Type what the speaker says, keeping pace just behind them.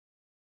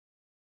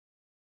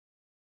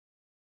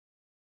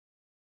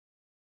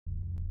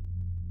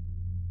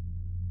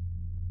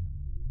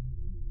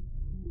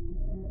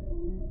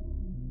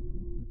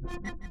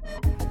Welcome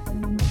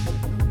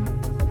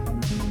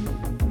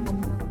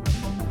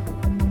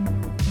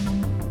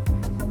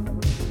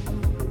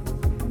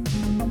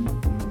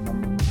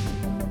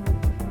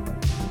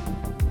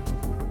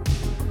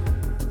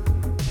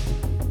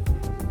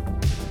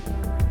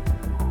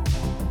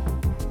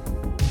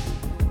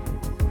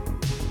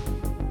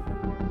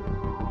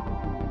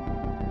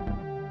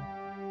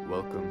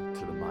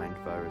to the Mind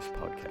Virus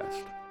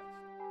Podcast.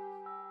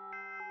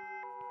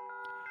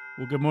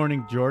 Well, good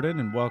morning, Jordan,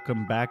 and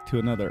welcome back to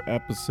another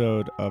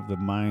episode of the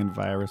Mind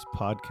Virus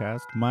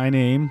Podcast. My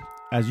name,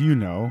 as you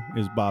know,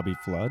 is Bobby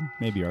Flood.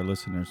 Maybe our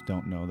listeners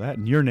don't know that.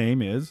 And your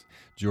name is?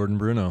 Jordan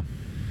Bruno.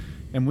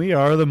 And we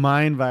are the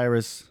Mind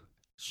Virus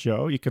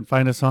Show. You can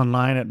find us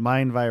online at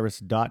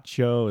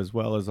mindvirus.show, as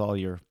well as all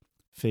your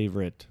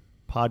favorite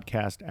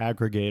podcast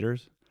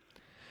aggregators.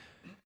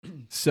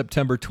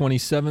 September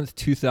 27th,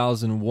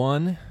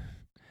 2021.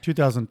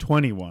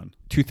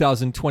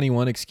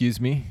 2021,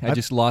 excuse me. I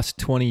just lost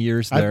 20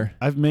 years there.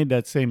 I've made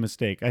that same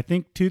mistake. I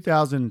think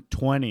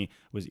 2020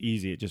 was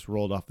easy. It just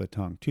rolled off the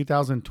tongue.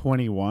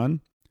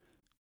 2021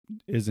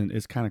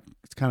 it's kind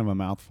of a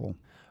mouthful.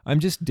 I'm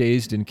just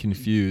dazed and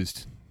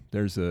confused.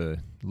 There's a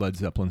Led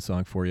Zeppelin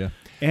song for you.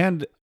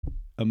 And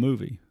a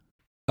movie.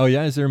 Oh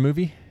yeah, is there a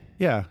movie?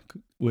 Yeah,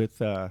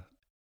 with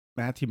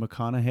Matthew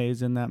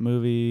McConaughey's in that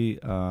movie.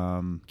 Okay,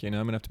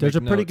 now I'm gonna have to. There's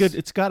make a pretty notes. good.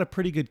 It's got a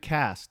pretty good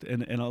cast,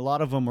 and a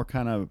lot of them were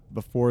kind of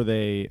before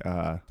they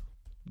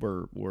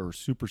were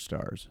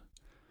superstars.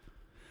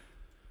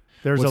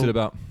 What's it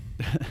about?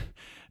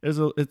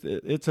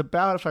 It's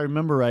about, if I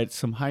remember right,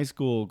 some high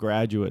school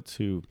graduates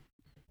who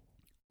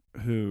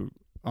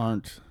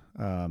aren't.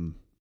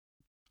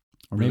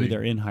 Or maybe Really?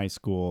 they're in high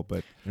school,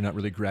 but They're not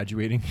really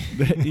graduating.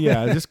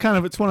 yeah, just kind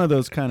of, it's one of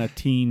those kind of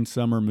teen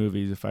summer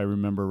movies, if I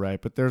remember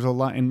right. But there's a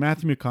lot, and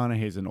Matthew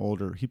McConaughey's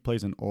he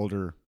plays an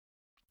older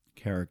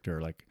character,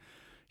 like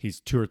he's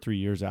 2 or 3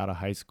 years out of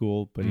high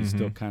school, but he's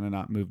still kind of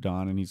not moved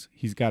on, and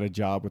he's got a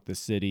job with the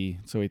city,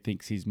 so he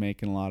thinks he's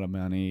making a lot of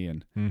money,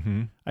 and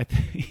I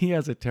think he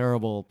has a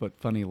terrible but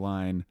funny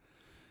line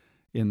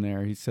in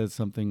there. He says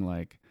something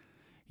like,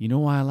 "You know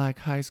why I like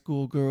high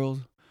school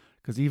girls?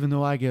 Because even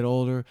though I get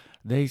older,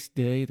 they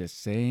stay the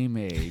same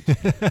age."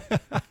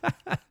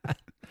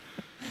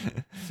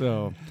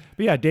 So,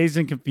 but yeah, Dazed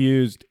and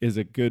Confused is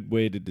a good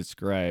way to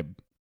describe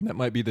That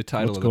might be the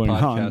title what's of the going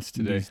on podcast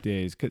today. these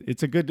days. 'Cause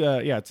it's a good,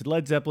 it's a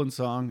Led Zeppelin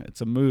song.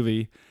 It's a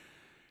movie.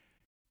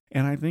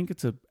 And I think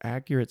it's an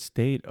accurate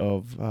state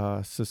of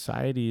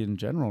society in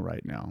general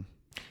right now.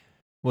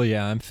 Well,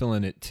 yeah, I'm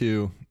feeling it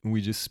too.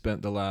 We just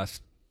spent the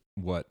last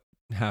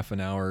half an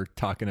hour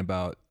talking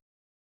about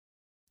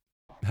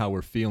how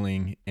we're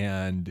feeling,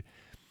 and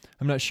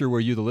I'm not sure where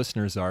you, the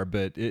listeners, are,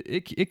 but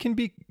it can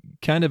be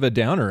kind of a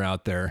downer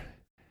out there.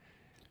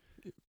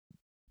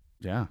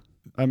 Yeah.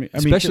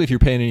 Especially if you're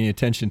paying any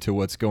attention to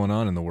what's going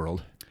on in the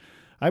world.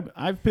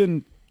 I've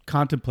been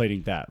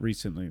contemplating that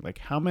recently. Like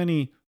how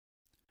many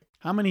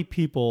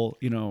people,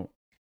 and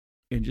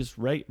just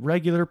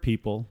regular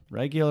people,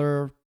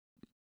 regular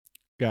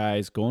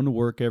guys going to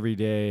work every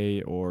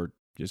day or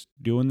just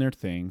doing their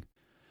thing.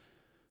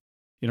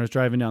 I was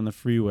driving down the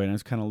freeway and I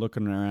was kind of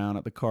looking around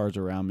at the cars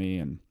around me,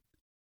 and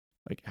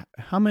like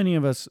how many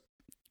of us,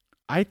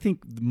 I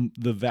think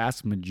the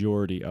vast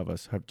majority of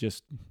us have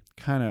just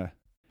kind of,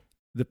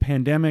 the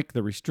pandemic,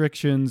 the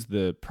restrictions,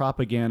 the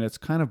propaganda, it's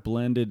kind of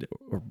blended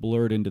or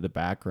blurred into the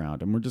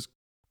background, and we're just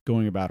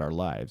going about our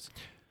lives.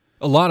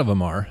 A lot of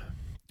them are.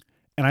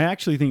 And I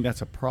actually think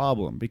that's a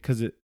problem,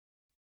 because it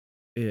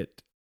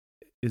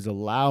is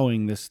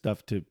allowing this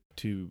stuff to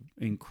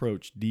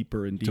encroach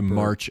deeper and deeper, to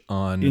march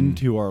on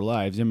into our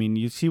lives. I mean,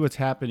 you see what's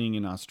happening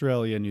in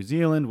Australia, New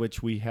Zealand,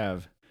 which we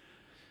have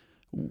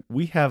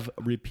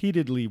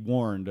repeatedly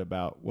warned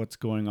about what's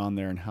going on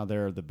there and how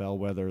they're the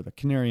bellwether, the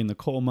canary in the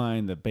coal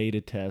mine, the beta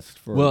test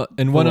for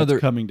what's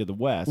coming to the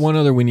West. One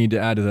other we need to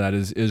add to that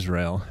is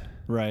Israel.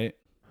 Right.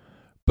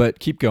 But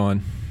keep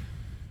going.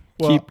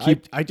 Well,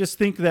 I just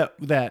think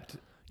that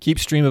keep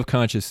stream of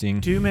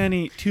consciousing. Too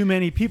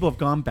many people have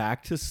gone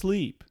back to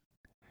sleep.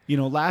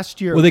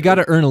 Last year. Well, they got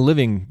to earn a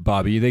living,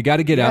 Bobby. They got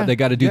to get out. They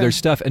got to do their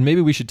stuff. And maybe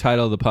we should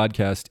title the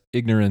podcast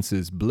 "Ignorance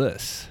is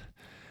Bliss."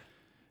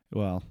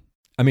 Well,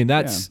 I mean,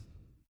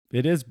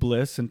 it is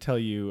bliss until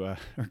you are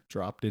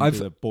dropped into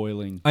the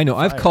boiling. I know.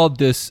 Fire. I've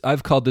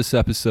called this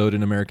episode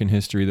in American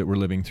history that we're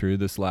living through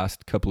this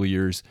last couple of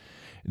years,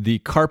 the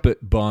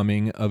carpet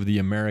bombing of the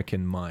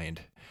American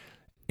mind.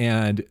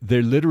 And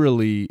there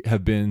literally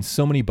have been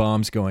so many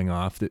bombs going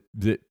off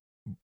that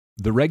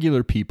the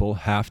regular people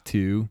have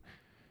to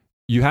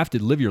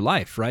live your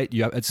life, right?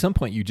 At some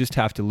point, you just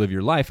have to live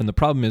your life. And the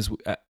problem is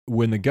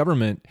when the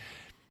government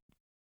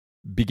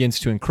begins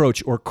to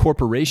encroach, or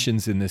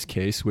corporations in this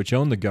case, which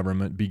own the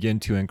government, begin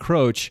to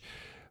encroach,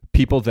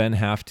 people then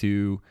have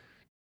to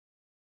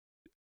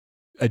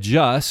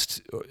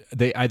adjust.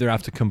 They either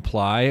have to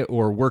comply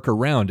or work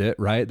around it,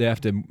 right? They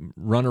have to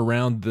run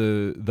around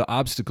the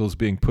obstacles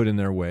being put in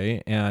their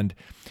way. And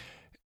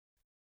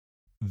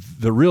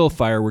the real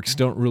fireworks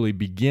don't really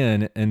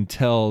begin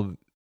until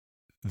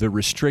the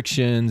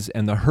restrictions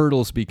and the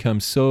hurdles become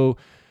so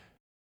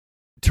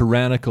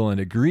tyrannical and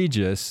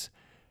egregious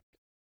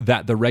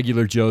that the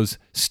regular Joes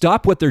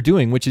stop what they're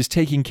doing, which is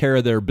taking care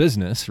of their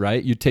business,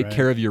 right? You take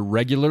care of your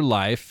regular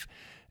life,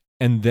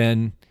 and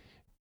then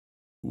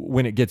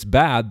when it gets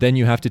bad, then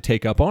you have to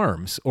take up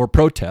arms or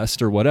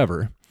protest or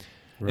whatever.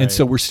 Right. And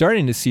so we're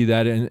starting to see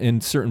that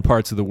in certain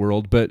parts of the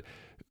world, but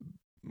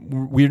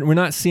we're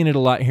not seeing it a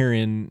lot here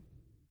in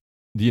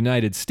the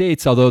United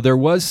States, although there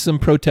was some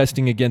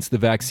protesting against the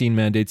vaccine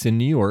mandates in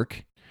New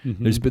York.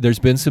 Mm-hmm. There's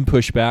been some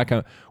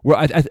pushback.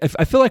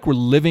 I feel like we're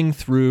living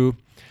through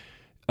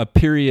a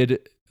period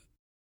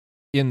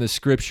in the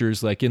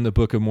scriptures, like in the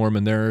Book of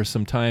Mormon. There are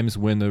some times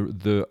when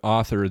the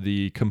author,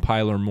 the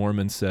compiler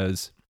Mormon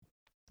says,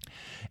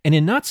 and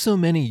in not so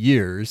many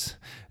years,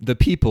 the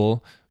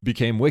people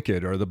became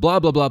wicked, or the blah,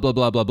 blah, blah, blah,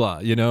 blah, blah, blah,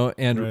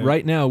 And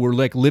right now we're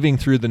like living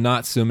through the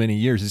not so many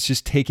years. It's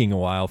just taking a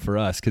while for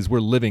us because we're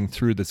living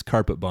through this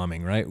carpet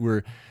bombing, right?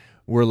 We're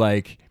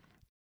like,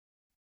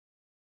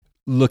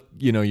 look,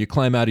 you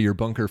climb out of your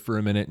bunker for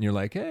a minute and you're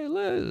like, hey,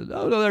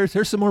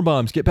 there's some more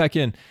bombs. Get back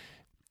in.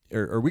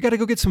 Or we got to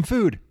go get some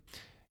food,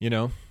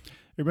 It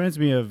reminds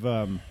me of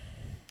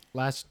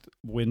last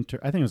winter.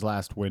 I think it was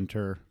last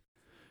winter.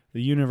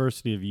 The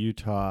University of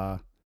Utah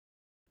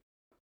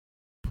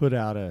put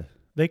out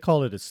they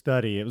called it a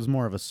study. It was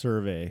more of a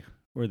survey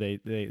where they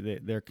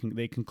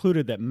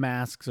concluded that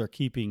masks are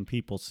keeping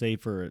people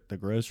safer at the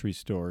grocery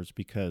stores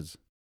because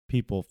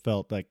people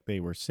felt like they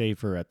were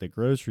safer at the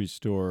grocery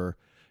store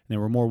and they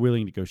were more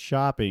willing to go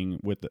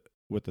shopping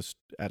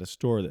at a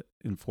store that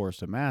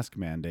enforced a mask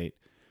mandate.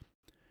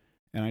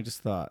 And I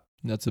just thought,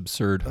 that's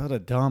absurd. What a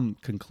dumb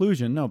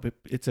conclusion. No, but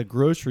it's a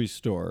grocery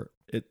store.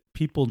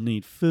 People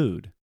need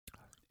food.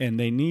 And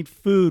they need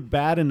food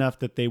bad enough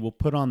that they will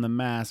put on the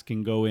mask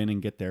and go in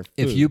and get their food.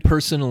 If you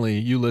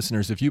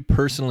listeners, if you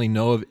personally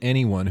know of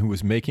anyone who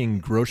was making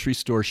grocery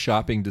store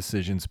shopping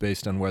decisions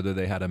based on whether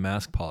they had a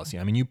mask policy,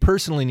 you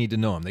personally need to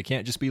know them. They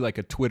can't just be like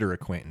a Twitter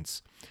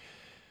acquaintance.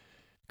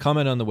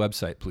 Comment on the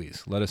website,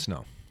 please. Let us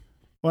know.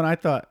 Well, I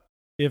thought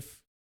if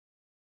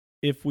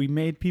we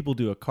made people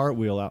do a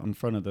cartwheel out in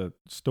front of the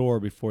store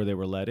before they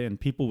were let in,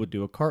 people would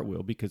do a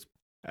cartwheel because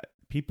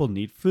people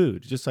need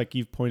food. Just like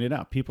you've pointed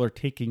out, people are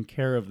taking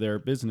care of their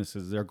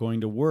businesses. They're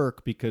going to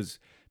work because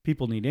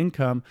people need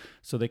income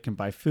so they can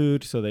buy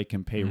food, so they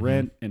can pay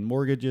rent and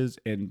mortgages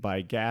and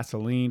buy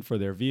gasoline for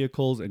their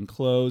vehicles and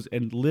clothes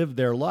and live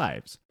their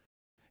lives.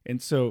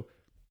 And so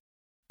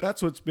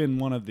that's what's been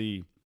one of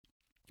the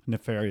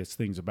nefarious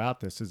things about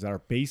this is our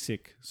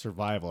basic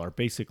survival, our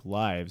basic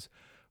lives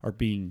are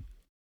being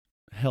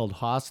held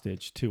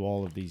hostage to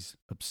all of these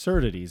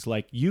absurdities.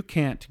 Like you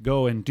can't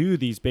go and do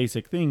these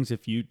basic things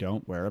if you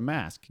don't wear a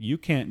mask. You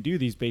can't do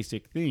these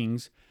basic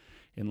things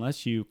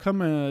unless you come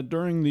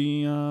during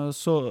the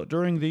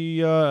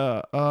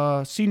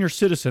senior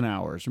citizen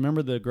hours.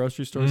 Remember the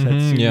grocery stores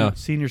had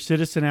senior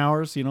citizen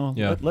hours?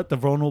 Let the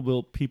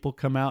vulnerable people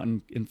come out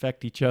and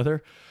infect each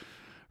other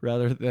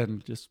rather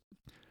than just.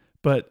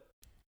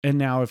 And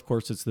now, of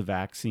course, it's the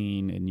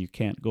vaccine, and you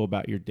can't go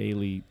about your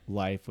daily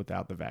life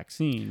without the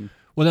vaccine.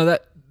 Well, now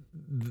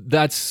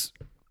that's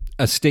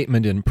a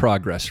statement in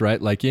progress,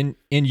 right? Like in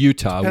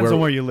Utah, depends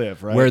on where you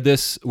live, right? Where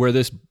this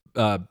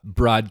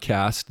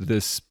broadcast,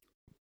 this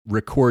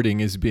recording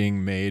is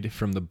being made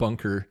from the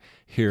bunker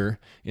here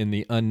in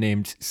the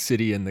unnamed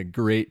city in the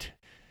great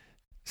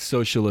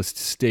socialist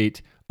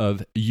state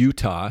of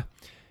Utah.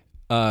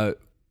 We're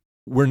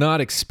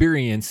not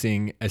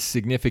experiencing a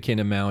significant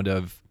amount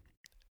of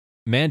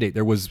mandate.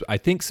 There was, I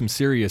think, some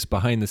serious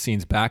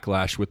behind-the-scenes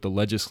backlash with the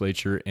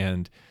legislature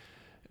and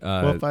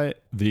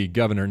the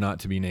governor, not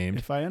to be named.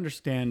 If I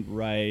understand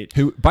right...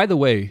 Who, by the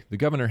way, the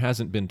governor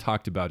hasn't been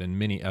talked about in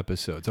many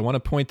episodes. I want to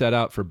point that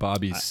out for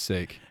Bobby's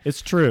sake.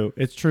 It's true.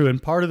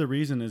 And part of the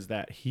reason is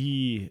that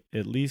he,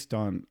 at least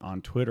on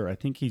Twitter, I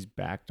think he's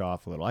backed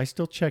off a little. I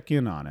still check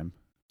in on him.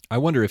 I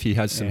wonder if he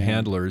has some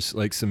handlers,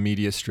 like some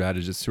media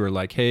strategists who are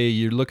like, hey,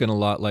 you're looking a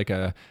lot like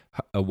a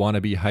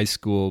wannabe high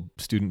school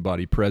student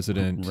body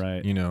president.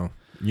 Right. You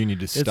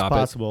need to stop it. It's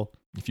possible.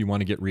 If you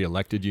want to get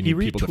reelected, you need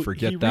people to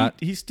forget that.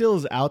 He still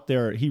is out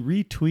there. He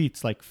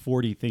retweets like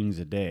 40 things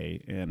a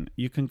day, and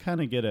you can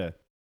kind of get a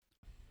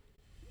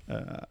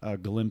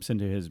glimpse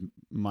into his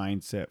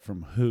mindset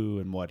from who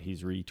and what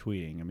he's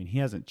retweeting. I mean, he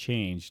hasn't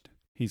changed.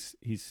 He's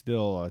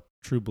still a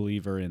true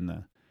believer in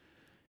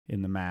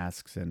the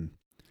masks and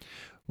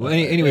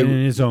anyway,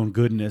 in his own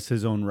goodness,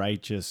 his own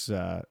righteous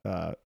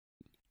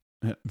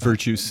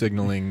virtue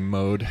signaling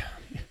mode.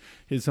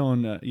 His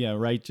own,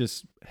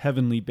 righteous,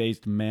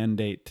 heavenly-based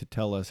mandate to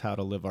tell us how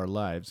to live our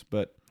lives.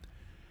 But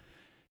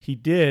he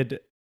did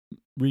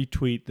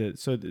retweet that.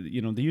 So, the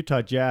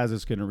Utah Jazz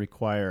is going to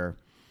require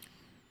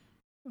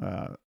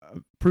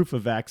proof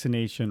of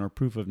vaccination or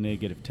proof of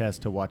negative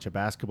test to watch a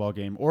basketball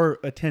game or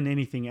attend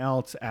anything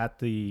else at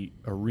the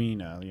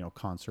arena,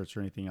 concerts or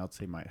anything else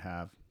they might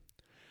have.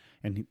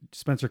 And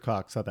Spencer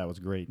Cox thought that was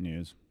great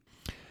news.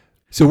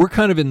 So we're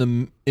kind of in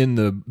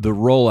the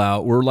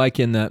rollout. We're like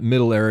in that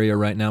middle area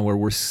right now where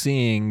we're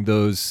seeing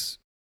those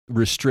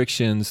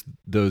restrictions,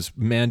 those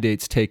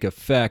mandates take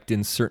effect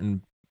in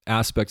certain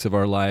aspects of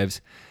our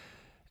lives,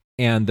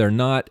 and they're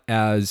not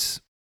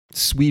as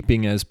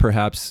sweeping as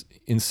perhaps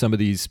in some of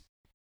these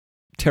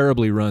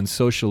terribly run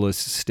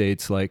socialist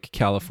states like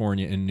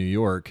California and New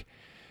York,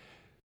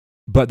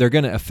 but they're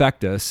going to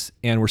affect us,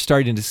 and we're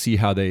starting to see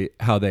how they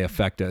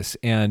affect us.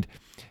 And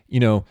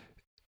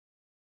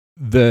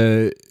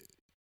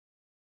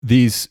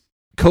these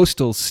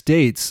coastal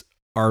states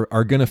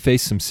are going to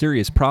face some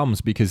serious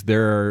problems because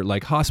there are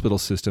like hospital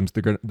systems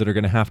that are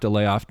going to have to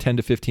lay off 10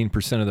 to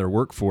 15% of their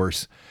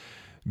workforce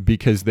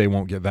because they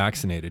won't get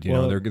vaccinated.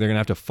 They're going to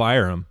have to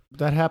fire them.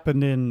 That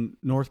happened in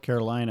North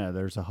Carolina.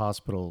 There's a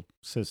hospital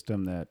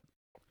system that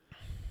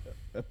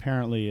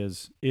apparently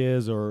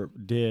is or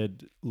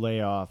did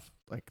lay off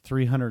like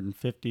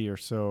 350 or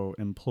so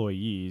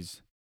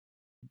employees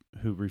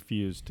who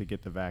refused to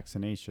get the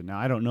vaccination. Now,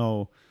 I don't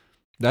know.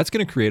 That's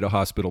going to create a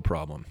hospital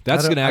problem.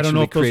 That's going to I don't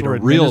know actually if those create were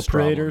a real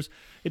problem. administrators.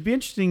 It'd be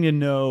interesting to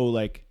know,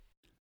 like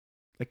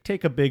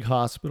take a big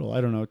hospital.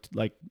 I don't know,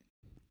 like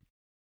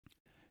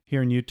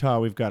here in Utah,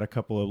 we've got a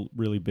couple of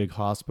really big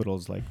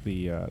hospitals, like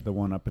the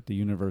one up at the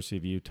University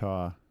of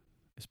Utah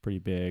is pretty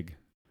big,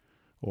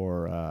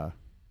 or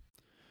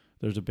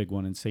there's a big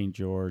one in St.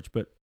 George.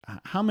 But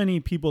how many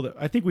people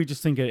I think we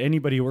just think that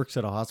anybody who works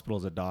at a hospital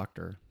is a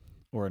doctor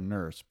or a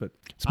nurse, but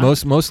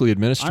it's mostly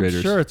administrators.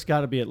 I'm sure it's got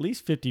to be at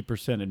least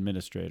 50%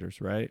 administrators,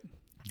 right?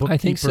 I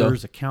think so.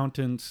 Bookkeepers,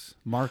 accountants,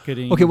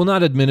 marketing. Okay, well,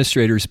 not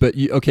administrators, but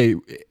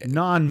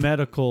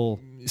non-medical.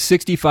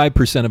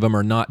 65% of them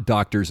are not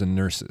doctors and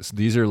nurses.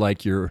 These are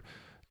like your,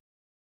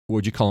 what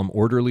would you call them,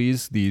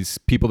 orderlies? These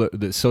people,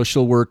 the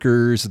social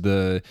workers,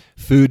 the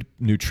food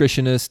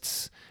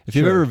nutritionists. If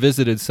you've ever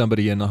visited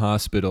somebody in the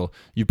hospital,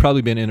 you've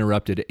probably been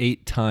interrupted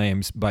 8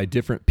 times by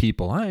different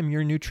people. I'm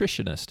your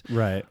nutritionist.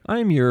 Right.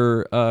 I'm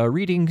your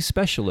reading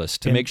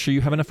specialist to make sure you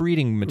have enough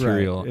reading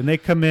material. Right. And they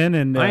come in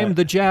and... I'm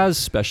the jazz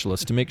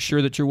specialist to make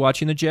sure that you're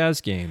watching the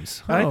jazz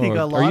games. I think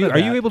a lot of that... Are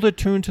you able to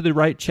tune to the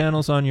right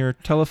channels on your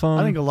telephone?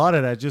 I think a lot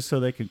of that just so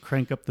they could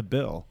crank up the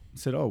bill.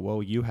 Said, oh,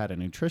 well, you had a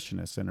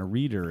nutritionist and a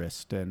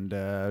readerist and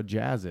a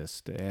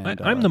jazzist. And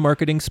I'm the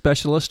marketing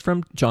specialist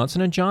from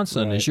Johnson &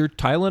 Johnson. Right. Has your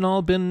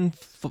Tylenol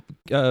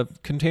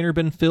container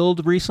been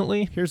filled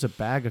recently? Here's a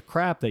bag of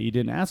crap that you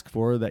didn't ask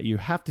for that you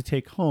have to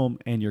take home,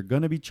 and you're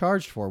going to be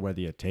charged for whether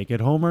you take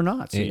it home or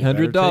not. So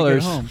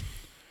 $800.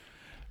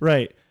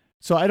 Right.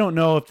 So I don't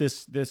know if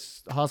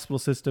this hospital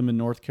system in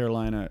North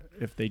Carolina,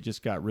 if they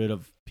just got rid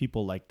of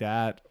people like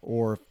that,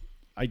 or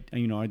I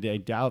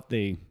doubt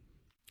they...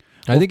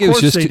 I think it was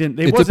just, it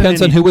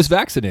depends on who was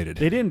vaccinated.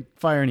 They didn't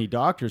fire any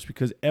doctors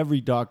because every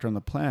doctor on the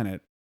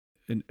planet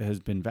has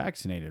been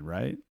vaccinated,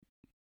 right?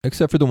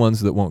 Except for the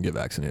ones that won't get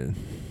vaccinated.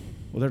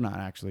 Well, they're not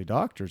actually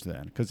doctors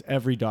then, because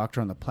every doctor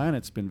on the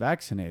planet's been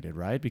vaccinated,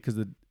 right? Because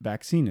the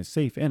vaccine is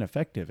safe and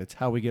effective. It's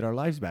how we get our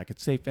lives back.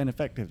 It's safe and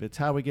effective. It's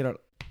how we get our...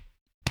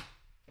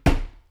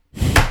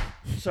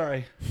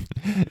 Sorry.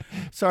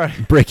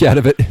 Break out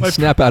of it.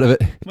 Snap out of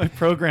it. My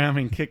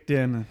programming kicked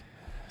in.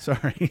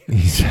 Sorry.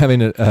 He's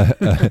having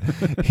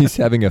he's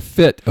having a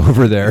fit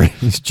over there.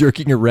 He's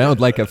jerking around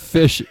like a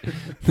fish,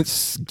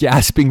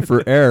 gasping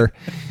for air.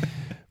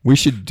 We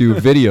should do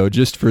video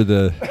just for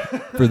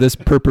this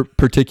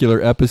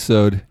particular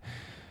episode.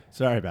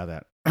 Sorry about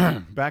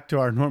that. Back to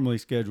our normally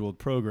scheduled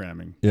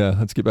programming. Yeah,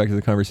 let's get back to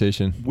the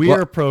conversation. We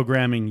are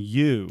programming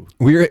you.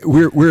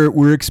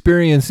 We're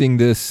experiencing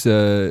this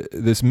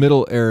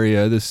middle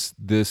area,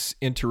 this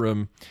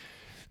interim.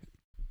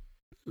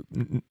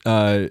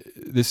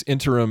 This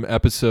interim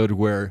episode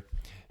where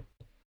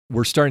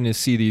we're starting to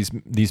see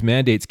these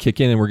mandates kick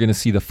in, and we're going to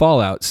see the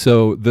fallout.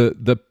 So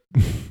the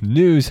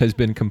news has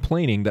been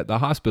complaining that the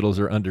hospitals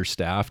are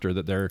understaffed or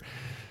that they're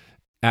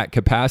at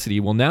capacity.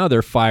 Well, now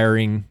they're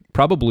firing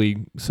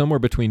probably somewhere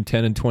between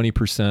 10 and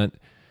 20%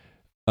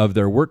 of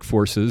their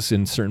workforces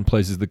in certain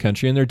places of the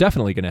country, and they're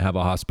definitely going to have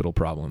a hospital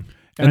problem.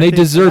 And they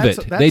deserve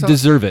it. They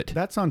deserve it.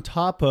 That's on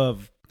top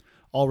of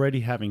already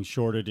having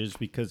shortages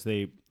because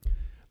they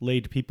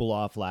laid people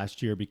off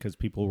last year because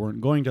people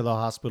weren't going to the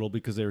hospital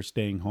because they were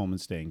staying home and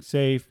staying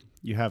safe.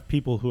 You have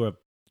people who have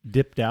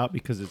dipped out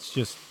because it's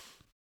just,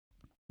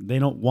 they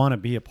don't want to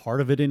be a part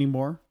of it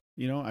anymore.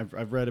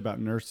 I've read about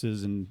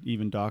nurses and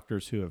even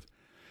doctors who have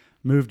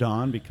moved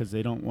on because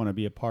they don't want to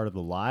be a part of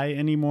the lie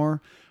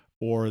anymore,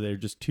 or they're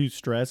just too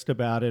stressed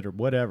about it or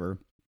whatever.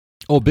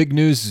 Oh, big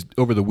news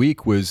over the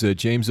week was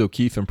James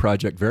O'Keefe and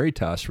Project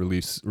Veritas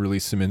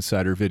released some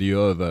insider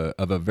video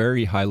of a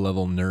very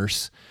high-level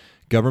nurse,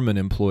 government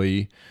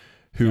employee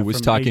who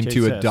was talking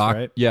to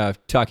a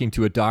talking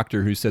to a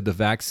doctor who said the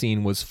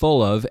vaccine was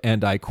full of,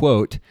 and I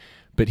quote,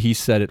 but he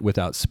said it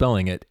without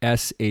spelling it,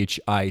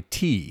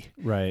 SHIT.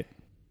 Right.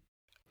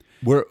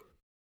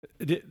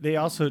 They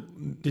also,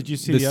 did you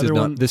see the other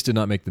one? This did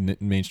not make the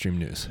mainstream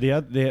news.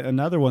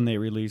 Another one they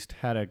released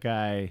had a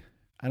guy,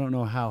 I don't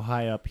know how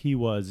high up he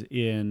was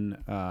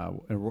in, now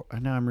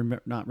I'm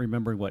not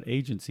remembering what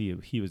agency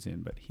he was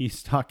in, but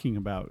he's talking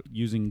about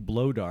using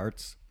blow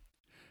darts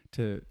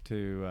to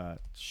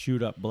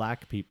shoot up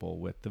black people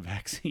with the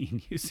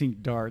vaccine, using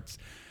darts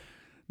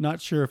Not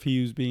sure if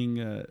he was being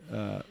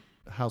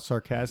how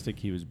sarcastic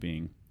he was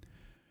being.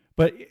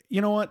 But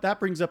you know what? That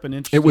brings up an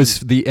interesting... It was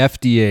the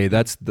FDA.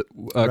 That's the,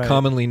 Right.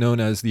 commonly known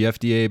as the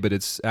FDA, but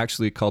it's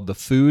actually called the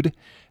Food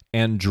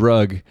and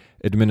Drug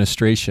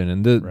Administration.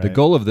 And the Right.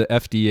 goal of the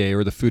FDA,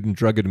 or the Food and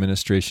Drug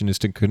Administration, is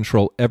to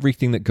control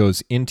everything that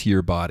goes into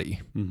your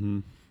body. Mm-hmm.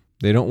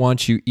 They don't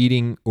want you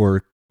eating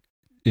or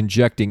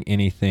injecting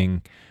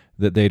anything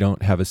that they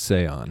don't have a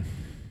say on.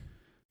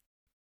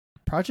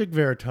 Project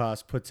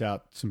Veritas puts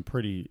out some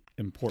pretty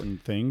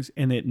important things,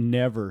 and it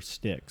never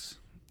sticks.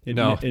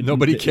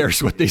 Nobody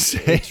cares what they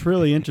say. It's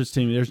really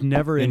interesting. There's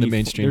never In any the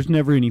mainstream. There's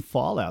never any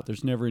fallout.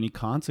 There's never any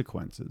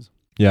consequences.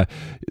 Yeah.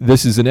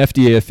 This is an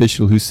FDA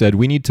official who said,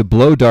 "We need to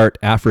blow dart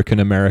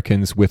African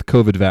Americans with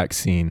COVID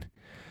vaccine.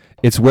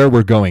 It's where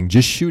we're going.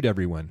 Just shoot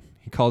everyone."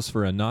 He calls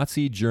for a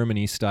Nazi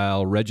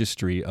Germany-style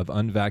registry of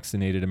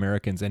unvaccinated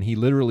Americans, and he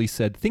literally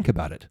said, think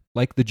about it,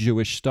 like the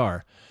Jewish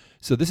star.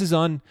 So this is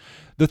on...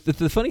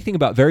 The funny thing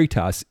about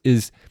Veritas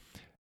is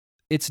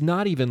it's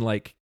not even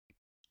like...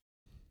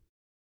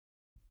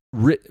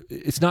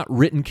 It's not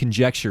written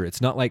conjecture.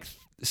 It's not like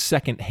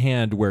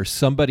secondhand where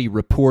somebody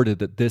reported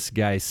that this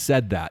guy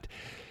said that.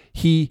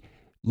 He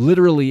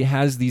literally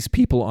has these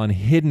people on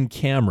hidden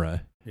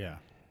camera, Yeah.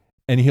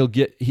 and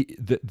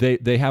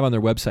they have on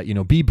their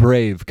website, be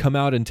brave, come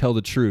out and tell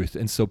the truth.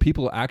 And so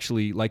people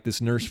actually, like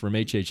this nurse from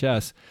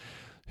HHS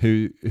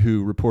who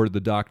reported the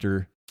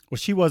doctor.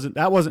 Well,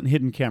 that wasn't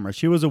hidden camera.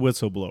 She was a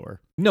whistleblower.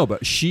 No,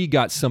 but she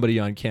got somebody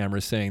on camera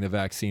saying the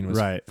vaccine was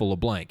Right. full of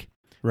blank.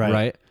 Right.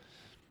 Right.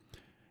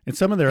 And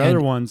some of their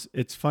other ones,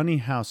 it's funny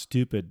how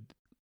stupid.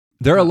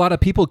 There are a lot of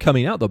people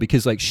coming out though,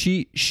 because like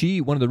she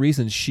one of the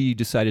reasons she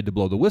decided to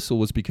blow the whistle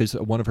was because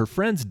one of her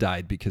friends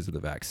died because of the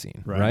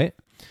vaccine. Right.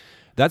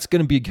 That's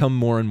going to become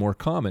more and more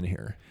common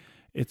here.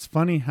 It's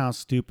funny how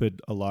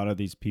stupid a lot of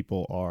these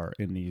people are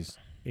in these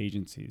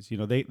agencies.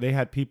 They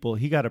had people.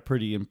 He got a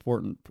pretty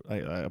important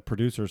a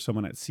producer,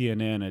 someone at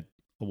CNN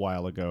a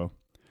while ago,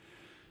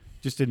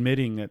 just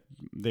admitting that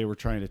they were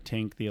trying to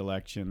tank the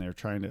election. They're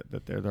trying to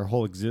that their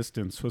whole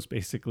existence was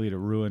basically to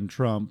ruin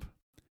Trump.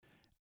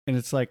 And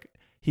it's like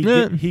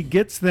he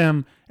gets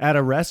them at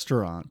a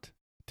restaurant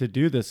to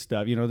do this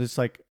stuff. This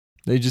like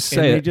they just and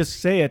say they it. just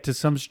say it to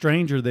some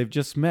stranger they've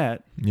just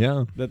met.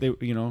 Yeah. That they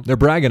They're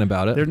bragging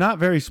about it. they're not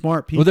very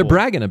smart people. Well, they're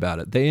bragging about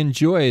it. They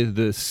enjoy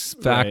this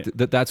fact Right.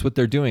 that that's what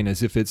they're doing,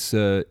 as if it's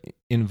in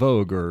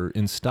vogue or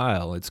in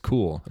style. It's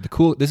cool.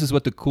 This is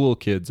what the cool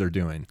kids are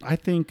doing. I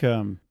think,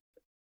 and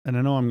I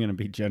know I'm going to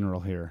be general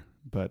here,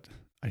 but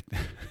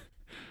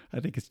I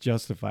think it's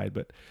justified.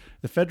 But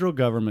the federal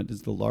government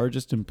is the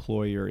largest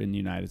employer in the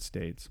United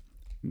States.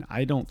 And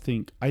I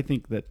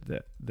think that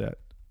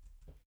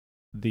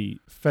the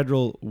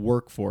federal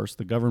workforce,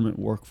 the government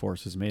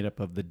workforce, is made up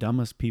of the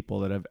dumbest people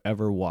that have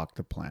ever walked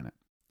the planet.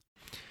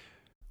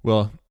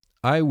 Well,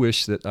 I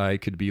wish that I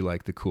could be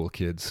like the cool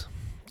kids,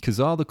 because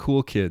all the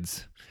cool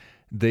kids,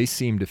 they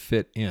seem to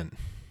fit in.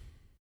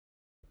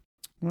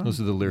 Well,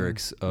 Those are the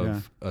lyrics yeah.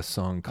 of a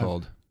song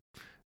called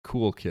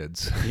 "Cool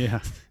Kids."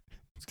 Yeah,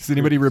 Does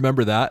anybody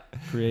remember that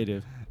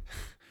creative.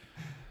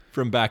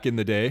 from back in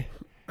the day?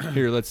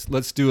 Here, let's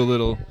do a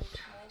little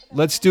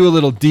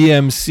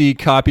DMC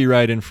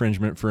copyright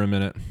infringement for a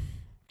minute.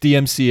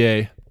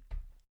 DMCA.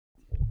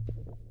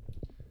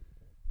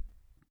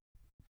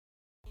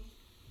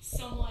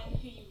 Someone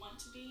who you want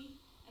to be,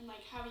 and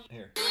like how you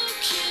Here.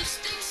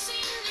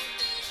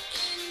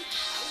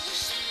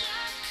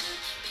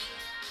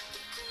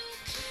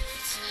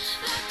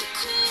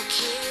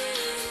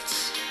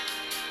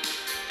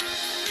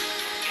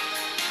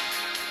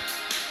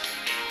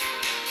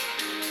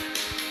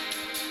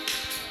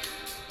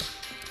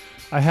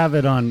 I have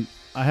it on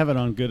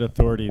good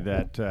authority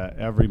that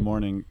every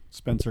morning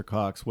Spencer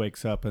Cox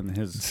wakes up and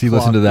his Does he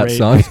listen to that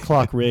song? His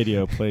clock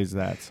radio plays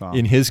that song.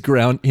 In his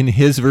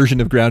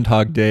version of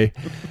Groundhog Day,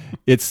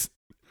 it's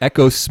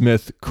Echo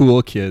Smith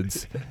 "Cool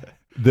Kids"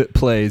 that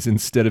plays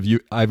instead of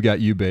 "I've Got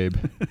You, Babe."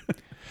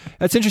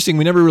 That's interesting.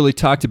 We never really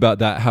talked about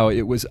that. How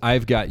it was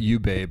 "I've Got You,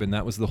 Babe," and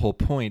that was the whole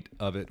point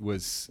of it.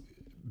 Was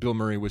Bill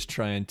Murray was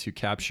trying to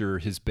capture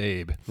his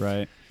babe,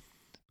 Right.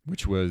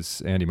 which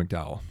was Andie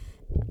MacDowell.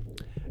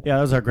 Yeah,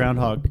 that was our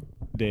Groundhog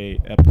Day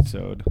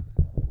episode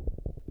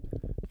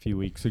a few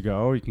weeks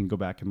ago. You can go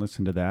back and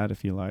listen to that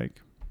if you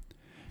like.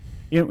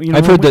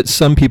 I've heard that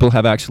some people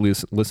have actually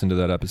listened to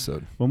that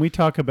episode. when we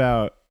talk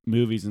about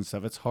movies and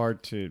stuff, it's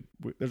hard to.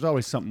 There's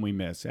always something we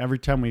miss. Every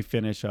time we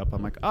finish up,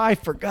 I'm like, I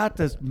forgot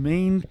this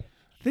main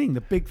thing,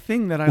 the big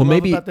thing that I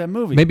love about that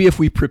movie. Maybe if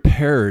we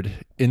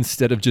prepared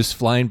instead of just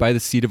flying by the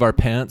seat of our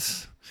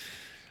pants,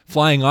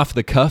 flying off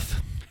the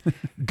cuff,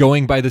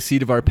 going by the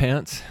seat of our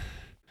pants.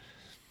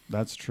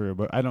 That's true,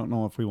 but I don't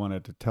know if we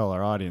wanted to tell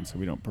our audience that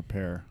we don't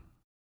prepare.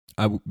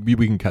 We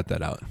can cut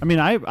that out. I mean,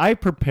 I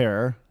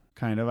prepare,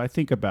 kind of. I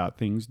think about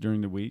things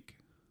during the week.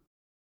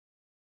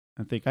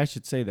 I think I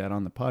should say that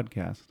on the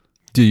podcast.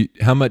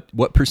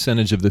 What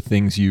percentage of the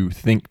things you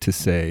think to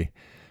say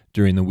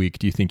during the week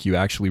do you think you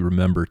actually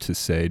remember to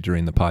say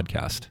during the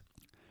podcast?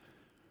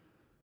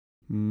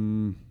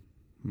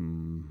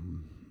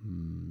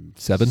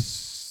 7?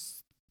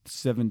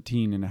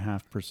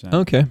 17.5%.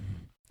 Okay.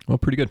 Well,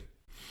 pretty good.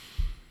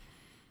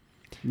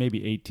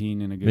 Maybe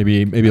 18 in a good.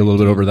 Maybe a little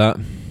bit over that.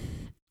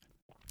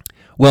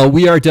 Well,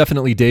 we are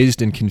definitely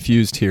dazed and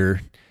confused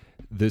here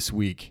this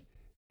week.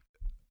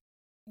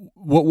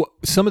 What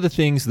some of the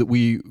things that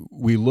we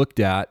looked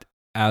at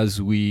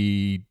as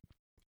we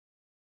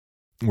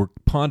were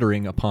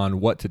pondering upon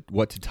what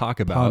to talk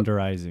about.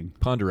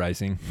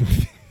 Ponderizing.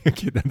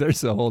 Okay,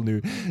 there's a whole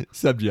new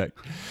subject.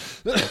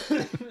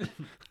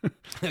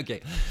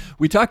 Okay,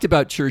 we talked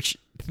about church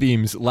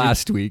themes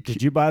last week.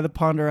 Did you buy the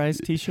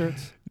Ponderize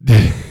T-shirts?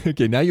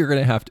 Okay, now you're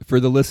going to have to, for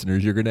the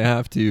listeners, you're going to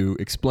have to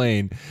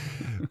explain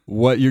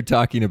what you're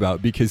talking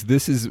about, because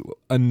this is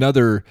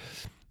another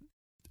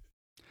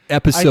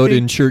episode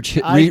in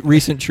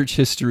recent church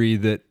history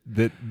that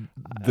the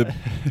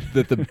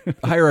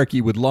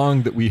hierarchy would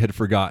long that we had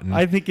forgotten.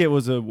 I think it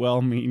was a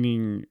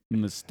well-meaning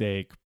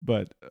mistake,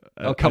 but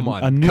come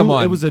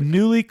on. It was a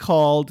newly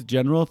called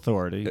general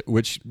authority.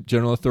 Which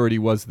general authority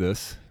was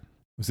this?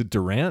 Was it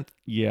Durant?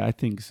 Yeah, I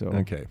think so.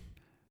 Okay,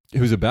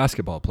 who's a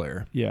basketball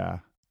player? Yeah,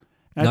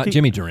 not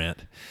Jimmy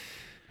Durant,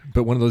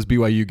 but one of those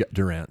BYU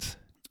Durants.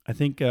 I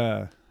think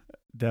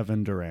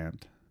Devin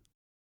Durant.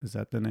 Is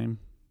that the name?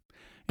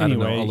 I don't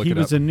know. Anyway, I'll look he it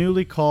was up. a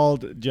newly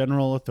called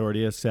general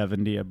authority, a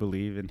 70, I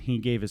believe, and he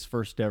gave his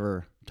first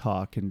ever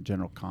talk in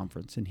general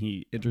conference, and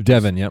he introduced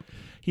Devin, yep.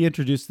 He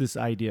introduced this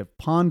idea of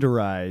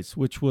ponderize,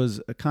 which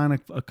was a kind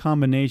of a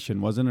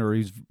combination, wasn't it? Or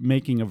he's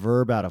making a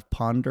verb out of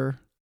ponder.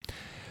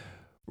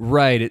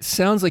 Right. It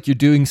sounds like you're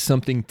doing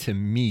something to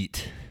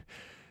meat.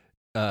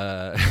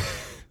 Right.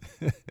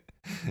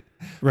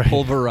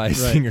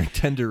 Pulverizing or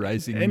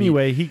tenderizing.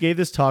 Anyway, he gave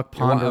this talk,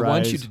 ponderize. I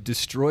want you to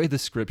destroy the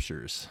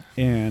scriptures.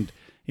 And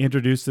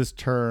introduce this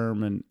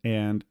term,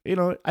 and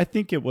I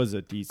think it was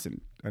a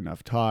decent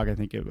enough talk. I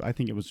think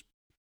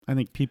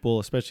people,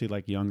 especially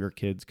like younger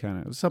kids,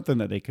 it was something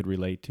that they could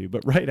relate to.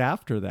 But right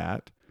after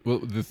that, well,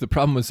 the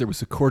problem was there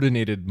was a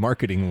coordinated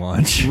marketing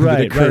launch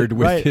right, that occurred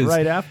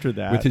right after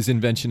that, with his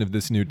invention of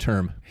this new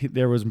term.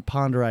 There was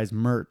Ponderize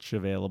merch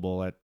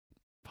available at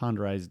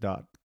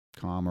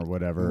ponderize.com or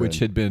whatever, which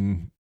had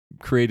been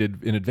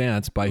created in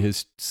advance by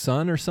his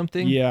son or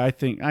something. Yeah, I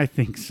think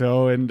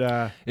so. And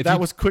that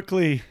was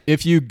quickly.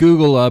 If you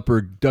Google up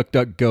or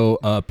DuckDuckGo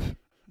up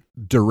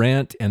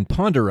Durant and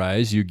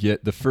Ponderize, you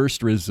get the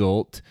first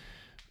result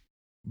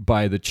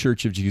by the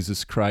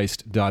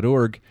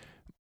churchofjesuschrist.org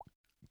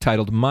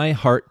titled "My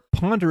Heart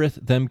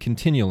Pondereth Them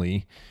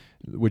Continually,"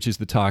 which is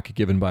the talk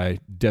given by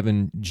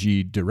Devin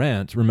G.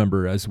 Durant.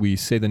 Remember, as we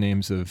say the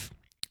names of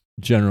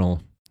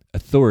general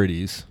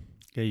authorities,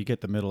 yeah, you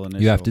get the middle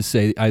initial. you have to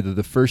say either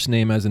the first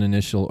name as an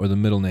initial or the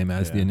middle name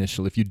as the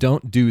initial. If you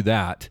don't do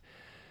that,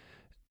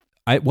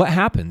 what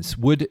happens?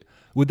 Would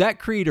that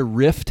create a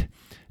rift,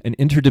 an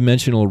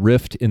interdimensional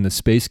rift in the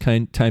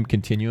space-time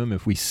continuum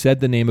if we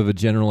said the name of a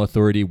general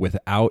authority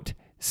without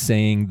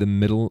saying the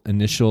middle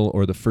initial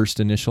or the first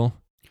initial?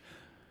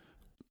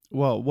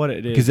 Well, what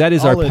it is, because that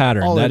is our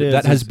pattern.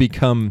 That has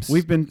become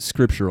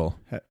scriptural.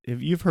 If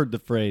you've heard the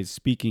phrase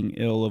 "speaking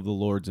ill of the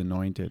Lord's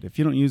anointed," if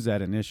you don't use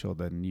that initial,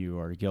 then you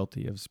are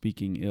guilty of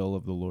speaking ill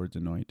of the Lord's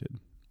anointed.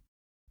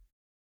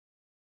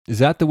 Is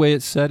that the way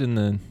it's said in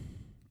the?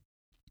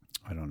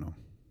 I don't know.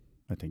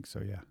 I think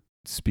so. Yeah.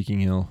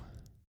 Speaking ill.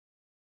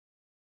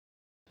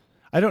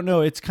 I don't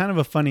know. It's kind of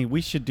a funny.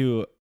 We should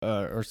do,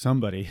 or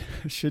somebody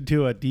should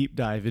do a deep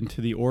dive into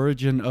the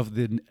origin of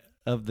the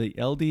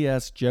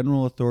LDS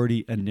General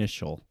Authority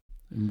initial.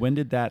 And when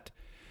did that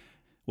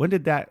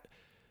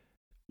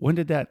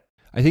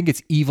I think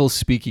it's evil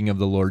speaking of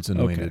the Lord's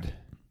anointed. Okay.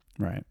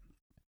 Right.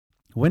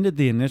 When did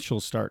the initial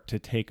start to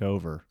take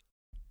over?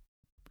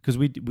 Because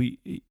we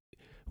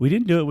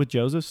didn't do it with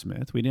Joseph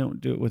Smith. We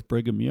didn't do it with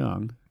Brigham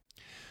Young.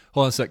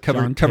 Hold on a sec.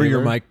 Cover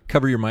your mic.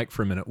 Cover your mic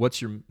for a minute.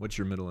 What's your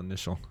middle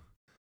initial?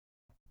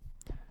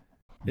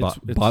 It's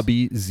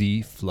Bobby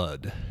Z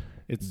Flood.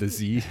 The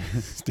Z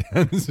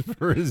stands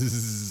for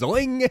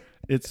Zoing.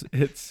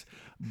 It's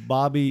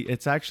Bobby.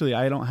 It's actually,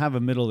 I don't have a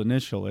middle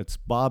initial. It's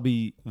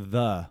Bobby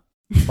the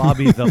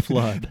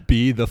Flood.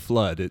 B the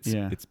Flood. It's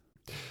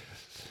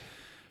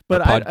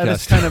But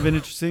that's kind of an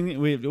interesting.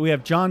 We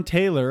have John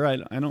Taylor.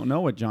 I don't know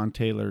what John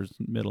Taylor's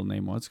middle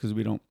name was because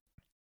we don't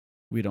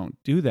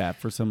do that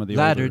for some of the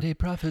Latter-day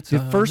Prophets. The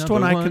first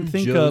one I can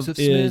think Joseph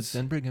of is Smith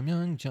and Brigham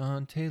Young.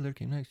 John Taylor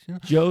came next.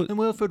 And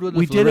Wilford Woodruff.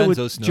 We did it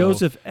with Snow.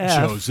 Joseph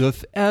F.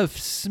 Joseph F.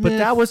 Smith. But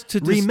that was to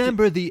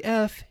remember the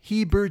F.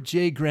 Heber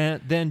J.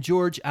 Grant. Then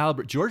George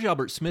Albert. George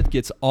Albert Smith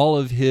gets all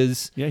of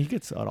his. Yeah, he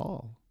gets it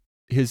all.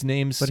 His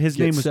names. But his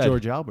name was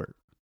George Albert.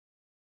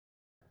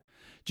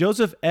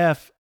 Joseph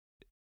F.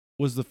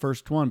 was the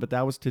first one, but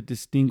that was to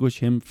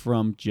distinguish him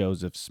from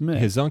Joseph Smith,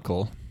 his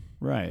uncle.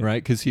 Right.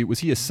 Because was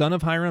he a son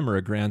of Hiram or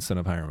a grandson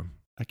of Hiram?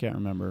 I can't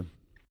remember.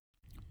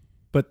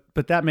 But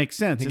that makes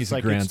sense. I think it's he's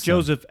like a grandson. It's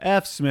Joseph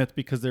F. Smith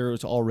because there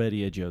was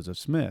already a Joseph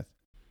Smith.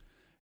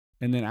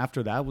 And then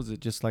after that, was it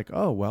just like,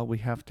 oh, well, we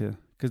have to,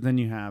 because then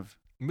you have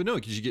But no,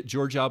 because you get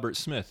George Albert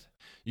Smith.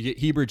 You get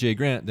Heber J.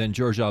 Grant, then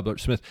George Albert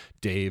Smith.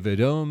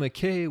 David O.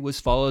 McKay was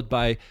followed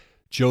by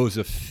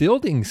Joseph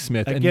Fielding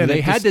Smith. Again, and they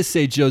it had just- to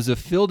say Joseph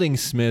Fielding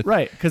Smith.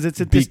 Right, because it's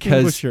a Because-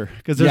 distinguisher.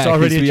 Because there's Yeah, 'cause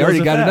already a we already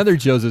Joseph got F. another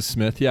Joseph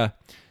Smith, yeah.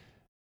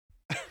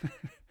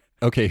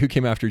 Okay, who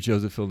came after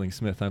Joseph Fielding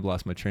Smith? I've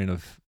lost my train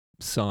of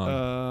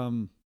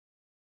song.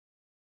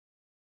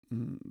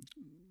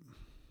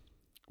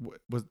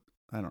 Was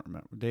I don't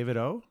remember. David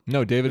O?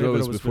 No, David O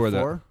was before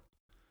that.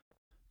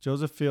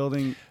 Joseph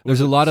Fielding. There's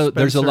a lot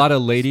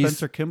of ladies.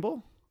 Spencer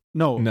Kimball?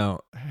 No.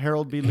 No,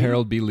 Harold B. Lee.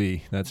 Harold B.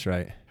 Lee. That's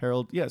right.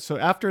 Harold. Yeah. So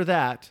after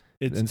that,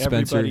 it's And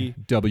Spencer everybody.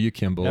 W.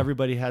 Kimball.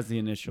 Everybody has the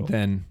initial.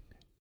 Then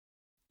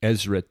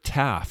Ezra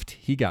Taft.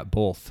 He got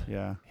both.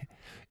 Yeah.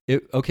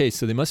 Okay,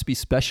 so they must be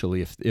special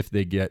if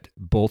they get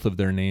both of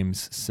their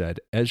names said.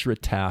 Ezra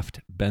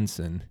Taft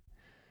Benson,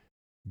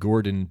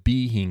 Gordon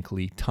B.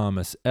 Hinckley,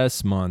 Thomas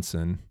S.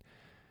 Monson,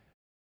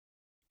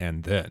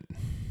 and then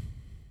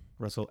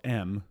Russell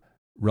M.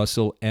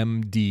 Russell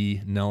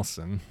M.D.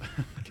 Nelson.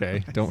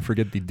 Okay, don't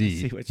forget the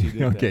D. I see what you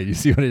did Okay, there. you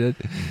see what I did?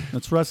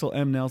 That's Russell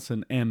M.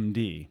 Nelson,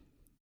 M.D.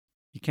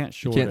 You can't You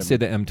short can't him. say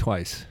the M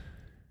twice.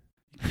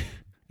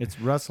 It's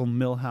Russell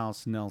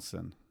Milhouse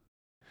Nelson.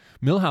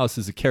 Millhouse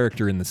is a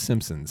character in The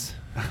Simpsons.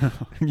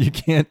 You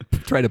can't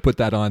try to put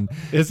that on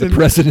Isn't- the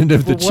president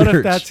of the Well, what church.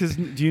 if that's his?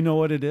 Do you know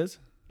what it is?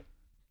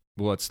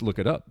 Well, let's look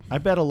it up. I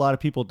bet a lot of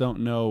people don't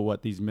know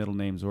what these middle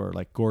names were,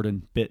 like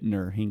Gordon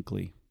Bittner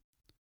Hinckley,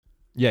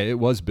 Yeah, it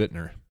was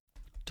Bittner.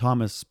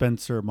 Thomas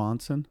Spencer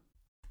Monson,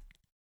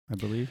 I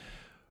believe.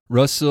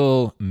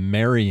 Russell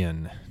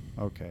Marion.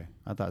 Okay,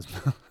 I thought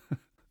it was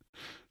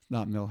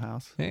not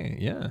Milhouse. Hey,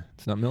 yeah,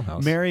 it's not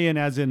Millhouse. Marion,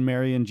 as in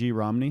Marion G.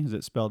 Romney. Is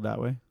it spelled that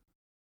way?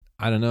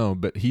 I don't know,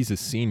 but he's a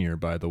senior,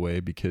 by the way,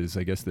 because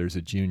I guess there's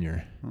a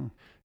junior, Oh.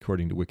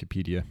 according to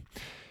Wikipedia.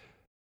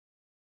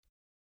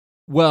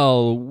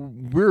 Well,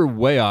 we're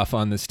way off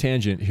on this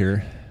tangent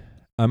here.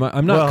 I'm not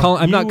Well,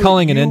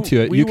 calling an end to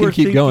it. we You can were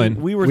keep thinking-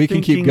 going. we can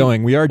keep thinking-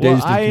 going. We are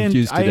dazed Well, and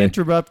confused I today.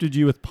 interrupted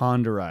you with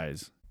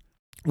ponderize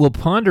Well,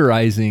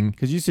 ponderizing.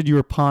 because you said you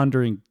were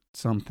pondering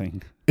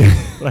something.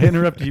 But I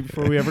interrupted you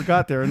before we ever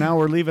got there, and now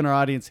we're leaving our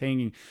audience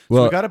hanging. So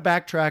Well, we got to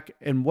backtrack.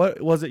 And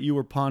what was it you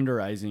were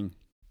ponderizing?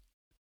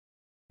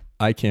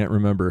 I can't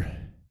remember.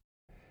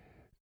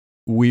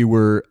 We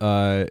were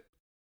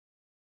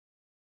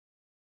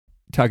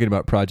talking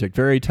about Project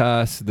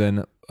Veritas.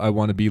 Then I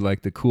want to be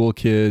like the cool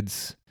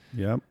kids.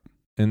 Yep.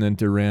 And then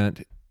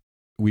Durant,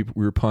 we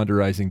were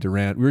ponderizing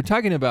Durant. We were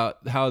talking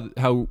about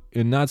how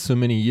in not so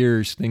many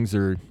years things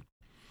are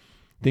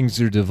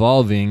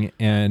devolving,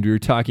 and we were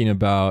talking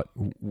about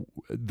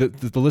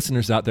the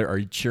listeners out there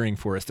are cheering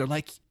for us. They're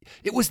like,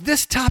 "It was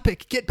this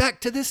topic. Get back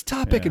to this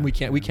topic," Yeah. and we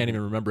can't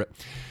even remember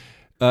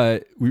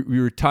it.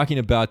 We were talking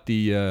about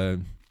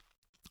the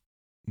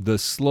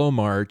slow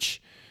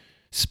march,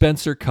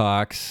 Spencer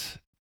Cox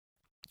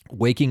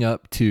waking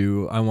up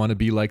to "I want to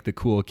be like the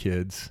cool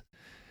kids."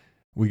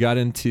 We got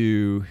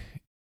into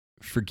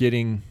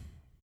forgetting.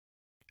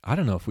 I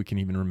don't know if we can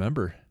even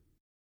remember.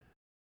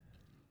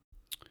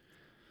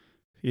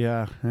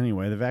 Yeah.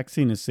 Anyway, the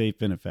vaccine is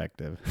safe and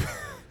effective.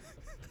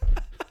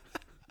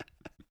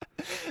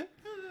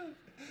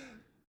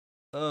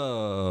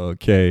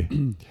 Okay.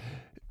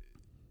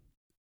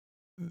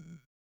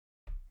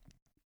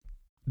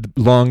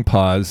 Long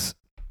pause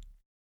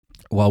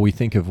while we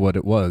think of what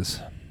it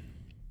was.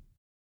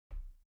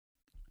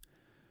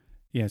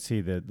 Yeah.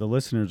 See, the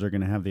listeners are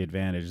going to have the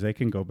advantage. They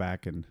can go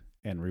back and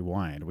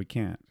rewind. We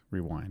can't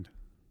rewind.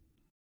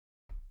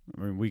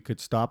 I mean, we could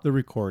stop the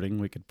recording.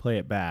 We could play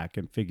it back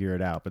and figure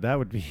it out. But that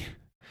would be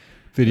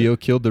Video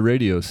killed the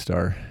radio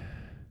star.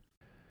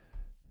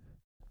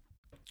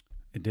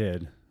 It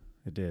did.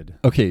 It did.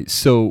 Okay,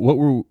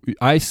 so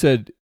I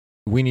said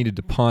we needed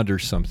to ponder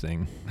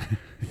something.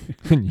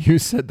 And you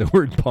said the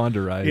word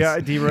ponderize. Yeah,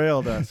 it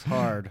derailed us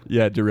hard.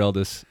 Yeah, it derailed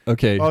us.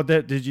 Okay. Oh,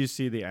 did you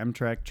see the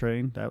Amtrak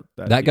train?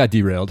 That got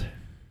derailed.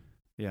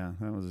 Yeah,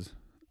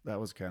 that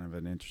was kind of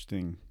an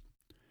interesting.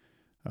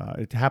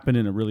 It happened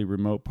in a really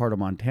remote part of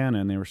Montana,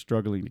 and they were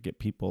struggling to get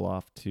people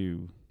off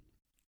to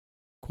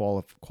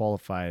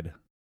qualified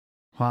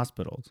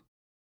hospitals.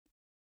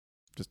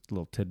 Just a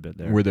little tidbit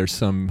there. Were there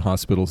some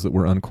hospitals that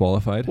were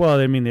unqualified? Well,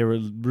 I mean, they were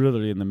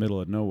literally in the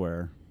middle of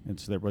nowhere, and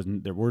so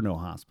there were no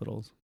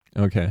hospitals.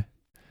 Okay.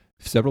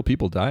 Several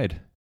people died.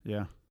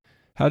 Yeah.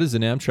 How does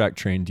an Amtrak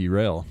train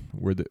derail?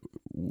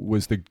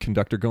 Was the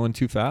conductor going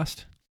too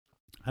fast?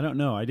 I don't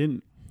know. I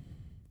didn't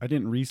Or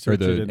research it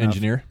the enough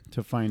engineer?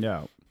 to find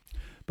out.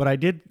 But I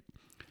did.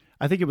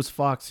 I think it was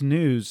Fox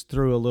News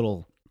threw a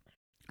little.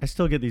 I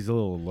still get these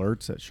little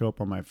alerts that show up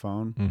on my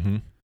phone. Mm-hmm.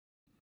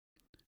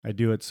 I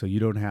do it so you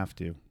don't have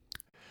to.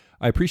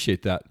 I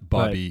appreciate that,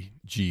 Bobby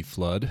G.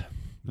 Flood.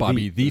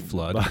 Bobby the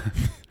Flood.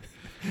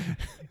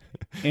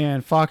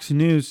 And Fox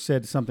News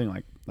said something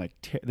like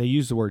they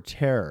used the word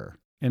terror,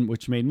 and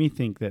which made me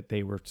think that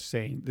they were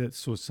saying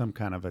this was some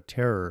kind of a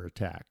terror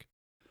attack.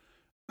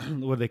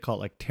 What do they call it?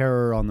 Like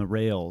terror on the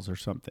rails or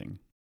something.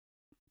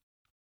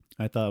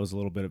 I thought it was a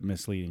little bit of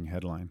misleading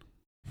headline.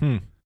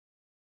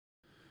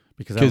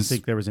 because I don't 'Cause-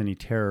 think there was any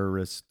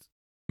terrorist.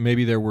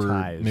 Maybe there were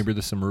Ties. maybe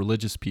there's some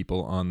religious people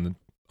maybe there's some religious people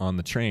on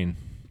the train.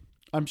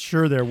 I'm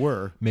sure there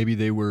were Maybe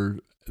they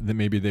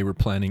were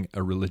planning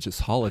a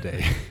religious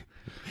holiday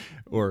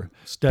or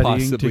studying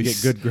possibly to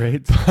get good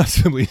grades.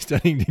 possibly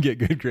studying to get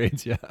good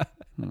grades. Yeah.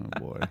 Oh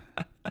boy,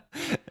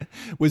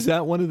 Was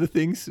that one of the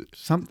things?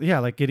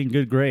 like getting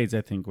good grades.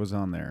 I think was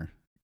on there.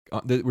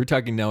 We're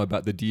talking now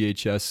about the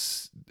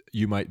DHS.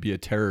 You might be a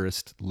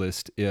terrorist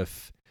list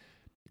if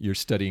you're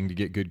studying to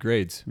get good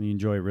grades. We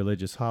enjoy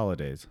religious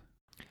holidays.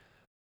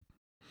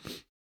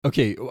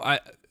 Okay,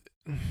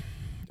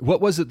 what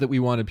was it that we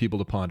wanted people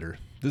to ponder?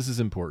 This is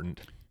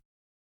important.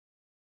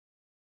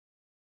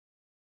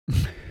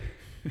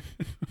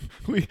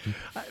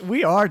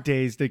 we are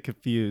dazed and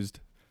confused.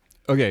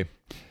 Okay,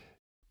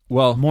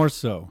 well, More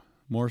so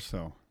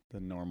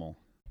than normal.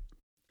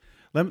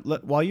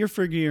 While you're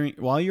figuring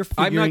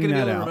I'm not going to be that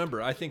able to out,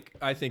 remember. I think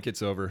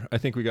it's over. I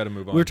think we got to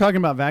move on. we were talking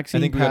about I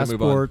vaccine think we gotta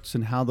move on. passports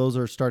and how those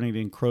are starting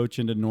to encroach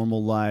into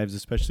normal lives,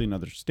 especially in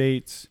other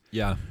states.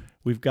 Yeah.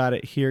 We've got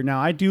it here now.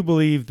 I do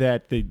believe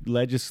that the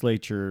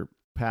legislature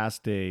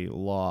passed a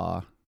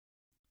law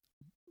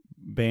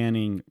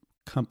banning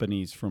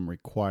companies from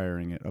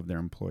requiring it of their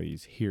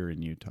employees here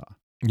in Utah.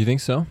 You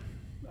think so?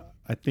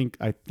 I think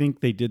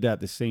they did that at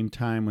the same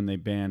time when they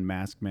banned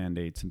mask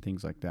mandates and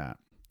things like that.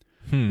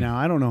 Now,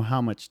 I don't know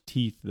how much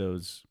teeth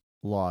those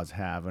laws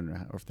have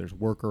or if there's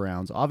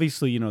workarounds.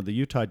 Obviously, the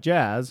Utah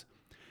Jazz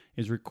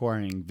is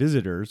requiring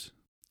visitors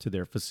to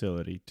their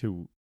facility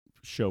to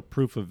show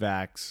proof of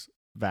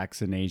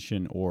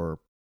vaccination or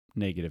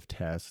negative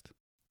test,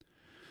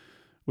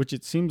 which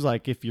it seems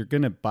like if you're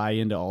going to buy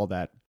into all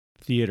that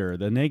theater,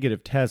 the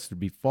negative test would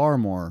be far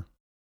more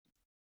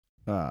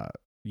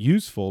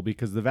useful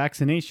because the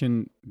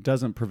vaccination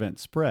doesn't prevent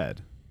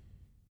spread.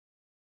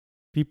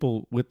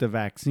 People with the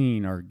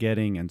vaccine are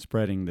getting and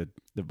spreading the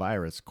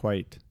virus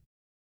quite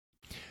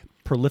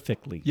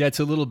prolifically. Yeah, it's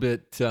a little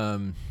bit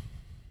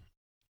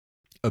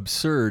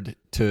absurd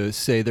to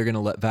say they're going to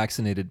let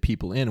vaccinated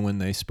people in when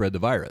they spread the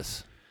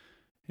virus.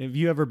 Have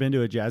you ever been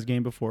to a Jazz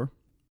game before?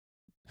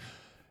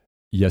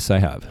 Yes, I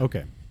have.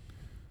 Okay.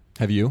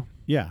 Have you?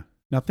 Yeah.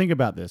 Now think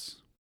about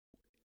this.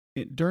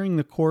 During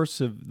the course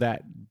of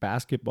that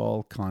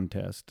basketball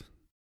contest,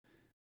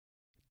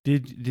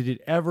 did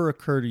it ever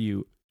occur to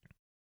you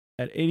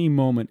at any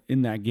moment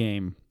in that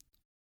game,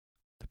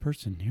 the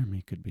person near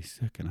me could be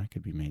sick and I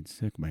could be made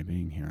sick by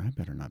being here. I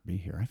better not be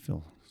here. I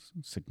feel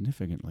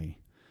significantly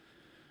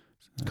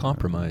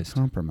compromised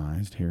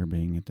here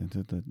being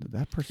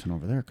that person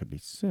over there could be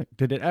sick.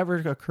 Did it ever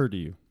occur to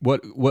you?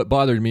 What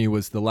bothered me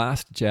was the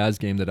last Jazz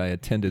game that I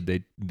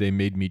attended, they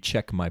made me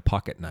check my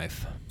pocket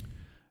knife.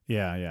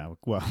 Yeah.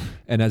 Well,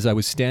 and as I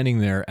was standing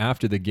there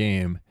after the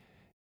game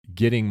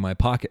getting my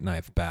pocket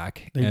knife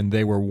back, and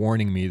they were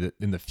warning me that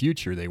in the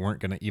future they weren't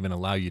going to even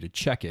allow you to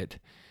check it,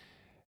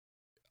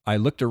 I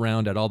looked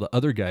around at all the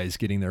other guys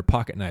getting their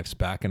pocket knives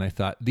back, and I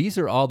thought, these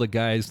are all the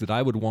guys that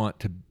I would want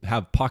to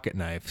have pocket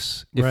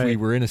knives if we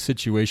were in a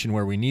situation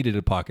where we needed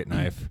a pocket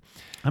knife.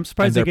 I'm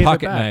surprised and they their gave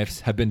pocket it back.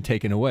 knives have been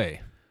taken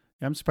away.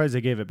 I'm surprised they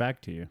gave it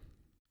back to you.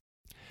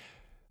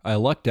 I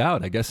lucked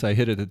out. I guess I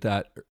hit it at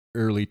that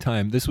early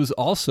time. This was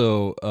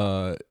also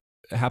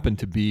happened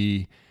to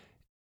be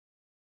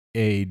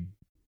you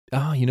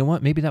know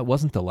what? Maybe that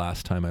wasn't the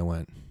last time I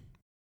went.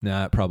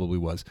 Nah, it probably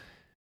was.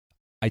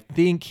 I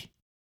think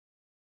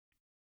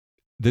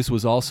this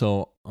was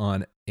also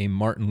on a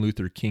Martin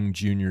Luther King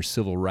Jr.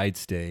 Civil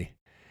Rights Day,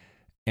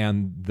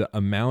 and the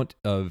amount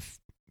of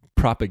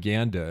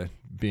propaganda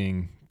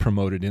being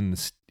promoted in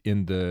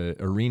the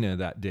arena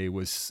that day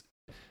was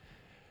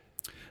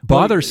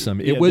bothersome.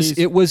 Yeah,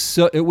 it was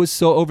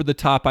so over the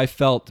top. I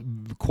felt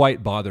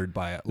quite bothered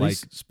by it. Like,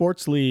 these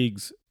sports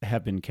leagues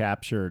have been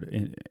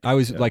captured. I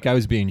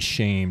was being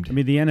shamed. I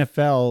mean, the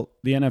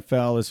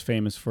NFL is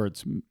famous for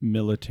its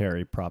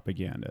military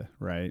propaganda,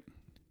 right?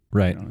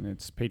 Right. And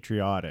it's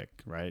patriotic,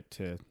 right?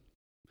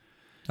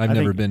 I've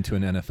never been to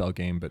an NFL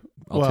game, but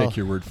I'll take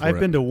your word for it. I've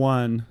been to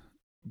one,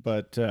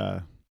 but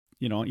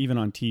even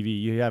on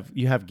TV,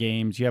 you have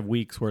games, you have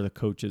weeks where the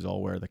coaches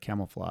all wear the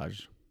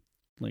camouflage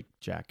like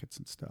jackets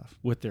and stuff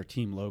with their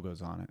team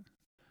logos on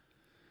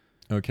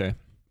it. Okay.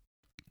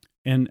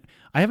 And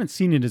I haven't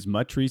seen it as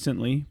much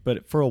recently,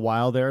 but for a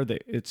while there,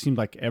 it seemed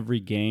like every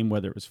game,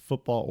 whether it was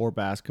football or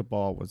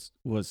basketball,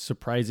 was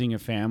surprising a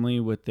family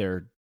with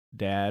their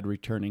dad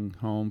returning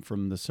home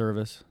from the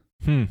service.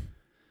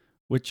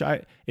 Which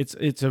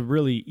it's a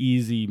really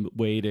easy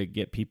way to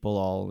get people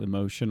all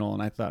emotional,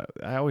 and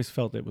I always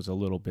felt it was a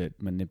little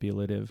bit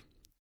manipulative,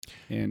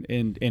 and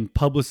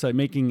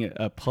making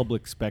a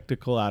public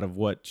spectacle out of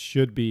what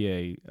should be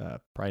a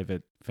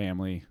private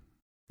family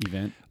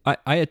event.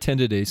 I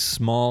attended a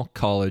small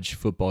college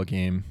football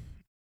game,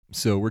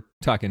 so we're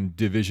talking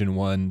Division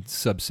I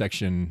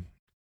subsection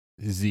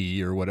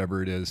Z or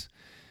whatever it is,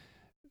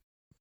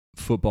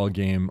 football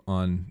game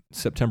on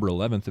September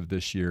 11th of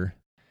this year.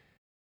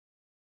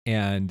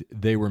 And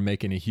they were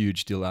making a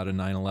huge deal out of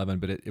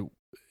 9/11, but it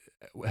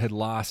had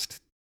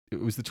lost. It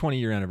was the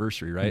 20-year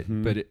anniversary, right?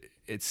 Mm-hmm. But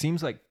it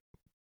seems like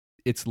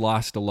it's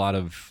lost a lot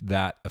of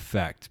that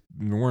effect.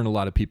 There weren't a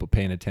lot of people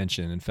paying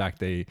attention. In fact,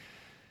 they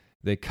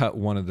cut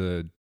one of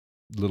the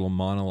little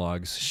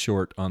monologues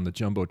short on the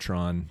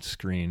Jumbotron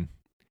screen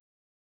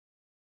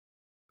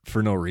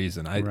for no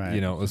reason. Right.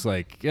 It was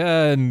like,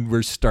 and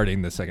we're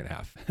starting the second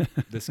half.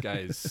 This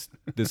guy's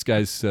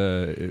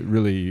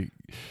really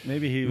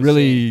Maybe he was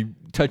really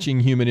touching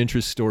human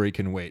interest story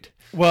can wait,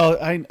 well,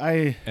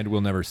 and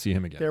we'll never see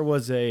him again. there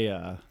was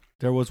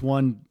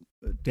one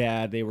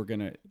dad they were going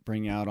to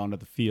bring out onto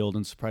the field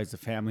and surprise the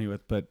family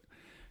with, but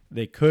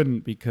they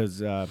couldn't because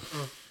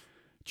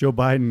Joe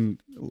Biden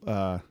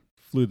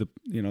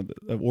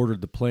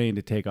ordered the plane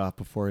to take off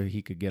before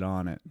he could get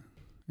on it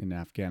in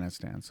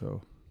Afghanistan.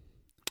 So,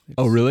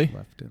 Oh, really?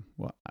 Left him.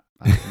 Well,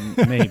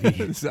 maybe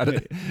he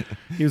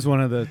was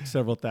one of the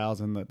several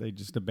thousand that they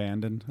just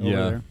abandoned over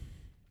there.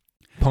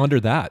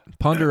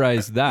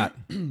 Ponderize that.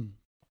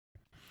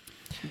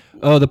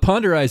 Oh, the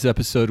Ponderize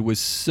episode was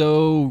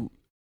so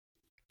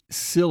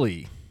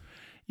silly.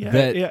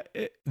 Yeah,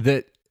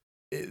 that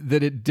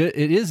it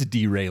is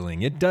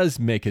derailing. It does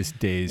make us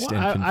dazed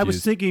and confused. I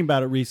was thinking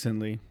about it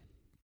recently.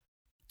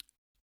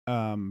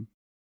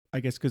 I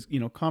guess because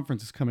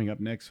conference is coming up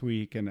next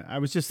week, and I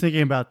was just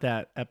thinking about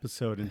that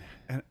episode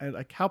and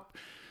like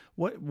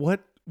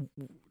what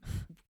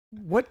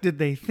did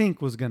they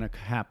think was going to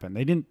happen?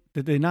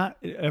 Did they not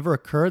ever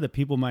occur that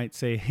people might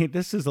say, hey,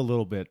 this is a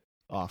little bit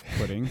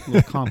off-putting, a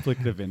little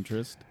conflict of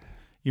interest.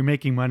 You're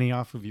making money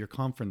off of your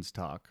conference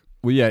talk.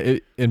 Well, yeah,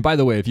 and by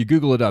the way, if you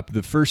Google it up,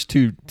 the first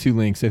two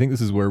links, I think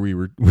this is where we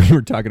were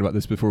talking about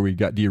this before we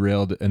got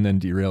derailed and then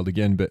derailed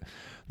again. But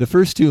the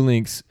first two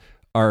links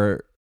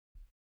are,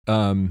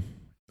 the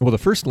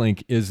first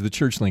link is the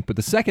church link, but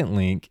the second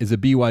link is a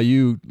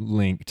BYU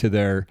link to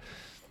the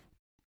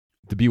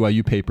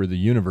BYU paper, The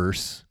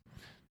Universe,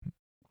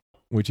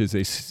 which is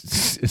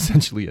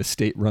essentially a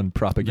state-run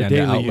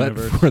propaganda outlet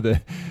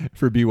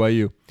for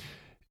BYU,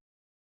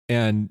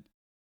 and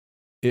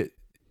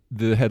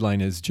the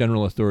headline is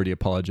General Authority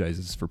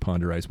Apologizes for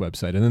Ponderize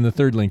Website. And then the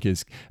third link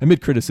is Amid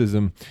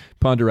Criticism,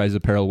 Ponderize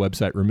Apparel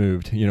Website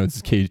Removed.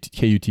 It's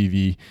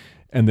KUTV.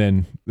 And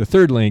then the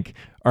third link,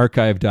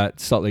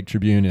 Archive.Salt Lake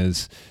Tribune,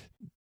 is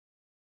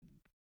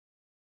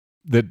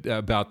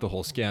about the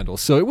whole scandal.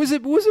 So it was a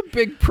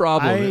big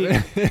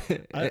problem.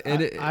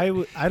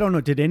 I don't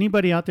know. Did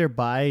anybody out there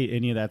buy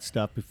any of that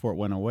stuff before it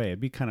went away? It'd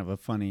be kind of a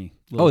funny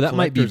little that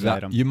might be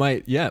item. It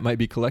might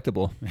be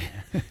collectible.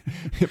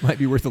 It might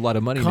be worth a lot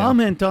of money.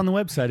 Comment on the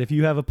website if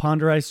you have a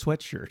Ponderized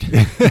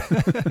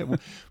sweatshirt.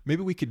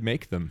 Maybe we could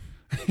make them.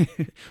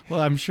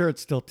 Well, I'm sure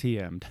it's still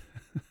TM'd.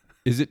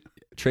 Is it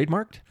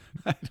trademarked?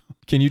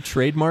 Can you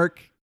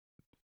trademark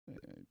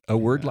a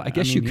word? I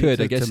guess you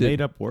could. I guess it's a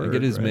made-up word.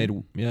 It is right?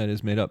 made. Yeah, it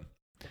is made up.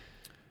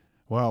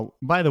 Well,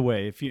 by the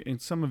way,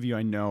 some of you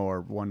I know are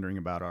wondering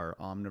about our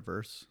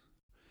Omniverse.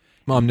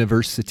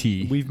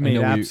 Omniversity. We've made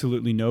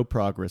absolutely no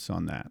progress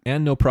on that,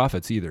 and no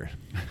profits either.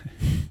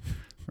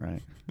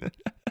 Right.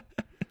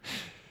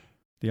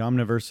 The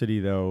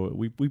Omniversity, though,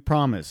 we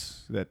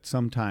promise that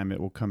sometime it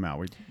will come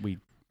out. We're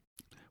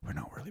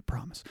not really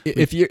promise.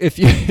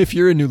 If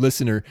you're a new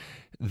listener,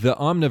 the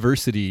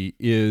Omniversity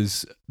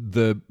is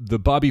the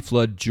Bobby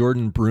Flood,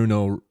 Jordan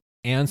Bruno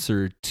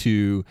answer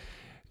to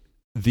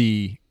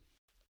the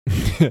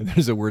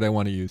there's a word I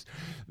want to use,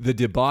 the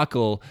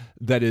debacle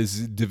that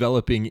is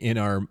developing in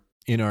our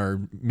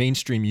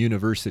mainstream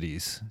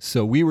universities.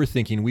 So we were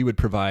thinking we would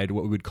provide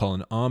what we would call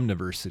an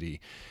Omniversity,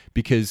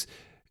 because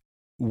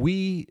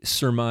we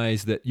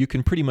surmise that you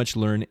can pretty much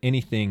learn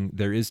anything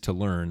there is to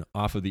learn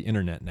off of the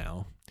internet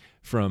now,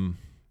 from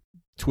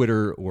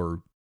Twitter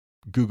or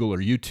Google or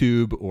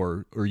YouTube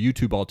or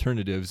YouTube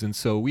alternatives. And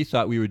so we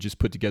thought we would just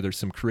put together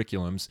some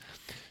curriculums,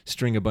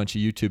 string a bunch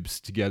of YouTubes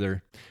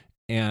together,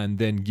 and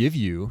then give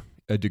you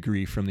a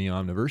degree from the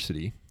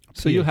Omniversity.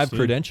 So you'll have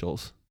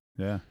credentials.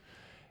 Yeah.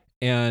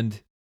 And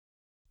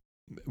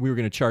we were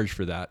going to charge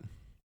for that,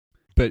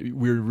 but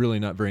we're really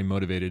not very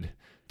motivated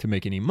to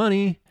make any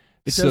money.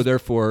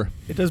 Therefore,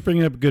 it does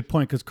bring up a good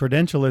point, because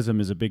credentialism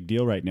is a big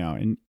deal right now,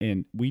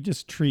 and we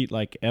just treat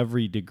like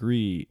every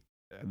degree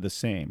the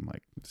same.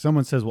 Like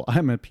someone says, "Well,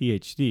 I'm a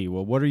PhD."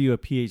 Well, what are you a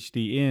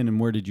PhD in,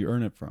 and where did you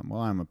earn it from? Well,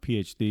 I'm a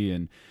PhD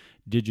in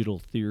digital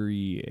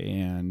theory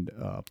and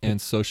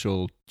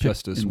social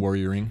justice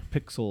warrioring,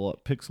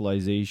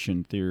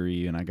 pixelization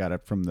theory, and I got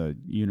it from the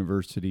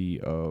University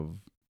of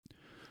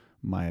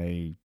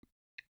my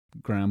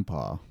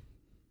grandpa.org.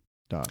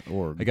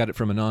 I got it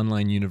from an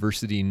online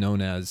university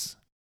known as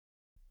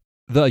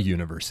The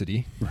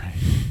University. Right.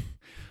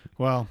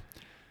 Well,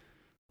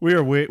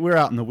 we're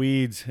out in the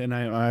weeds, and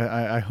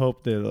I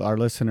hope that our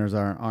listeners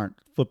aren't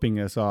flipping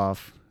us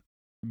off,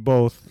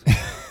 both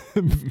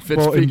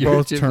in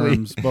both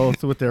terms,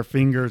 both with their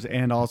fingers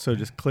and also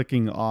just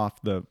clicking off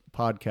the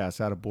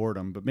podcast out of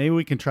boredom. But maybe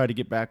we can try to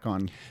get back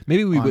on.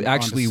 Maybe we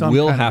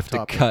will have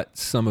to cut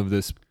some of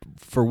this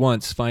for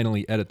once.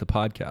 Finally, edit the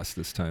podcast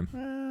this time.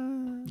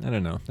 I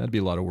don't know. That'd be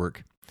a lot of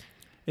work.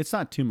 It's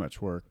not too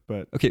much work,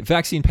 but okay.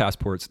 Vaccine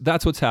passports.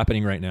 That's what's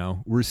happening right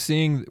now. We're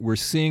seeing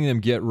them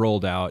get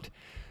rolled out,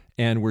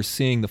 and we're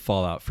seeing the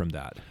fallout from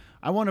that.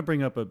 I want to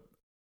bring up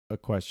a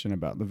question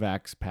about the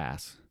Vax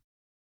Pass.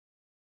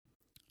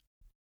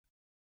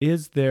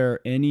 Is there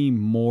any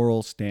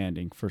moral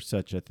standing for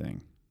such a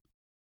thing?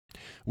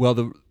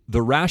 Well,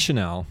 the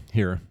rationale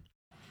here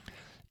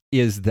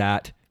is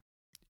that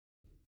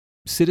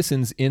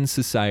citizens in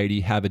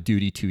society have a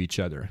duty to each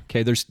other.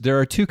 Okay, there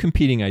are two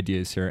competing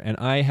ideas here, and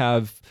I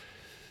have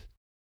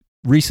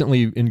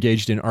recently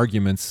engaged in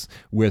arguments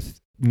with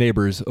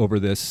neighbors over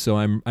this, so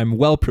I'm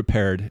well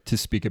prepared to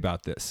speak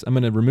about this. I'm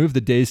going to remove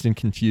the dazed and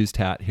confused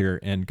hat here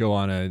and go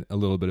on a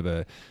little bit of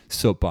a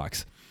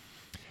soapbox.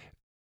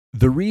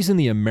 The reason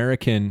the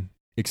American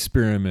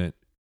experiment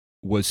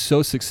was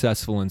so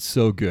successful and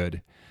so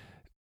good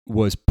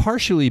was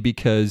partially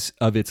because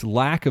of its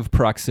lack of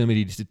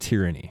proximity to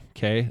tyranny.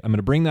 Okay, I'm going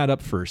to bring that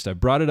up first. I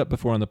brought it up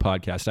before on the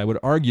podcast. I would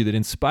argue that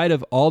in spite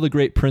of all the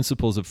great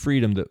principles of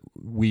freedom that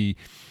we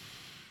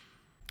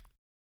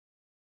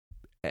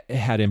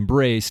had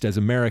embraced as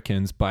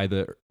Americans by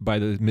the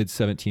mid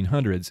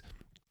 1700s,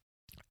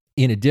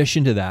 in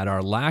addition to that,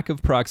 our lack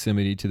of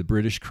proximity to the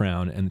British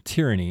Crown and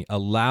tyranny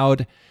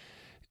allowed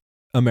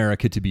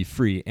America to be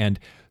free. And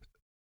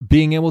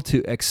being able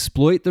to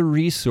exploit the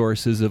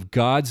resources of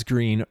God's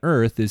green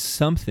earth is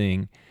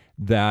something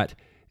that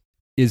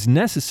is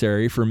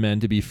necessary for men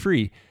to be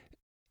free.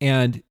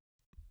 And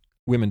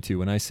women too.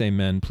 When I say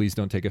men, please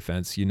don't take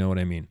offense. You know what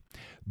I mean.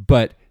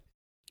 But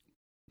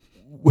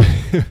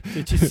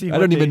did you see I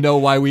don't even know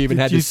why we even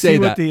had to say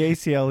that. Did you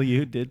see what the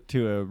ACLU did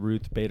to a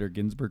Ruth Bader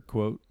Ginsburg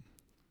quote?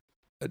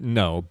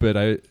 No,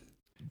 but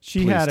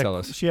she had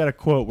a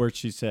quote where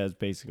she says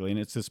basically, and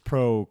it's this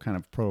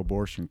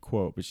pro-abortion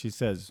quote, but she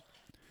says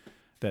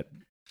that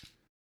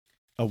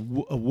a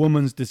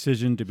woman's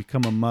decision to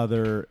become a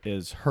mother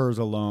is hers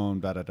alone.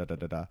 Da da da da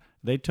da da.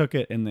 They took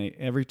it, and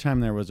every time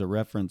there was a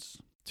reference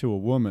to a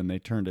woman, they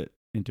turned it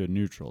into a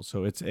neutral.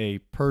 So it's a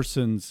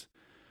person's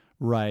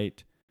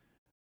right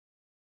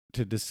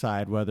to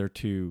decide whether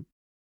to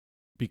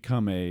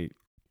become a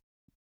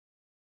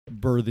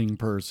birthing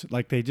person.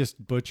 Like, they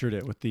just butchered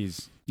it with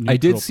these. I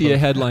did see a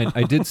headline.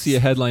 I did see a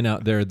headline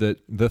out there that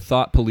the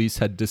thought police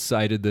had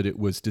decided that it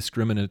was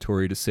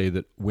discriminatory to say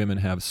that women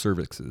have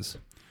cervixes.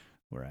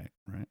 Right.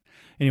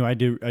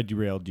 Anyway, I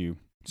derailed you.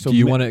 So do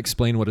you want to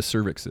explain what a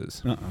cervix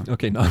is?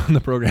 Okay, not on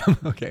the program.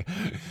 Okay.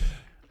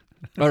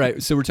 All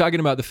right. So we're talking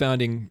about the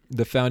founding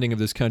of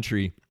this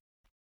country,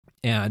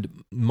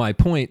 and my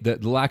point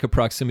that the lack of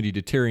proximity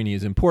to tyranny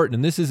is important.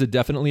 And this is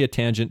definitely a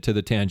tangent to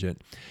the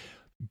tangent,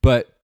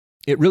 but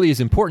it really is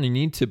important. You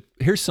need to.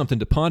 Here's something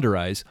to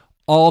ponderize.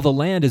 All the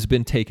land has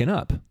been taken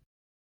up,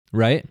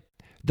 right?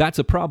 That's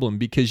a problem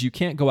because you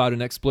can't go out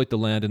and exploit the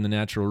land and the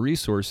natural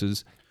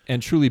resources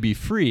and truly be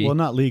free. Well,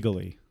 not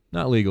legally.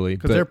 Not legally.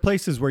 Because there are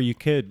places where you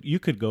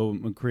could go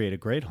and create a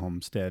great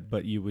homestead,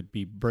 but you would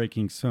be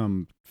breaking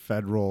some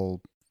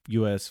federal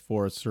U.S.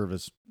 Forest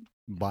Service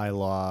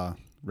bylaw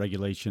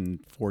regulation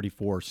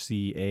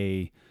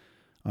 44CA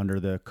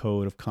under the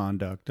code of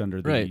conduct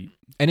right.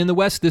 And in the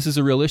West, this is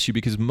a real issue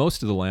because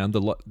most of the land,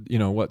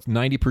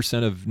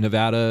 90% of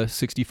Nevada,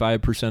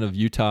 65% of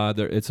Utah,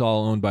 it's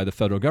all owned by the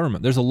federal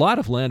government. There's a lot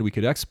of land we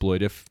could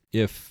exploit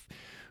if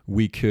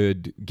we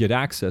could get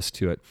access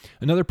to it.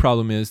 Another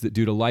problem is that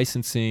due to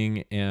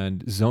licensing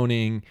and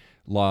zoning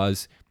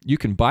laws, you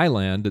can buy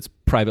land that's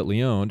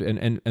privately owned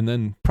and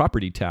then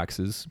property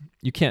taxes.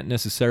 You can't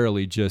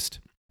necessarily just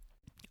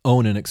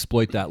own and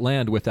exploit that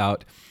land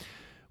without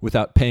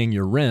paying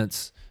your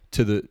rents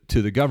to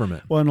the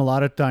government. Well, and a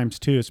lot of times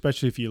too,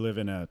 especially if you live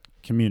in a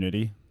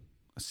community,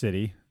 a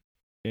city,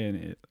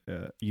 and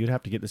you'd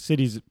have to get the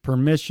city's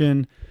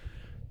permission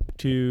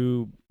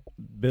to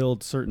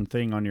build certain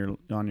thing on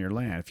your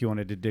land. If you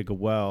wanted to dig a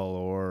well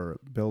or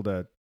build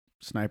a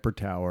sniper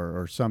tower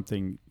or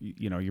something,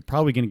 you're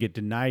probably going to get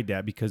denied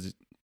that because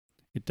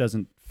it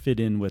doesn't fit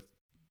in with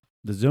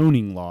the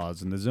zoning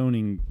laws and the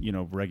zoning,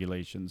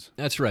 regulations.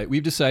 That's right.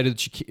 We've decided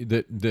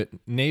that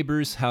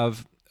neighbors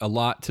have a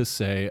lot to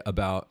say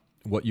about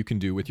what you can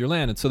do with your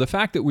land. And so the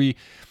fact that we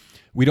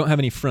don't have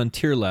any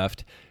frontier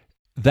left,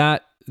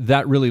 that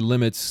really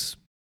limits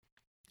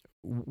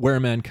where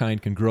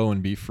mankind can grow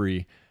and be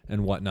free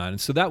and whatnot. And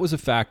so that was a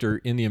factor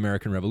in the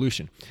American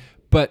Revolution.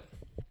 But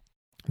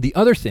the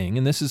other thing,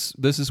 and this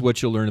is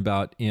what you'll learn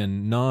about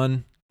in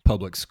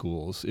non-public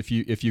schools, if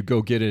you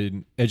go get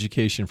an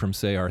education from,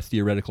 say, our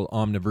theoretical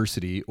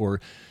omniversity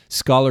or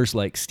scholars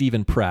like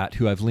Stephen Pratt,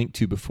 who I've linked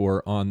to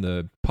before on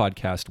the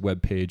podcast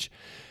webpage.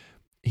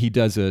 He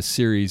does a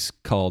series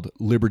called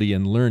Liberty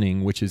and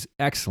Learning, which is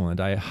excellent.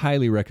 I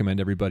highly recommend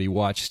everybody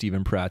watch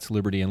Stephen Pratt's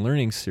Liberty and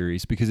Learning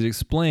series because it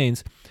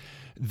explains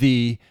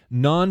the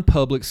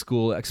non-public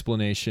school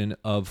explanation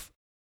of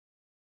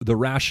the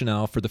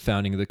rationale for the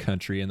founding of the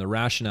country and the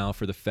rationale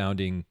for the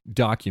founding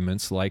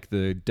documents like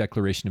the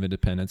Declaration of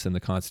Independence and the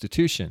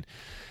Constitution.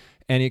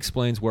 And he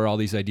explains where all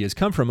these ideas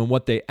come from and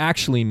what they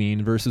actually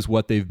mean versus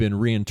what they've been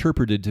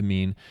reinterpreted to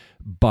mean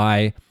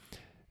by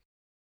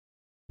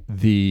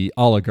the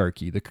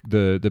oligarchy,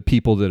 the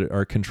people that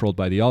are controlled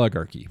by the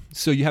oligarchy.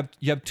 So you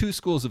have two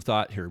schools of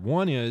thought here.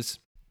 One is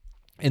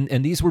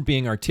And these were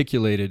being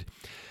articulated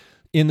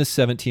in the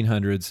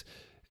 1700s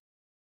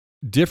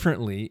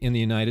differently in the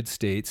United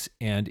States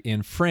and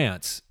in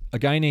France. A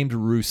guy named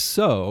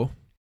Rousseau,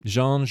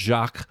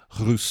 Jean-Jacques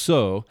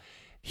Rousseau,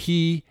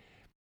 he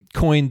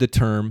coined the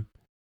term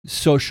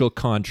social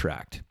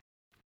contract.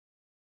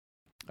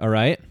 All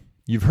right?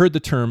 You've heard the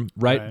term,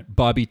 right?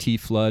 Bobby T.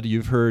 Flood,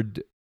 you've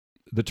heard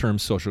the term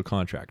social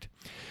contract.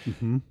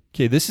 Mm-hmm.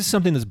 Okay, this is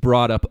something that's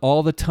brought up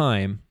all the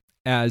time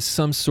as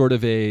some sort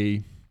of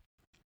a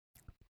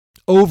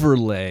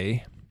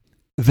overlay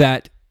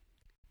that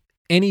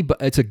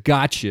it's a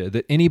gotcha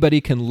that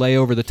anybody can lay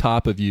over the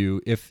top of you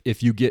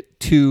if you get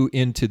too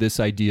into this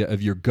idea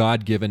of your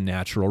God-given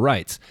natural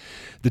rights.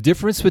 The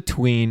difference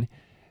between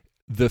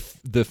the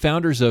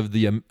founders of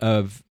the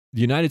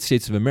United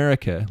States of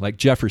America, like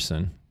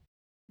Jefferson,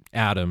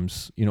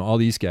 Adams, all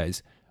these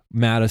guys,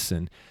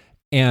 Madison,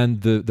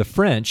 and the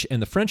French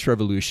and the French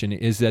Revolution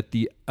is that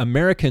the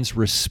Americans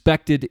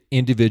respected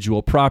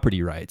individual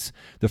property rights.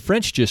 The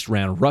French just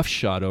ran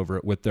roughshod over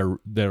it with their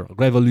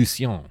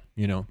Révolution,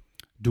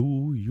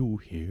 Do you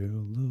hear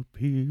the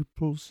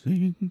people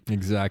sing?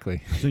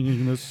 Exactly.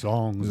 Singing the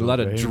songs. There's a lot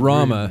of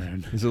drama.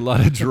 There's a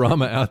lot of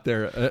drama out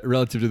there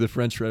relative to the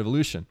French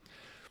Revolution.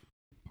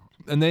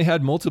 And they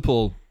had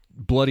multiple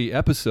bloody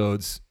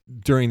episodes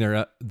during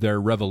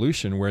their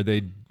revolution where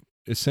they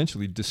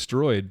essentially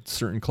destroyed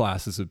certain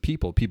classes of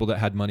people that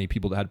had money,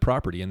 people that had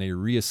property, and they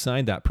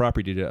reassigned that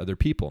property to other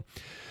people.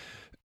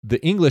 The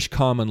English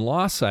common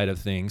law side of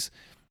things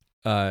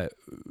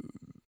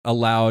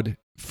allowed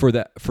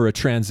for a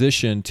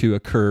transition to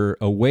occur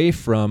away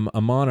from a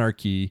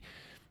monarchy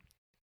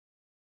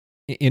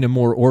in a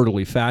more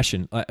orderly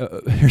fashion.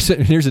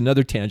 Here's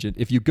another tangent.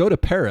 If you go to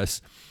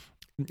Paris,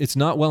 it's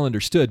not well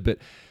understood, but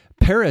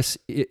Paris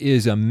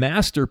is a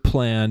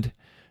masterfully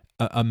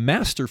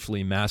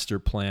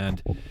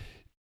master-planned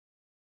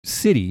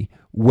city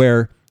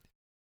where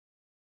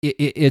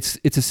it's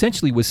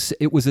essentially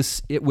it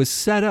was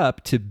set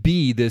up to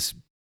be this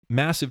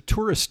massive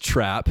tourist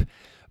trap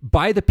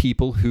by the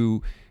people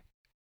who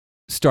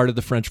started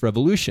the French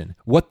Revolution.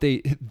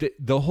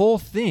 The whole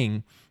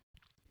thing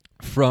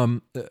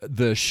from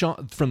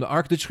the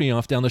Arc de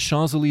Triomphe down the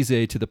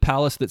Champs-Élysées to the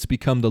palace that's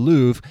become the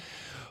Louvre,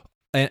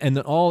 and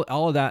then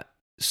all of that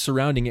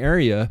surrounding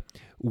area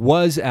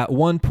was at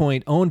one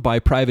point owned by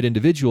private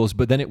individuals,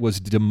 but then it was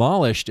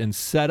demolished and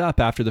set up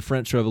after the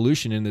French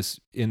Revolution in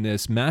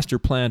this master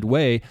planned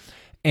way,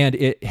 and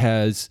it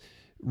has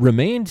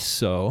remained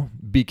so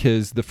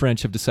because the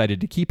French have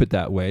decided to keep it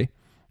that way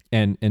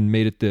and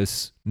made it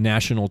this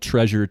national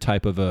treasure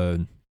type of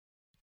a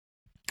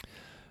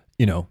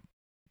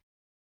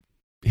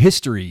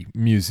history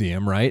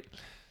museum, right?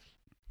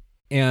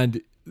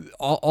 And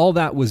all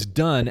that was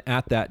done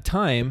at that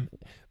time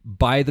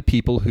by the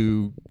people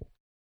who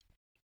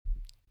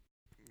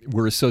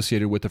were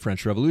associated with the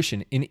French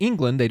Revolution. In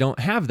England, they don't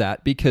have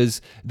that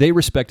because they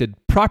respected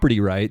property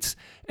rights,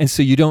 and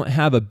so you don't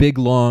have a big,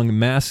 long,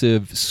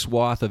 massive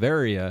swath of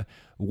area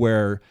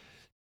where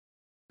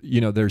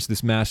there's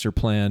this master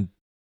planned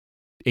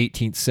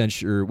 18th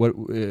century,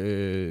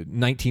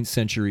 19th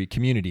century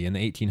community in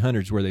the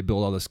 1800s where they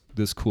build all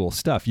this cool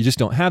stuff. You just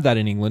don't have that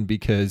in England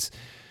because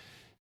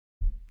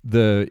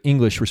the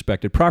English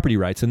respected property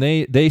rights, and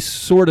they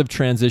sort of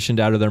transitioned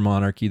out of their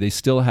monarchy. They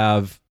still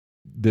have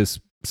this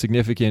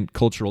significant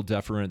cultural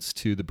deference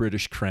to the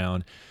British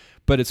crown,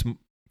 but it's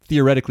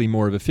theoretically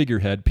more of a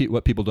figurehead.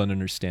 What people don't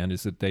understand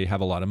is that they have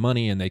a lot of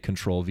money and they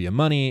control via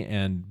money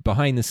and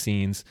behind the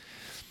scenes,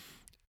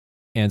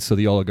 and so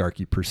the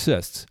oligarchy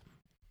persists.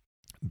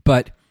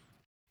 But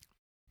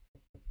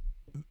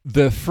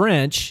the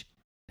French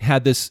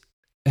had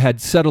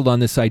settled on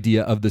this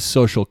idea of the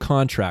social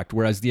contract,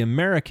 whereas the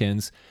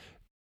Americans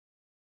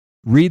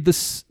read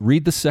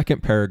the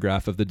second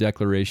paragraph of the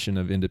Declaration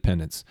of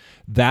Independence.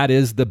 That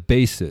is the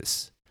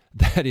basis.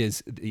 That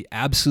is the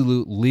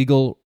absolute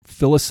legal,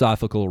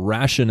 philosophical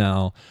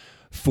rationale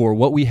for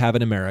what we have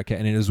in America,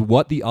 and it is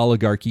what the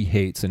oligarchy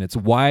hates, and it's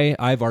why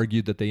I've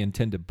argued that they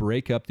intend to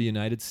break up the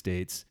United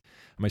States.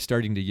 Am I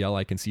starting to yell?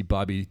 I can see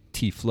Bobby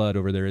T. Flood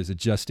over there is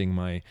adjusting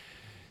my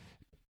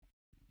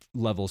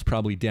levels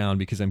probably down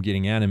because I'm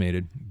getting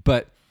animated.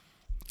 But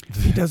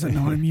he doesn't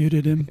know I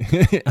muted him.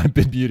 I've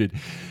been muted.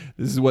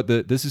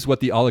 This is what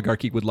the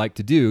oligarchy would like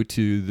to do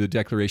to the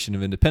Declaration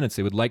of Independence.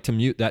 They would like to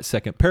mute that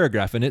second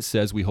paragraph, and it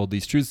says, "We hold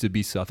these truths to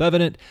be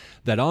self-evident,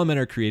 that all men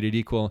are created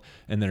equal,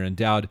 and they're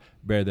endowed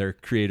by their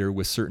Creator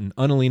with certain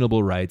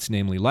unalienable rights,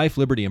 namely life,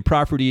 liberty, and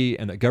property,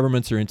 and that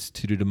governments are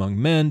instituted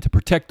among men to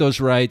protect those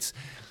rights,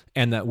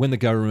 and that when the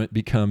government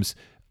begins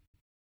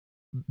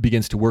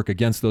to work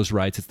against those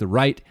rights, it's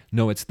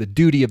the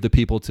duty of the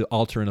people to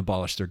alter and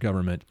abolish their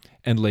government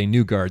and lay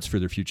new guards for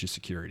their future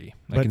security."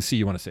 I can see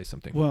you want to say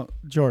something. Well,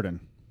 Jordan,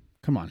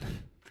 come on.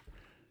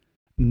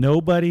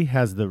 Nobody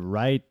has the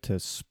right to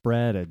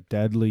spread a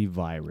deadly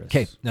virus.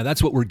 Okay, now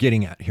that's what we're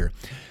getting at here,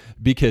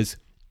 because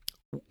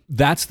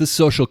that's the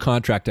social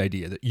contract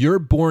idea, that you're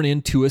born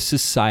into a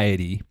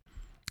society,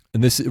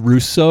 and this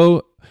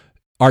Rousseau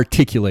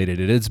articulated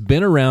it. It's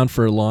been around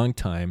for a long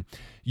time.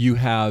 You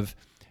have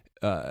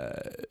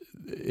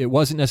it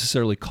wasn't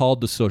necessarily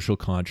called the social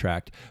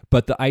contract,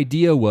 but the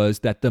idea was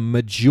that the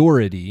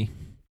majority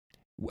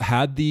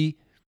had the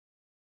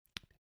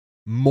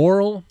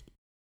moral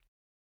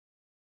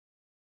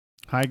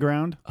High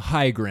ground.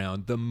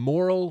 the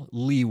moral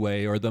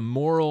leeway, or the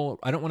moral,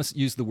 I don't want to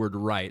use the word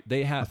right.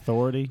 They have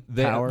Authority.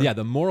 Power. Yeah,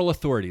 the moral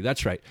authority.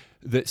 That's right.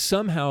 That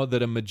somehow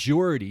that a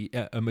majority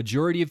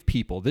of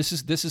people, this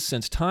is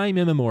since time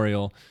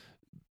immemorial.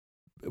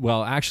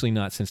 Well, actually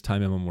not since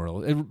time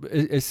immemorial.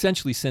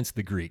 Essentially since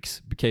the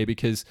Greeks, okay?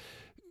 Because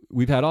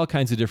we've had all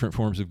kinds of different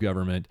forms of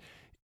government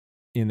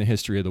in the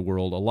history of the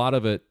world. A lot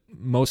of it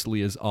mostly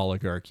is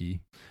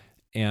oligarchy.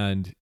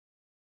 And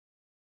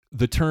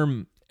the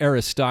term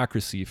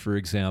aristocracy, for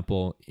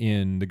example,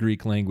 in the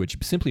Greek language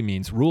simply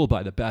means rule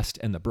by the best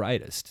and the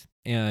brightest.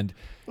 And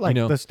Like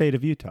the state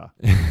of Utah.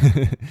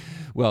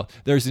 well,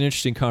 there's an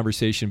interesting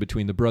conversation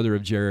between the brother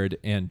of Jared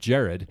and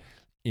Jared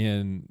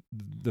in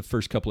the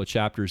first couple of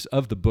chapters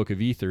of the Book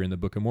of Ether in the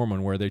Book of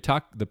Mormon, where the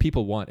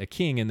people want a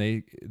king, and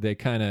they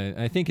kind of,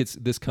 I think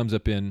this comes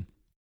up in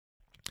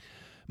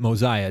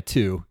Mosiah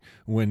too,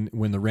 when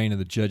the reign of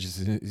the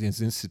judges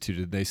is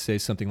instituted. They say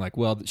something like,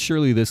 well,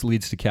 surely this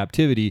leads to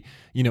captivity.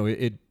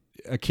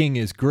 A king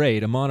is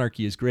great, a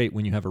monarchy is great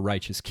when you have a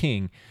righteous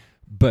king,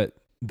 but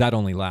that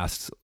only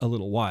lasts a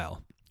little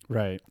while.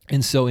 Right.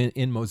 And so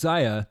in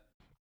Mosiah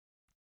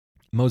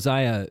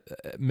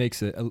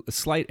makes a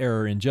slight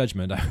error in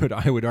judgment,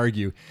 I would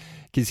argue,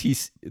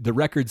 because the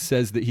record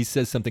says that he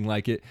says something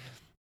like it.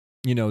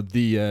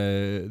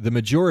 The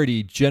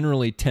majority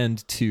generally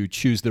tend to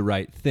choose the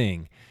right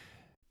thing,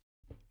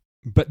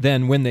 but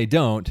then when they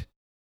don't,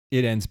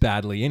 it ends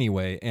badly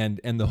anyway. And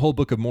the whole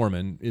Book of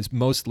Mormon is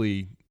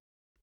mostly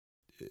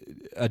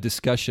a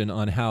discussion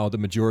on how the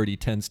majority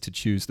tends to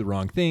choose the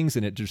wrong things,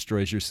 and it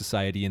destroys your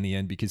society in the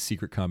end because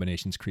secret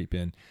combinations creep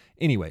in.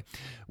 Anyway,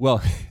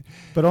 well,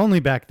 but only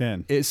back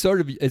then. It's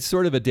sort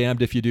of a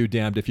damned if you do,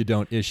 damned if you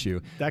don't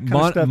issue. That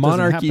kind of stuff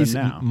doesn't happen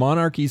now.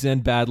 Monarchies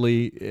end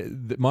badly.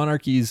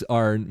 Monarchies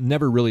are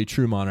never really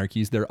true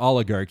monarchies. They're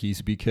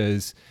oligarchies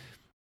because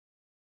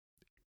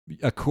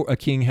a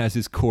king has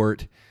his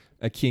court,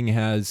 a king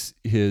has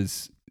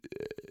his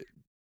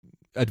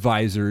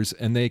advisors,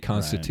 and they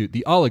constitute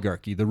the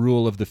oligarchy, the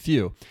rule of the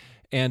few.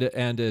 And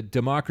a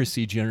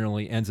democracy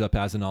generally ends up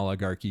as an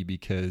oligarchy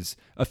because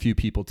a few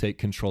people take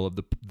control of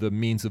the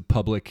means of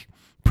public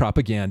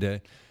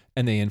propaganda,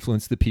 and they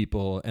influence the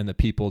people, and the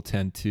people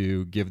tend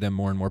to give them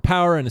more and more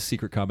power, and a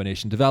secret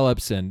combination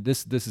develops. And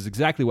this is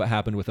exactly what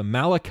happened with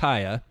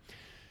Amalickiah,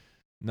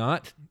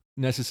 not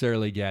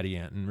necessarily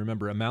Gadianton.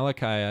 Remember,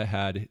 Amalickiah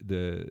had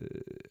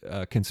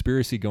the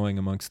conspiracy going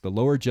amongst the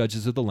lower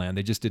judges of the land.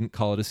 They just didn't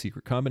call it a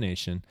secret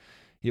combination.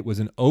 It was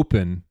an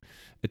open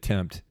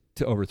attempt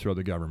to overthrow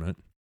the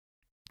government,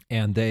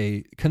 and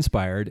they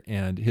conspired.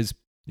 And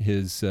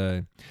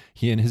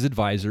he and his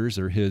advisors,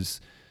 or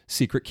his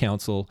secret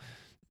council,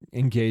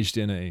 engaged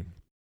in a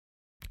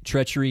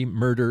treachery,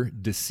 murder,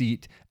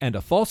 deceit, and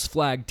a false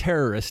flag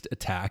terrorist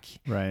attack.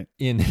 Right.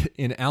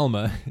 In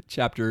Alma,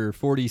 chapter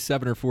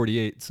 47 or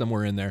 48,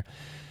 somewhere in there,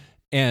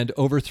 and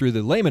overthrew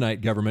the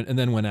Lamanite government, and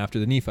then went after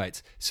the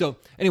Nephites. So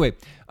anyway,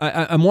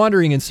 I'm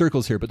wandering in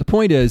circles here, but the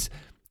point is,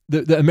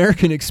 the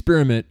American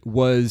experiment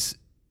was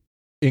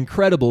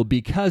incredible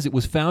because it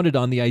was founded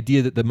on the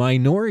idea that the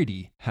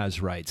minority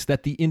has rights,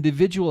 that the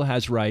individual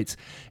has rights,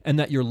 and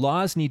that your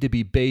laws need to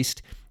be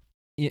based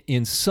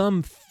in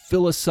some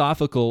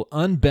philosophical,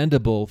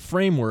 unbendable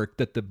framework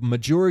that the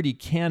majority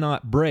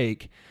cannot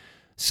break,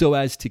 so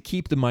as to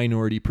keep the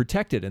minority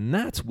protected. And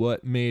that's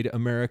what made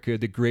America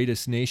the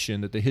greatest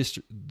nation that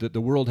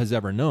the world has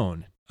ever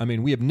known. I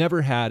mean, we have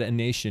never had a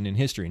nation in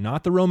history,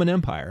 not the Roman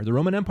Empire. The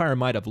Roman Empire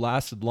might have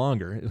lasted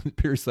longer. It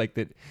appears like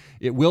that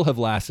it will have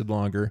lasted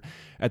longer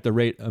at the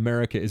rate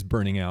America is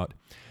burning out.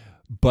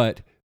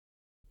 But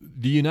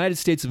the United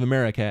States of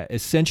America,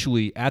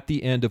 essentially at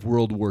the end of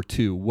World War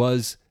II,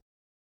 was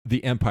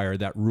the empire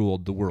that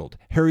ruled the world.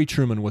 Harry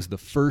Truman was the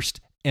first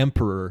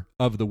emperor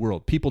of the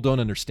world. People don't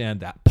understand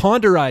that.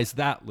 Ponderize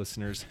that,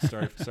 listeners.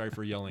 Sorry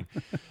for yelling.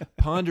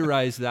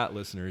 Ponderize that,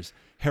 listeners.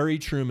 Harry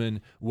Truman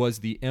was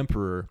the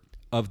emperor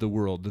of the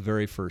world, the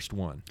very first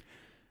one.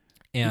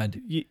 And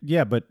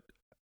yeah, but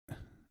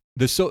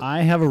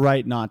I have a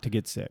right not to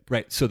get sick.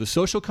 Right. So the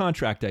social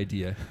contract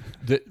idea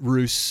that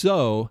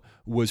Rousseau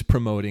was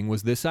promoting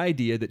was this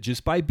idea that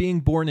just by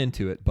being born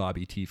into it,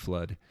 Bobby T.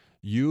 Flood,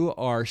 you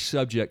are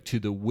subject to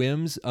the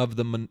whims of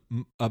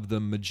the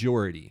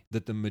majority,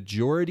 that the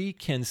majority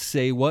can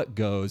say what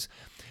goes,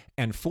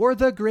 and for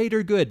the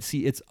greater good.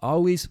 See, it's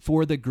always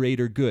for the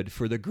greater good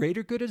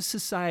of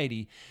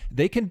society.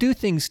 They can do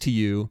things to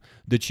you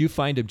that you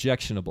find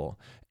objectionable,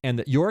 and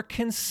that your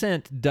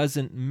consent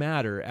doesn't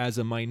matter as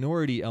a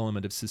minority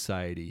element of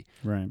society.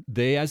 Right.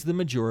 They, as the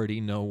majority,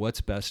 know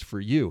what's best for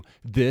you.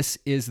 This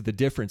is the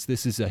difference.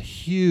 This is a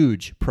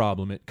huge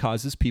problem. It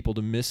causes people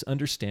to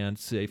misunderstand,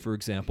 say, for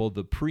example,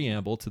 the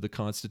preamble to the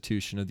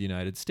Constitution of the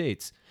United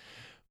States.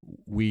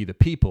 We, the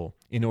people,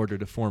 in order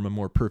to form a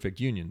more perfect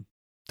union.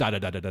 Da da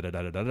da da da da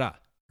da da da.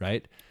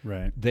 right?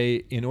 Right. They,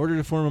 in order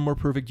to form a more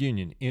perfect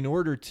union, in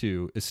order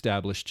to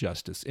establish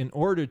justice, in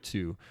order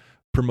to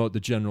promote the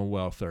general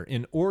welfare,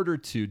 in order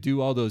to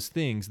do all those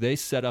things, they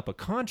set up a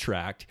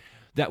contract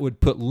that would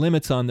put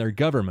limits on their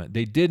government.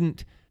 They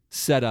didn't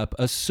set up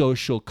a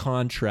social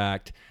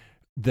contract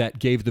that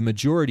gave the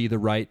majority the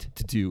right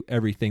to do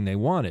everything they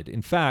wanted.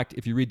 In fact,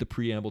 if you read the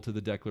preamble to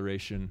the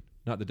Declaration,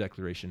 not the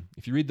Declaration,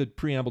 if you read the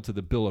preamble to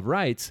the Bill of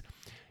Rights,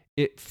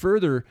 it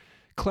further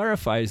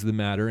clarifies the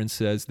matter and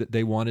says that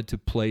they wanted to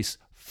place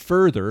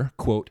further,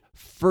 quote,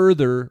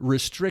 further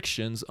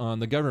restrictions on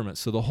the government.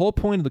 So the whole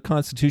point of the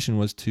Constitution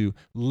was to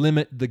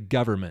limit the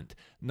government,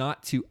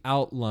 not to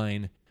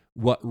outline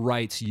what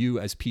rights you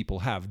as people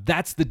have.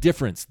 That's the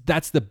difference.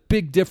 That's the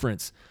big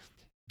difference.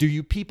 Do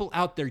you people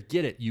out there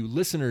get it? You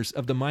listeners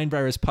of the Mind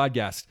Virus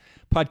podcast.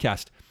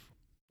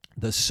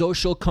 The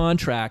social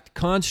contract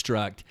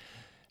construct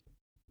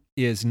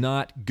is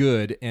not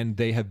good, and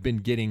they have been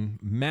getting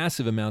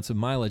massive amounts of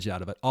mileage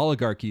out of it.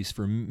 Oligarchies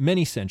for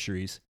many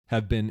centuries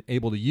have been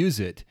able to use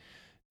it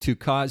to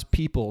cause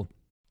people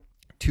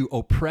to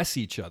oppress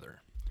each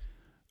other.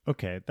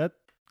 Okay,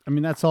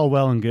 that's all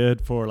well and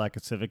good for like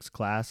a civics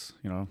class,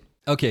 you know.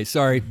 Okay,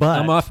 sorry, But-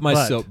 I'm off my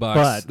but-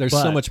 soapbox. There's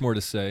so but- much more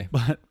to say.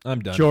 But I'm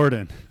done.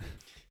 Jordan,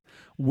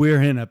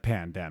 we're in a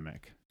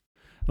pandemic.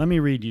 Let me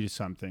read you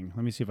something.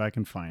 Let me see if I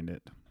can find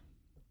it.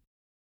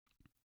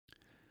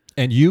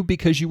 And you,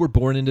 because you were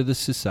born into this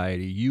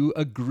society, you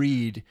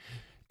agreed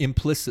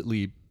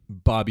implicitly,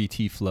 Bobby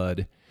T.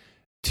 Flood,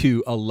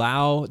 to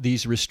allow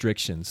these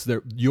restrictions.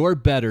 Your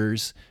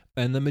betters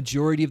and the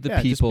majority of the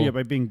people. Just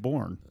by being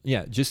born.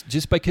 Yeah, just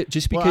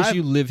because I've-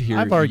 you live here,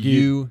 I've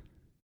argued-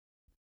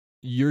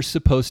 you're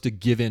supposed to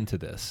give in to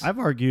this. I've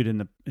argued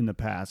in the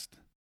past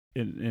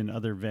in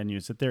other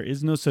venues that there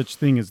is no such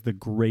thing as the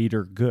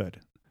greater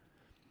good.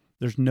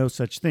 There's no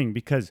such thing,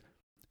 because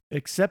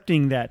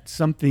accepting that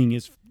something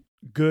is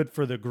good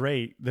for the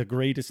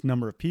greatest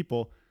number of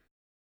people,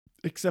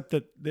 except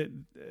that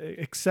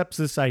accepts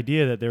this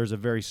idea that there's a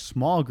very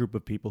small group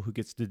of people who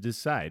gets to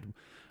decide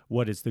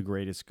what is the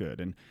greatest good.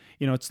 And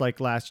it's like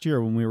last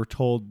year when we were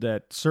told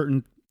that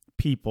certain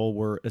people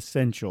were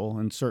essential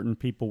and certain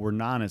people were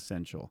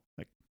non-essential.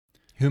 Like,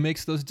 Who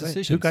makes those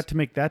decisions? who got to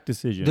make that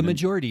decision? The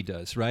majority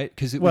does, right?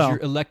 Because it was Well, your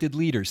elected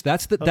leaders.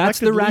 That's the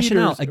elected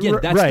rationale. leaders- Again,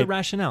 that's the right.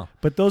 rationale.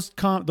 But those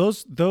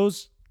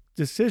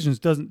decisions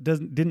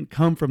didn't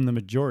come from the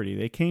majority.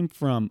 They came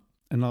from,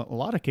 in a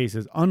lot of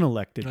cases,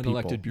 unelected people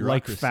like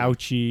bureaucracy.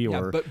 Fauci Yeah,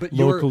 or but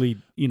you're- locally,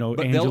 But they'll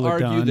Angela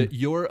argue Dunn. that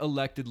your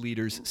elected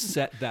leaders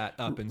set that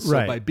up. And so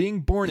Right. by being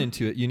born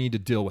into it, you need to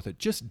deal with it.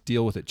 Just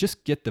deal with it.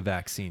 Just get the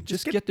vaccine.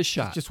 Just get the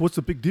shot. Just what's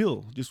the big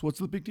deal? Just what's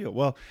the big deal?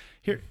 Well,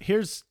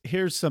 here's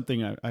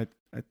something I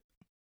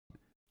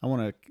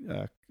want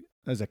to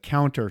as a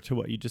counter to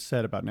what you just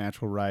said about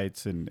natural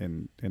rights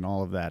and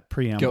all of that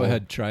preamble. Go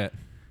ahead. Try it.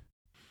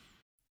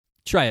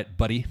 Try it,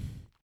 buddy.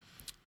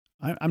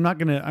 I'm not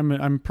gonna.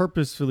 I'm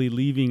purposefully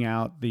leaving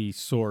out the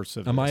source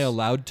of. Am I this.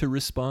 allowed to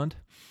respond?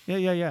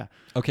 Yeah.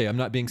 Okay, I'm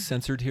not being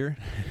censored here.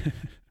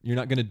 You're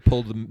not going to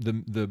pull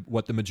the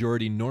what the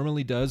majority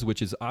normally does,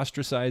 which is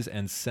ostracize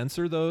and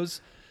censor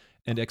those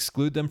and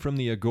exclude them from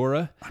the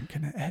agora. I'm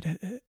gonna edit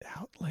it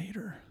out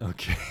later.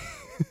 Okay.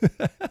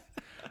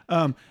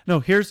 No,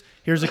 here's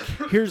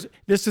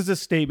this is a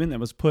statement that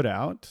was put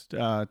out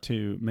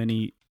to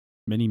many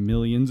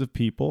millions of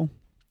people.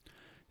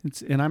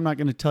 And I'm not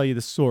going to tell you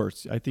the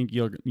source. I think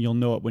you'll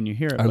know it when you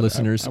hear it. Our but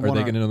listeners, I are they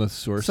wanna- going to know the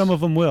source? Some of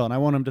them will, and I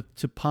want them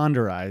to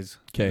ponderize.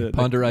 Okay,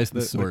 ponderize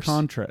the source.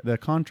 The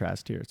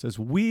contrast here. It says,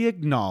 we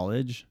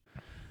acknowledge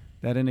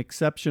that in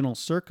exceptional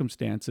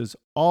circumstances,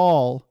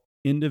 all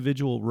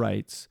individual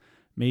rights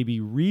may be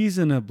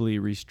reasonably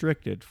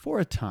restricted for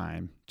a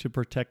time to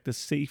protect the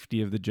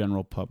safety of the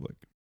general public.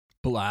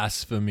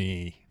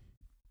 Blasphemy.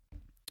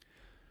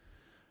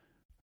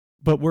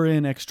 But we're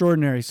in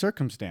extraordinary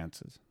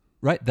circumstances.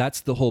 Right, that's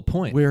the whole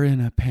point. We're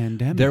in a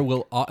pandemic. There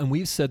will, and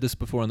we've said this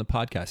before on the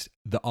podcast,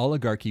 the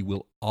oligarchy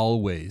will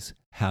always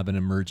have an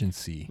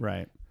emergency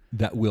Right.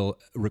 that will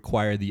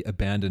require the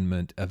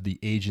abandonment of the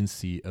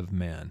agency of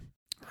man.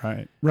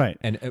 Right.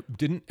 And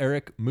didn't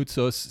Eric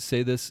Moutsos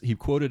say this? He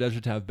quoted Ezra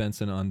Taft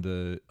Benson on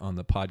the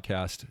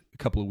podcast a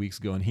couple of weeks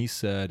ago, and he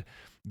said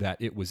that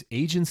it was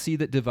agency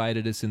that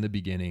divided us in the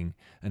beginning,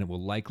 and it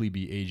will likely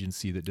be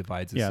agency that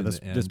divides us in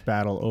the end. This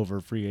battle over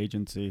free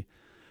agency.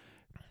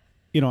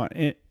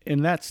 And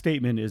that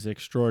statement is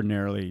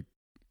extraordinarily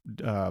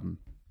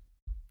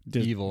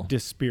Evil.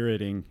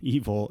 dispiriting,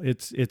 evil.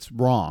 It's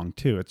wrong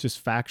too. It's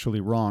just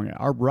factually wrong.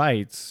 Our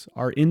rights,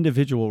 our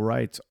individual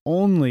rights,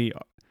 only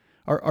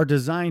are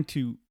designed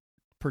to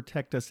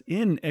protect us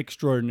in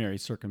extraordinary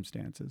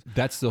circumstances.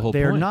 That's the whole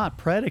They point. are not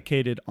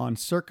predicated on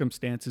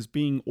circumstances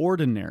being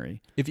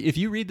ordinary. If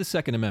you read the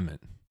Second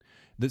Amendment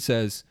that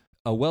says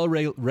a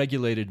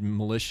well-regulated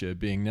militia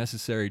being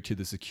necessary to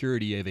the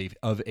security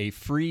of a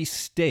free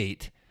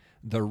state,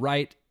 the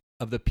right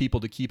of the people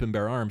to keep and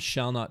bear arms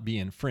shall not be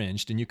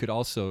infringed. And you could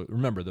also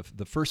remember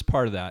the first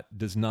part of that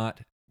does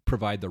not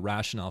provide the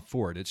rationale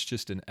for it. It's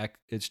just an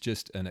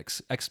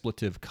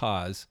expletive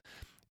cause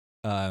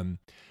or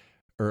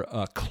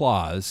a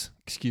clause,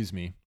 excuse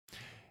me,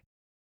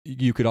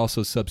 you could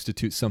also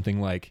substitute something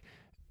like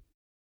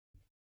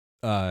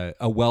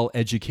a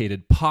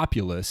well-educated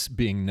populace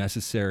being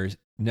necessary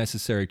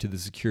to the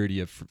security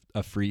of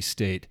a free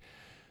state,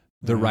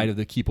 the right of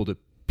the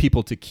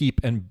people to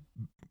keep and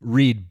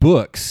read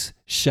books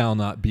shall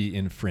not be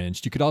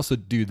infringed. You could also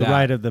do that. The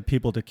right of the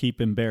people to keep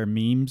and bear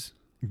memes.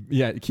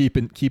 Yeah, keep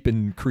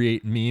and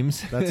create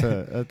memes.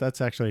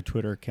 That's actually a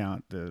Twitter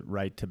account. The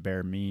right to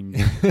bear memes.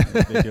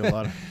 They do a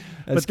lot of.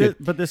 That's good.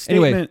 But the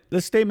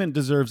statement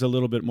deserves a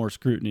little bit more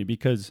scrutiny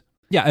because.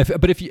 Yeah,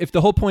 if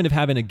the whole point of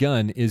having a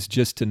gun is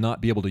just to not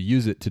be able to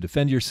use it to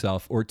defend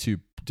yourself or to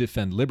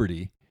defend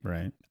liberty,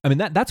 right? I mean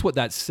that's what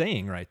that's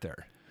saying right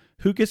there.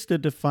 Who gets to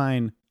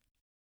define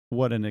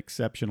what an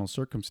exceptional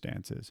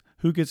circumstance is?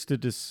 Who gets to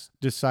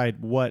decide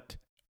what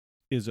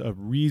is a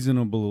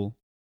reasonable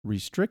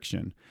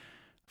restriction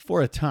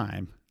for a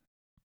time?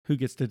 Who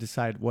gets to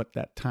decide what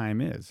that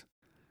time is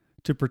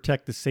to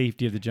protect the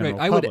safety of the general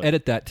public? I would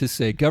edit that to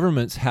say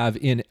governments have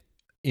in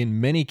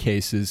many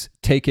cases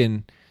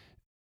taken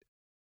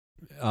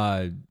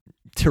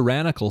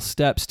tyrannical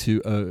steps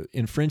to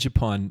infringe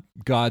upon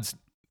God's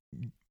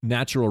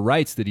natural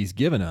rights that he's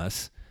given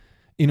us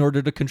in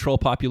order to control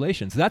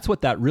populations. That's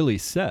what that really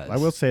says. I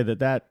will say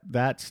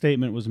that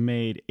statement was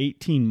made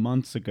 18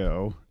 months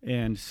ago,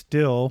 and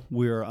still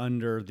we're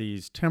under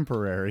these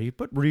temporary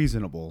but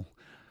reasonable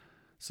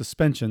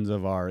suspensions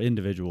of our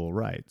individual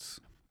rights.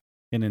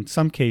 And in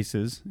some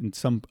cases, in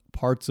some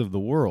parts of the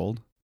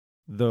world,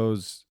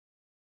 those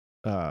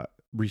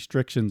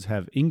restrictions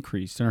have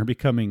increased and are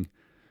becoming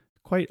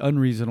quite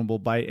unreasonable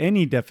by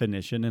any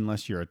definition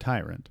unless you're a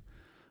tyrant.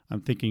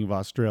 I'm thinking of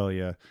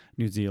Australia,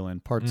 New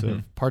Zealand, parts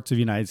of the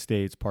United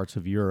States, parts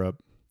of Europe.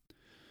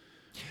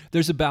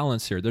 There's a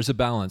balance here. There's a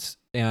balance,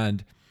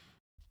 and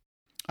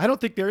I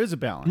don't think there is a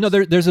balance. No,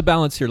 there's a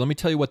balance here. Let me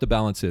tell you what the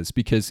balance is,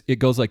 because it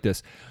goes like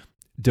this.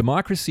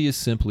 Democracy is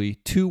simply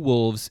two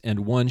wolves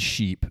and one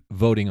sheep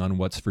voting on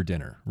what's for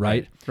dinner,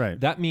 right? Right.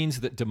 That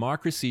means that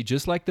democracy,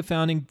 just like the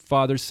founding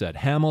fathers said,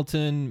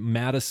 Hamilton,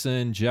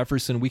 Madison,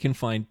 Jefferson, we can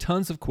find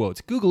tons of quotes.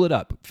 Google it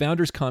up.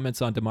 Founders'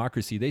 comments on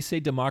democracy. They say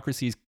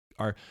democracies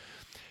are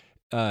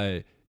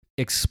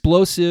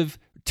explosive,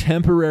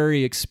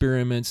 temporary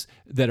experiments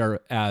that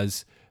are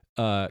as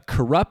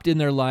corrupt in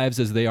their lives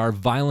as they are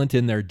violent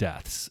in their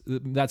deaths.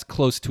 That's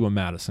close to a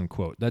Madison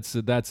quote. That's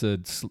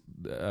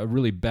a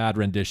really bad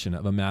rendition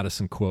of a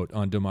Madison quote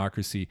on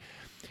democracy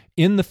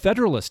in the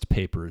Federalist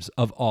Papers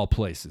of all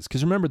places.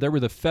 Because remember, there were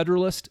the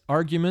Federalist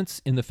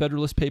arguments in the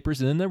Federalist Papers,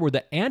 and then there were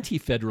the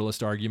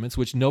Anti-Federalist arguments,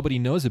 which nobody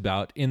knows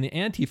about, in the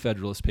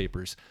Anti-Federalist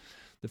Papers.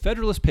 The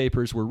Federalist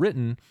Papers were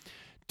written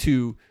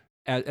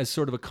as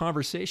sort of a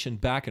conversation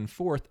back and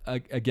forth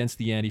against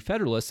the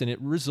Anti-Federalists, and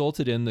it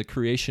resulted in the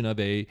creation of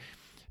a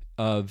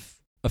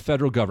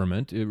federal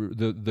government,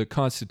 the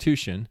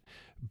Constitution.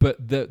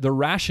 But the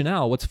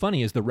rationale, what's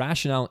funny is the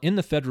rationale in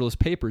the Federalist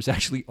Papers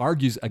actually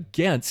argues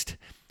against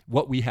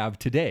what we have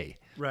today.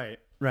 Right.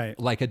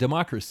 Like a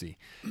democracy.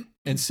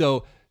 And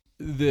so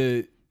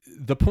the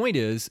point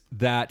is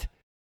that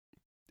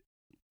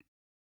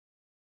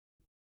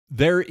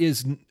there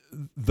is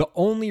the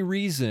only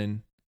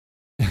reason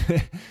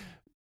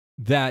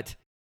that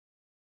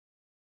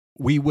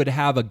we would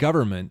have a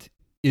government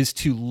is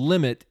to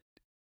limit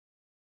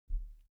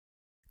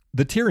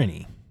the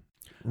tyranny,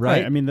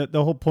 right? I mean,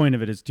 the whole point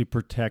of it is to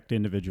protect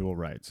individual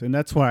rights. And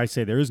that's why I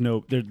say there is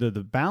no,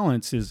 the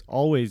balance is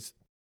always,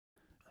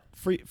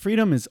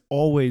 freedom is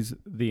always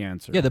the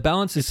answer. Yeah, the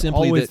balance is it's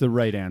simply always the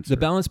right answer. The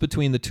balance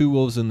between the two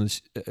wolves and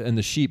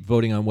the sheep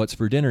voting on what's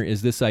for dinner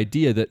is this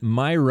idea that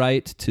my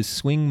right to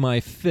swing my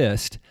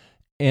fist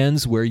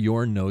ends where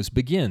your nose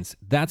begins.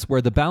 That's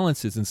where the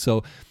balance is. And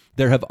so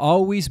there's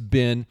always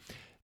been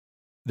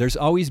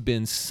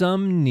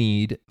some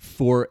need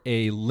for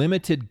a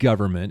limited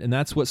government. And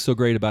that's what's so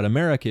great about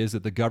America, is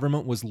that the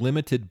government was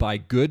limited by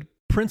good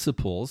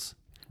principles.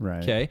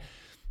 Right. Okay.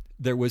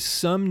 There was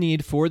some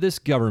need for this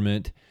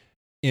government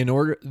in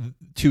order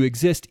to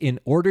exist, in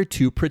order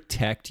to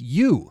protect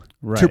you,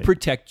 to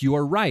protect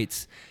your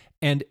rights.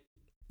 And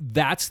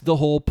that's the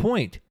whole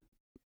point.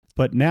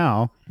 But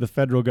now the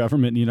federal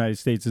government in the United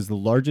States is the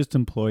largest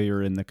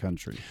employer in the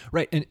country.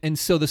 Right. And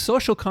so the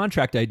social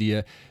contract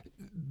idea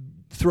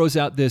throws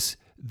out this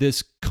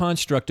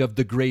construct of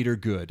the greater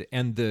good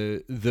and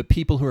the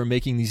people who are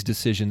making these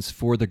decisions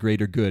for the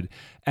greater good,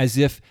 as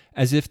if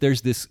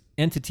there's this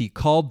entity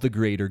called the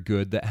greater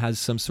good that has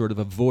some sort of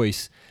a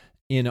voice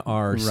in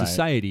our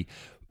society.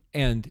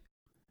 And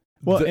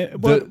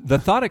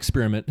the thought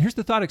experiment, here's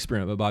the thought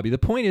experiment, Bobby. The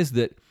point is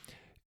that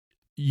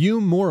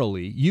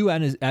you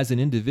as an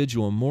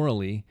individual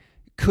morally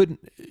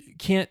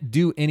can't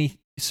do any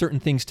certain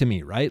things to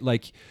me, right?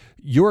 Like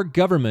your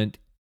government,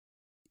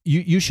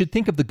 you should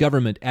think of the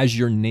government as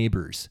your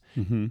neighbors.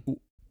 Mm-hmm.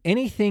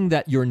 Anything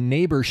that your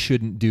neighbor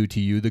shouldn't do to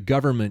you, the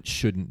government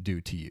shouldn't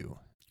do to you.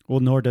 Well,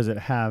 nor does it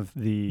have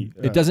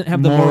it doesn't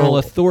have the moral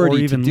authority or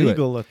even to do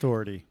legal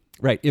authority.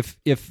 Right.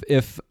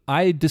 If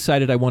I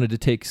decided I wanted to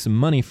take some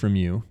money from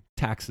you,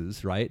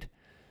 taxes, right?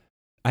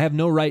 I have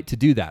no right to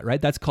do that,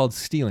 right? That's called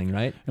stealing,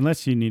 right?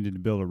 Unless you needed to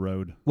build a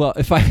road. Well,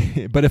 if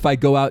I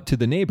go out to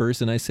the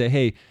neighbors and I say,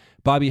 hey,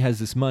 Bobby has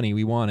this money,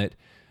 we want it,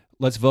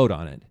 let's vote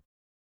on it.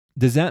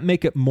 Does that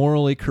make it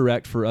morally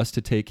correct for us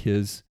to take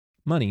his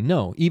money?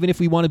 No. Even if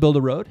we want to build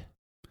a road?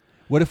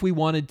 What if we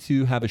wanted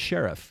to have a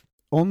sheriff?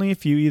 Only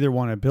if you either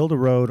want to build a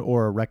road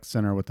or a rec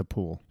center with a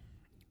pool.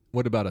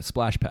 What about a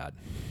splash pad?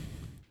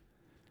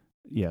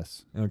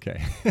 Yes.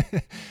 Okay.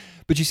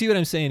 But you see what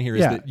I'm saying here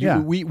is Yeah, that yeah.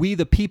 we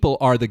the people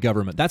are the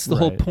government. That's the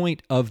whole Right.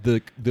 point of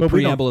the But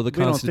preamble of the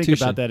we Constitution. don't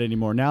think about that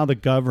anymore. Now the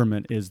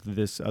government is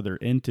this other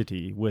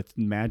entity with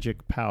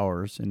magic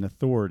powers and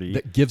authority.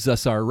 That gives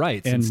us our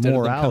rights And instead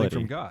of them coming morality.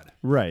 from God.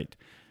 Right.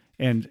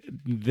 And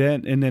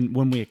then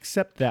when we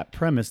accept that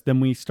premise,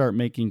 then we start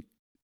making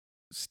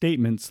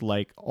statements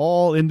like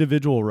all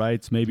individual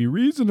rights may be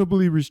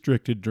reasonably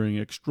restricted during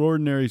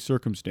extraordinary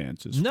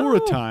circumstances for a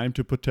No. time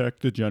to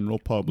protect the general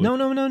public.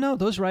 No.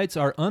 Those rights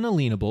are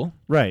unalienable.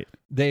 Right.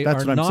 They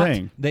That's are what I'm not.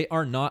 saying. They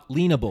are not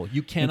lienable.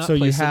 You cannot so you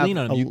place a have lien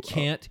on them.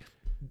 a-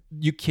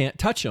 You can't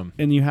touch them.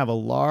 And you have a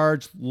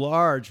large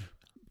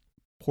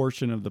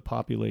portion of the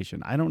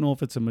population. I don't know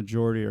if it's a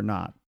majority or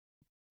not,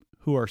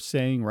 who are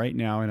saying right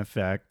now, in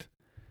effect,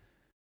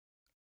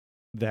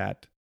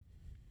 that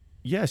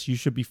yes, you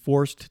should be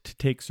forced to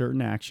take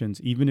certain actions,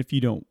 even if you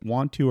don't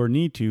want to or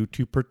need to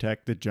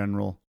protect the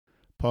general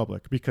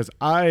public. Because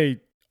I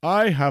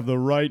have the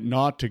right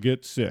not to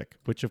get sick,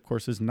 which of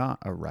course is not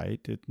a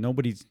right.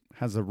 Nobody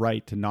has a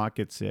right to not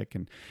get sick.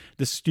 And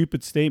this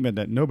stupid statement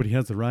that nobody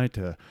has the right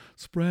to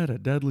spread a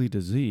deadly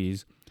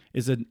disease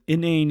is an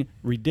inane,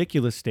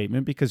 ridiculous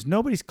statement because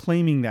nobody's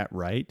claiming that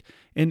right.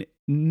 And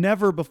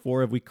never before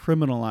have we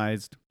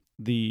criminalized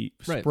the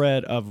Right.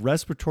 spread of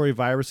respiratory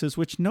viruses,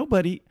 which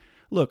nobody...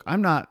 Look,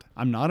 I'm not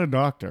a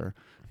doctor,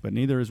 but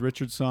neither is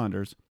Richard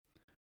Saunders,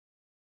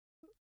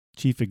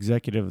 chief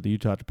executive of the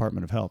Utah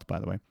Department of Health, by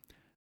the way.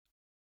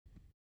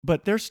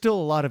 But there's still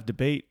a lot of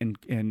debate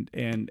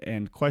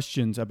and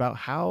questions about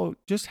how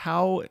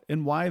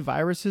and why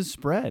viruses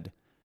spread.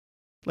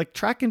 Like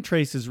track and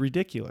trace is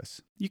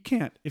ridiculous. You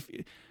can't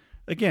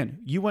again,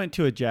 you went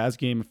to a Jazz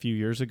game a few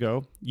years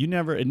ago.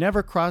 It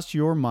never crossed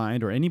your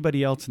mind or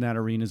anybody else in that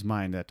arena's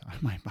mind that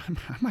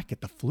I might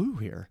get the flu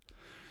here.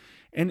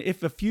 And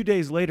if a few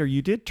days later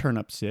you did turn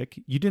up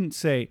sick, you didn't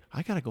say,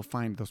 I got to go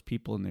find those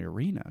people in the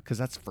arena because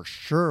that's for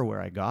sure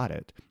where I got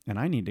it. And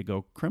I need to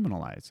go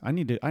criminalize. I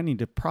need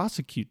to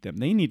prosecute them.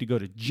 They need to go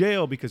to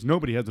jail because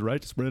nobody has the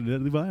right to spread a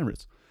deadly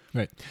virus.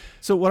 Right.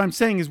 So what I'm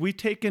saying is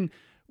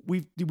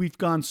we've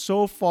gone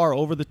so far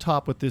over the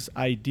top with this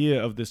idea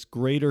of this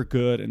greater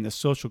good and this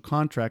social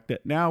contract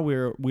that now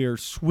we're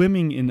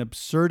swimming in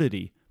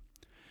absurdity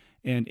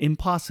and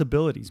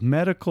impossibilities,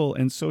 medical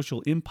and social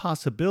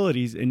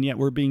impossibilities, and yet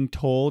we're being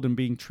told and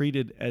being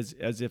treated as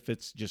if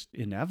it's just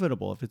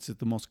inevitable, if it's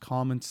the most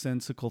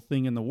commonsensical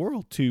thing in the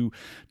world to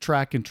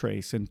track and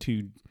trace and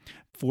to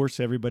force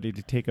everybody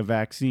to take a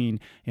vaccine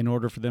in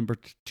order for them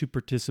to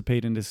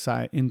participate in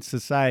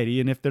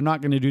society. And if they're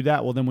not going to do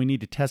that, well, then we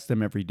need to test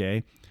them every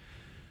day.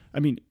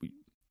 I mean,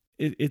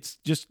 it's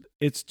just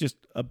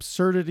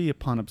absurdity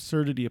upon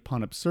absurdity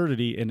upon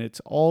absurdity, and it's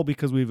all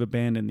because we've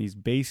abandoned these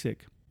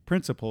basic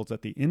principles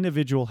that the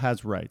individual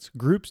has rights.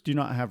 Groups do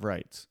not have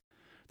rights.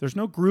 There's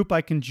no group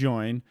I can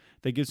join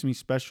that gives me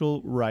special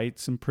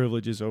rights and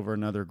privileges over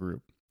another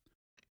group,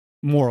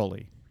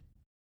 morally,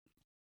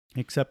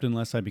 except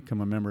unless I become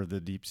a member of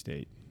the deep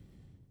state.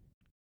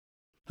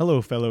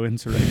 Hello, fellow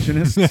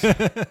insurrectionists.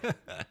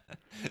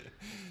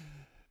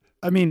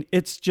 I mean,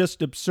 it's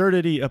just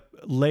absurdity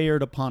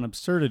layered upon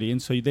absurdity.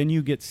 And so then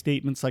you get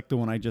statements like the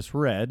one I just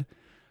read,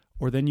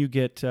 or then you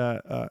get,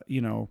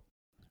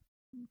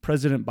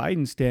 President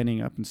Biden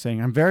standing up and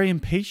saying, I'm very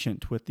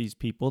impatient with these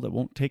people that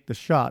won't take the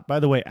shot.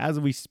 By the way, as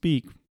we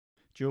speak,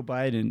 Joe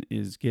Biden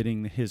is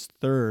getting his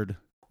third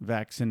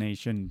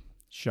vaccination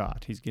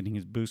shot. He's getting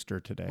his booster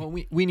today. Well,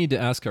 we need to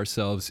ask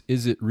ourselves,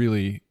 is it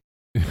really...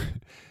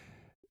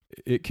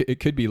 It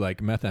could be like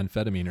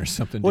methamphetamine or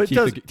something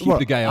to keep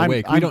the guy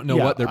awake. We don't know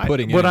what they're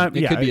putting in.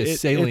 It could be a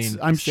saline.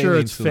 I'm sure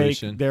it's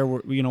solution. fake. There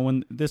were,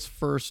 when this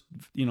first,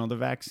 the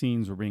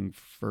vaccines were being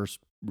first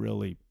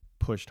really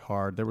pushed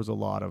hard. There was a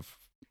lot of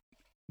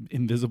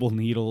invisible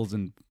needles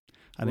and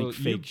I think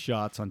fake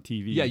shots on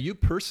TV. Yeah, you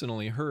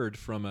personally heard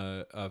from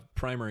a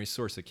primary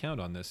source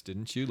account on this,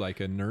 didn't you? Like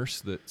a nurse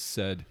that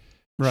said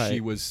she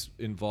was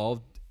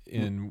involved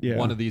in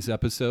one of these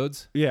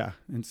episodes. Yeah,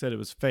 and said it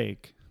was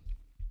fake.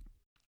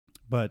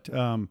 But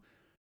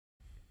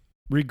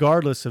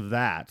regardless of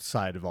that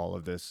side of all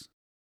of this,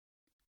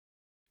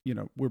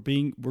 we're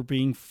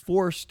being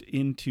forced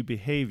into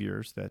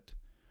behaviors that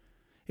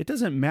it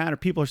doesn't matter.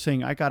 People are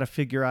saying, I got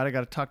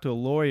to talk to a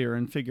lawyer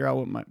and figure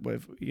out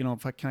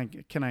if I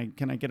can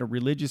I get a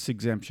religious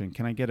exemption?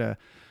 Can I get a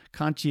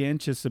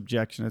conscientious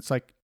objection? It's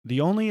like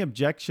the only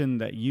objection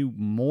that you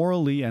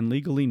morally and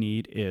legally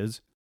need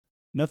is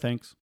no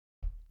thanks.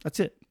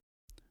 That's it.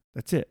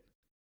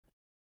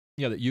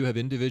 Yeah, that you have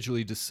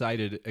individually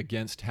decided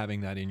against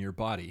having that in your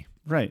body.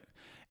 Right.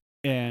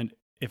 And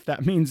if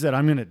that means that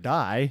I'm going to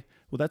die,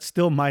 well, that's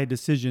still my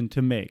decision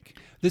to make.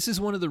 This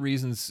is one of the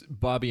reasons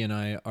Bobby and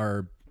I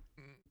are,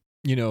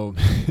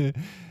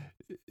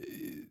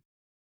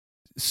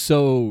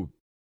 so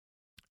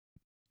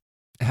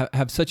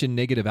have such a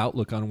negative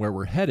outlook on where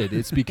we're headed.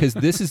 It's because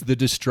this is the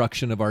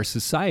destruction of our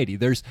society.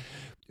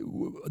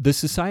 The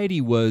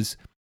society was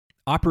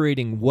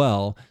operating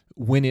well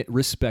when it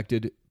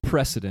respected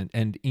precedent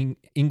and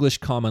English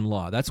common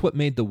law. That's what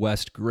made the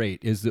West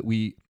great, is that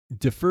we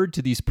deferred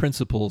to these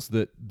principles,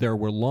 that there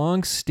were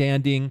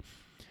long-standing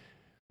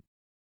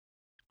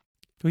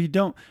Well, you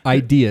don't.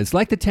 ideas,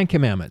 like the Ten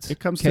Commandments. It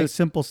comes to a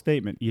simple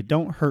statement: you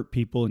don't hurt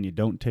people, and you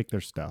don't take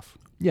their stuff.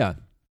 Yeah.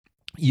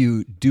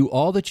 You do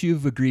all that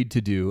you've agreed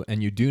to do,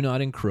 and you do not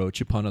encroach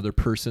upon other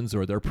persons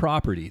or their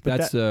property.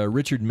 But That's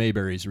Richard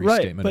Mayberry's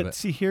restatement but of it.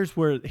 see, here's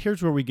where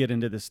we get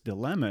into this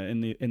dilemma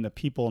in the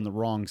people on the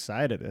wrong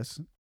side of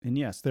this. And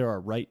yes, there are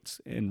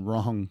rights and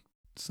wrong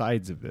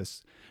sides of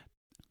this.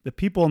 The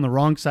people on the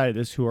wrong side of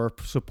this who are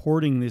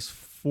supporting this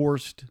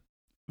forced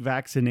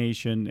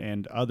vaccination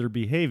and other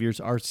behaviors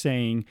are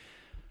saying,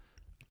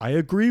 I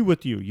agree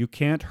with you. You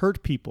can't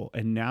hurt people.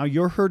 And now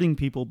you're hurting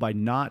people by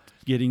not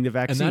getting the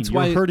vaccine. And that's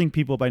you're why hurting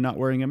people by not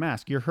wearing a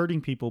mask. You're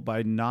hurting people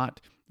by not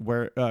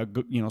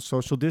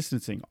social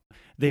distancing.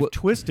 They've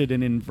twisted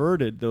and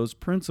inverted those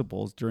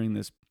principles during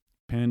this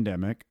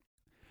pandemic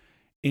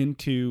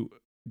into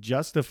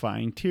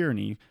justifying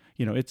tyranny.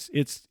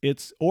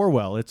 It's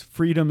Orwell. It's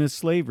freedom is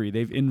slavery.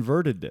 They've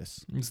inverted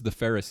this. It's the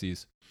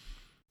Pharisees.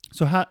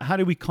 So how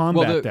do we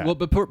combat that? Well,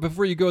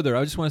 before you go there,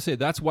 I just want to say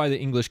that's why the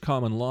English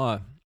common law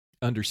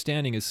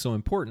understanding is so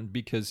important,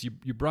 because you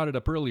brought it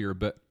up earlier,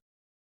 but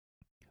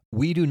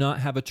we do not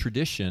have a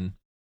tradition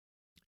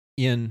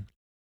in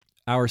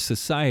our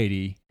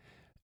society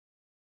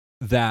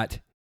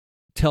that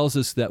tells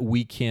us that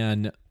we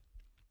can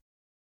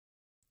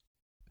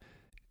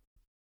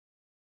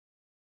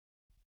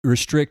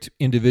restrict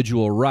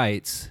individual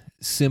rights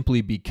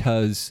simply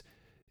because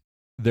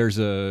there's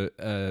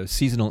a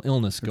seasonal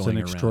illness going around.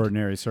 It's an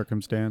extraordinary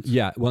circumstance.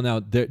 Yeah. Well,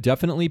 now,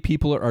 definitely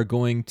people are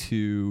going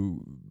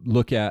to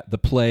look at the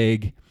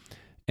plague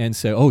and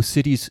say, oh,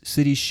 cities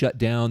shut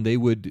down. They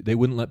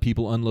wouldn't let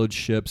people unload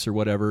ships or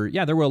whatever.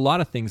 Yeah, there were a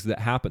lot of things that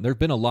happened. There have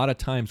been a lot of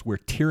times where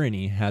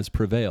tyranny has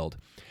prevailed.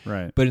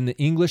 Right. But in the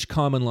English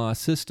common law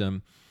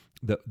system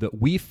that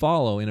we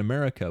follow in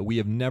America, we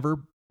have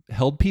never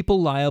held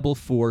people liable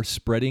for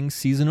spreading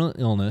seasonal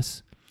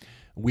illness.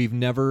 We've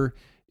never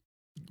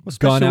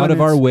gone out of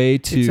our way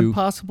to. It's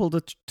impossible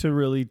to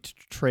really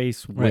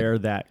trace where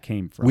that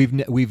came from.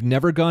 We've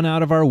never gone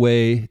out of our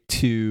way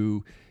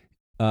to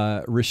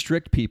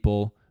restrict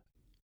people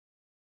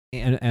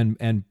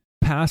and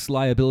pass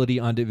liability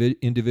on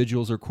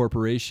individuals or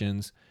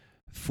corporations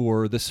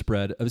for the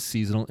spread of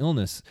seasonal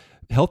illness.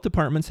 Health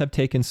departments have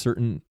taken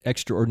certain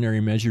extraordinary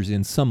measures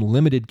in some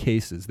limited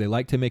cases. They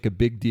like to make a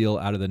big deal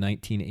out of the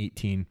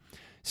 1918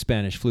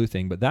 Spanish flu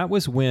thing, but that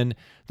was when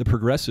the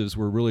progressives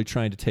were really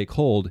trying to take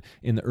hold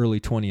in the early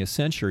 20th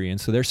century, and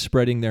so they're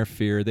spreading their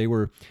fear.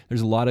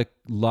 There's a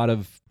lot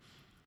of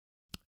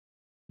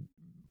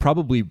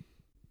probably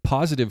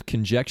positive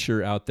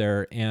conjecture out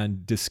there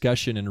and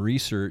discussion and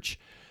research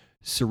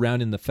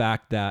surrounding the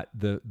fact that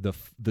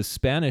the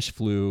Spanish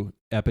flu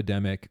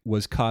epidemic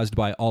was caused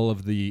by all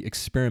of the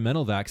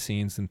experimental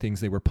vaccines and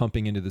things they were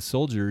pumping into the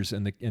soldiers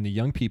and the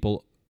young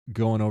people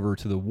going over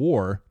to the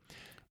war.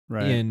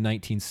 Right. In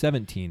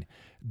 1917.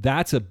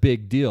 That's a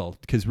big deal,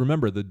 because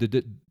remember,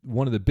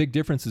 one of the big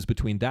differences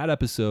between that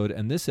episode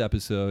and this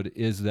episode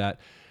is that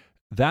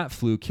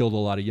flu killed a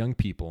lot of young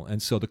people. And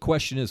so the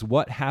question is,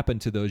 what happened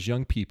to those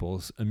young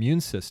people's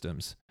immune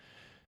systems?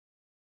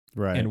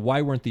 Right. And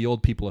why weren't the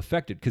old people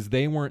affected? Because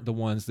they weren't the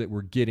ones that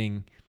were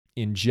getting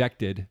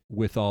injected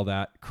with all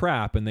that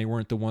crap, and they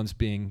weren't the ones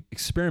being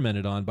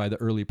experimented on by the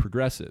early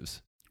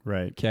progressives.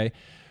 Right. Okay.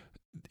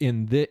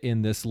 In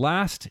this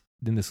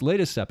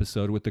latest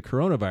episode with the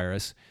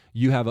coronavirus,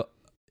 you have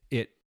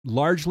it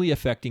largely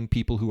affecting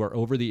people who are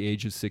over the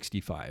age of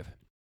 65.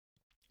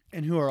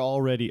 And who are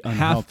already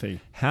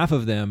unhealthy. Half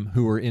of them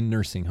who are in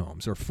nursing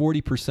homes, or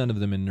 40% of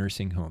them in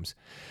nursing homes.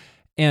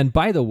 And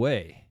by the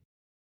way,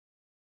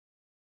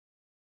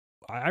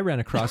 I ran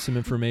across some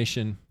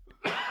information.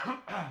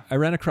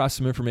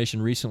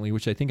 Recently,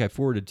 which I think I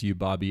forwarded to you,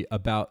 Bobby,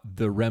 about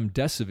the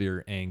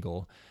remdesivir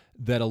angle,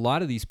 that a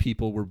lot of these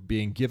people were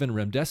being given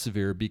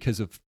remdesivir because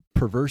of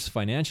perverse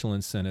financial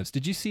incentives.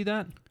 Did you see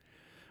that?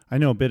 I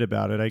know a bit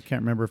about it. I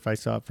can't remember if I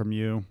saw it from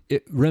you.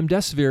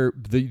 Remdesivir,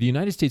 the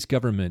United States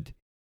government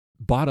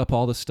bought up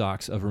all the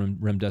stocks of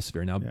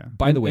remdesivir. Now,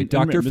 by the way,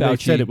 Dr. Fauci...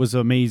 They said it was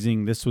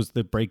amazing. This was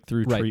the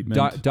breakthrough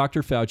treatment.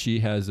 Dr.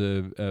 Fauci has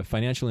a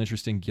financial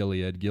interest in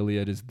Gilead.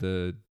 Gilead is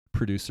the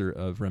producer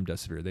of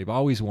remdesivir. They've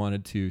always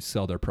wanted to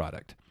sell their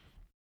product.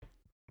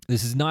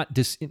 This is not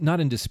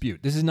in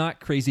dispute. This is not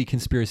crazy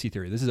conspiracy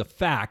theory. This is a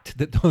fact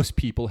that those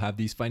people have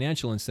these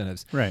financial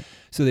incentives. Right.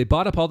 So they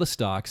bought up all the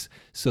stocks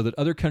so that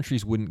other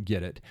countries wouldn't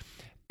get it.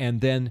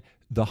 And then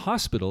the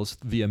hospitals,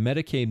 via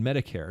Medicaid,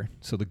 Medicare,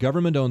 so the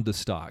government owned the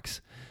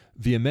stocks,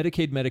 via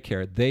Medicaid,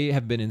 Medicare, they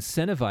have been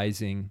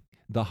incentivizing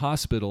the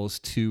hospitals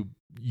to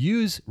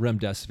use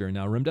remdesivir.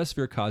 Now,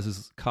 remdesivir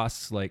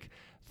costs like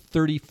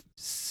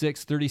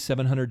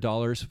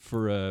 $3,700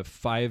 for a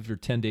 5 or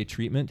 10 day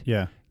treatment.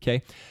 Yeah.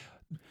 Okay.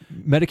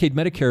 Medicaid,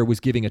 Medicare was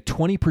giving a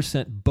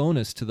 20%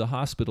 bonus to the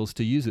hospitals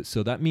to use it.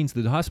 So that means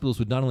that the hospitals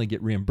would not only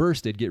get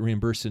reimbursed, they'd get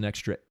reimbursed an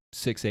extra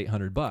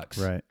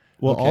 $600-800. Right.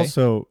 Well, Okay.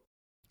 also,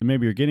 and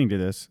maybe you're getting to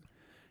this,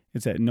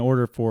 is that in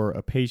order for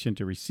a patient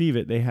to receive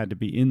it, they had to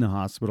be in the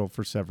hospital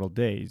for several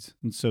days.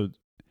 And so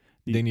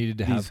They needed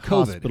to these have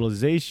COVID.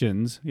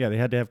 hospitalizations, they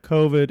had to have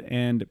COVID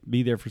and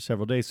be there for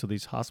several days. So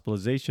these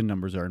hospitalization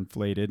numbers are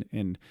inflated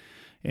and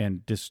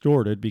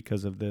distorted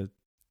because of the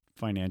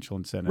financial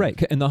incentive. Right.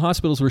 And the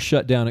hospitals were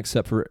shut down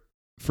except for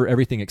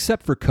everything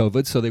except for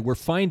COVID. So they were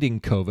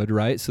finding COVID,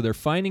 right? So they're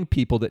finding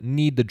people that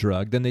need the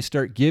drug. Then they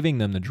start giving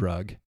them the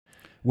drug,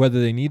 whether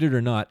they need it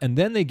or not. And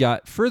then they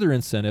got further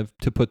incentive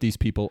to put these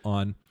people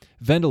on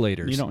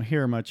ventilators. You don't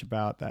hear much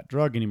about that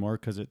drug anymore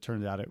because it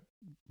turned out it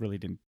really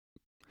didn't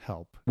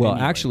help. Well,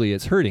 anyway. actually,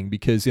 it's hurting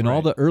because in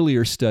all Right. the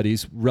earlier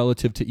studies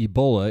relative to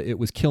Ebola, it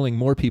was killing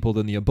more people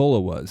than the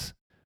Ebola was.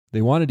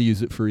 They wanted to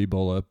use it for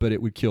Ebola, but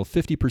it would kill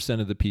 50%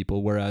 of the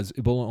people, whereas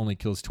Ebola only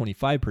kills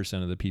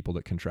 25% of the people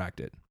that contract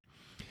it.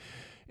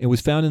 It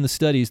was found in the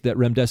studies that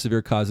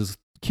remdesivir causes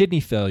kidney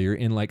failure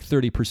in like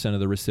 30% of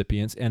the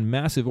recipients and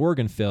massive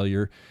organ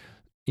failure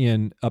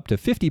in up to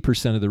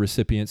 50% of the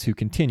recipients who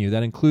continue.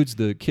 That includes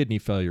the kidney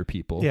failure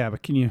people. Yeah,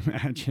 but can you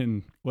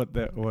imagine what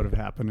would have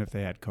happened if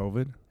they had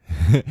COVID?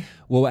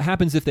 Well, what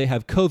happens if they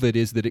have COVID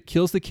is that it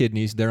kills the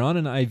kidneys, they're on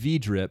an IV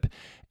drip,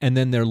 and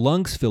then their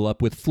lungs fill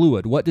up with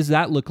fluid. What does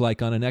that look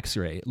like on an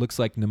x-ray? It looks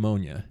like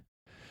pneumonia.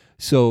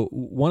 So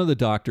one of the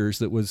doctors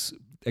that was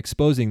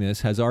exposing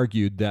this has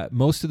argued that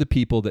most of the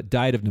people that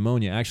died of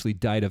pneumonia actually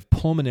died of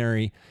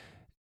pulmonary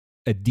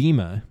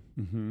edema,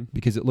 Mm-hmm.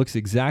 because it looks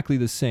exactly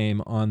the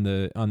same on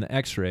the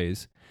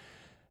x-rays,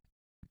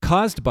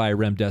 caused by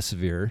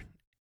remdesivir,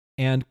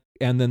 and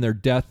then their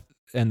death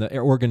and the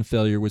organ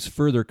failure was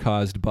further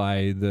caused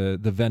by the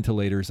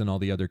ventilators and all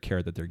the other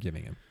care that they're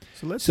giving him.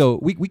 So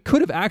we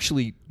could have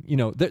actually,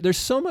 there's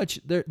so much,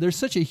 there's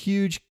such a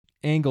huge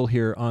angle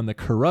here on the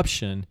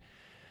corruption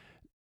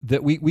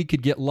that we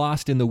could get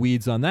lost in the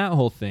weeds on that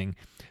whole thing,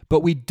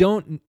 but we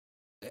don't.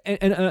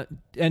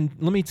 And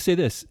let me say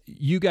this,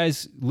 you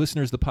guys,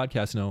 listeners of the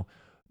podcast, know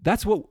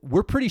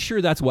we're pretty sure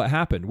that's what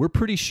happened. We're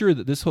pretty sure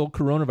that this whole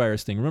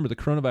coronavirus thing, remember the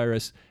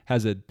coronavirus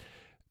has a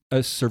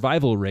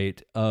survival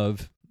rate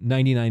of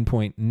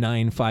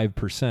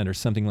 99.95% or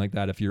something like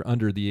that if you're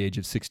under the age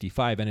of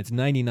 65, and it's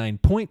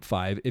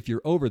 99.5 if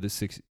you're over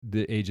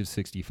the age of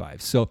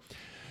 65. So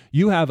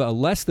you have a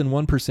less than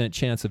 1%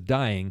 chance of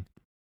dying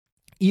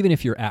even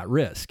if you're at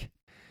risk.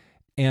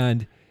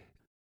 And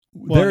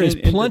there is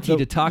plenty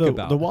to talk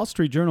about. The Wall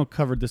Street Journal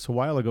covered this a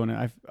while ago,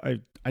 and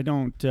I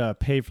don't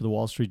pay for the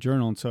Wall Street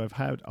Journal, and so I've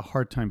had a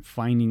hard time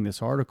finding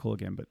this article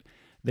again. But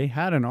they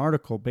had an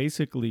article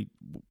basically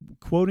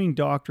quoting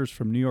doctors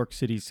from New York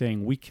City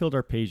saying, we killed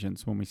our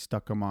patients when we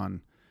stuck them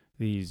on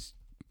these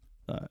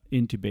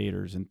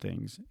intubators and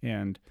things.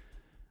 And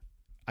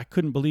I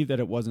couldn't believe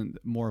that it wasn't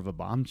more of a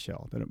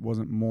bombshell, that it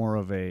wasn't more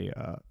of a,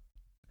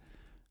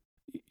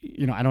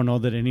 I don't know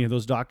that any of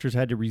those doctors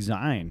had to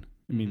resign.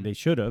 I mean, they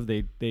should have.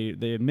 They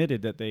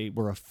admitted that they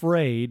were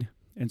afraid,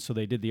 and so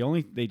they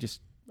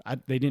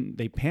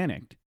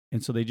panicked.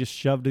 And so they just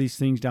shoved these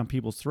things down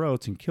people's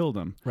throats and killed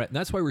them. Right, and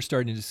that's why we're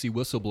starting to see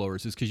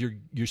whistleblowers, is because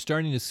you're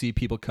starting to see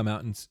people come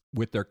out and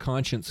with their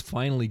conscience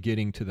finally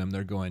getting to them.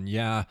 They're going,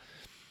 yeah,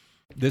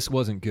 this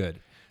wasn't good.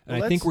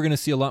 And I think we're going to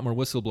see a lot more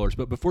whistleblowers.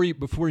 But before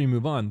you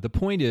move on, the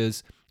point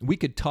is we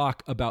could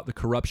talk about the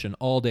corruption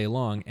all day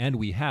long, and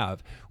we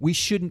have. We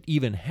shouldn't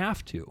even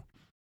have to.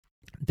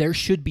 There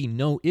should be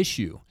no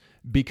issue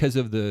because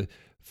of the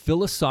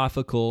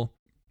philosophical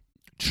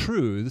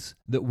truths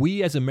that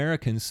we as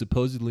Americans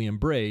supposedly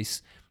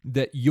embrace,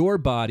 that your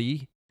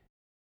body,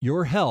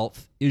 your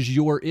health is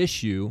your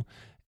issue,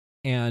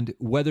 and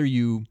whether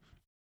you're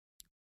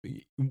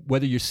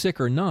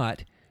sick or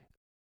not,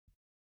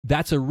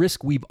 that's a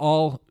risk we've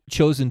all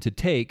chosen to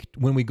take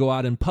when we go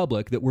out in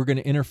public, that we're going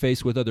to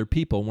interface with other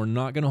people. We're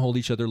not going to hold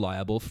each other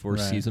liable for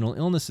seasonal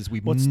illnesses.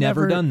 We've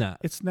never done that.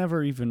 It's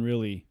never even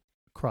really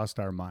crossed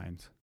our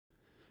minds.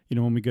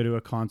 When we go to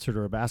a concert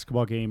or a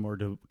basketball game or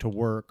to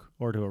work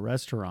or to a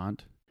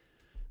restaurant,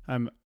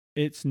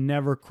 it's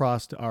never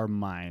crossed our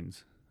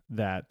minds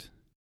that,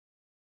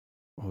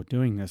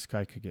 doing this,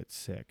 guy could get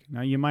sick.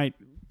 Now, you might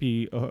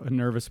be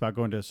nervous about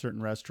going to a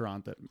certain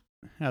restaurant that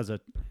has a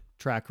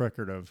track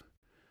record of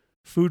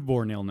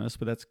foodborne illness,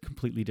 but that's a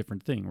completely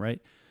different thing, right?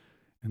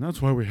 And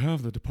that's why we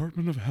have the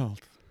Department of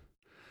Health.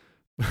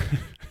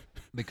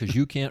 Because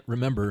you can't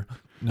remember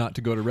not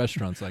to go to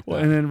restaurants like that.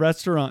 And then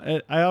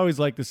I always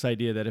like this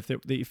idea that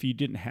if you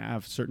didn't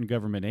have certain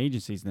government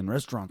agencies, then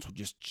restaurants would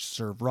just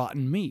serve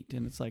rotten meat.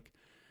 And it's like,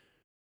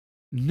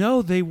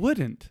 no, they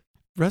wouldn't.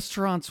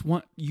 Restaurants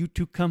want you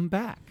to come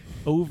back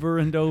over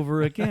and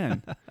over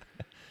again.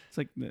 It's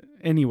like,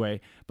 anyway,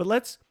 but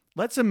let's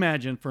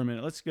imagine for a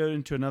minute. Let's go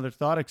into another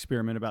thought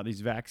experiment about these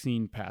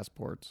vaccine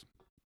passports.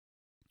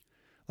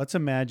 let's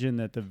imagine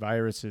that the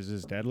virus is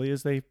as deadly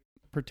as they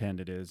pretend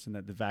it is, and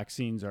that the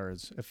vaccines are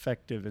as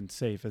effective and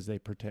safe as they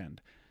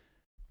pretend.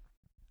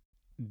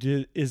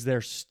 Is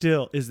there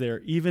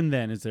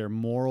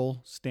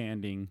moral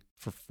standing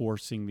for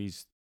forcing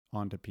these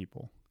onto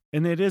people?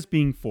 And it is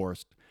being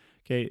forced.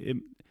 Okay,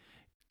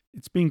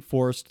 it's being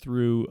forced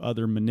through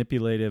other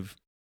manipulative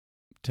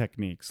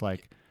techniques,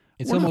 like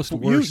It's almost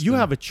worse. You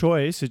have a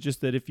choice. It's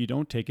just that if you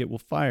don't take it, we'll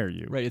fire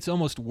you. Right. It's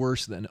almost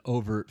worse than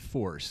overt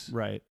force.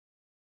 Right.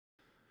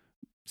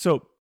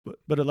 So,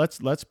 but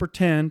let's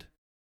pretend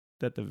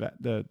that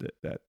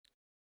that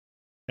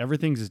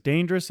everything's as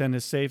dangerous and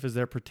as safe as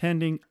they're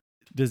pretending.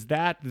 Does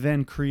that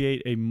then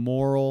create a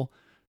moral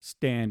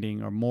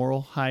standing or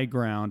moral high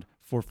ground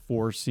for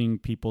forcing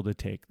people to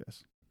take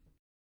this?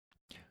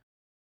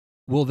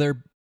 Well,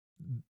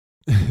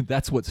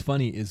 that's what's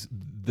funny is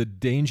the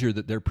danger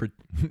that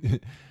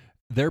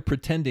they're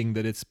pretending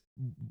that it's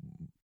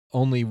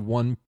only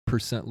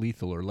 1%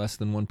 lethal or less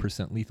than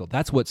 1% lethal.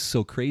 That's what's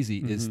so crazy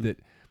is that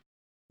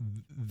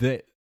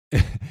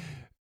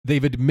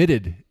they've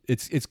admitted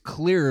it's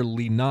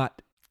clearly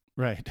not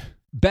right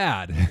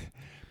bad,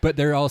 but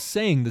they're all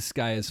saying the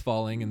sky is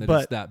falling and that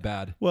it's that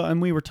bad. Well, and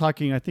we were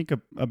talking, I think,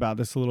 about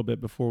this a little bit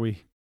before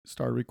we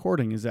started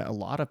recording, is that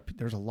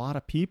there's a lot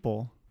of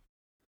people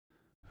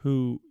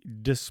who,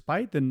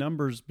 despite the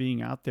numbers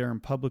being out there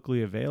and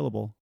publicly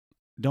available,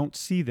 don't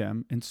see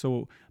them, and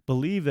so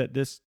believe that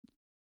this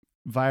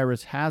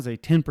virus has a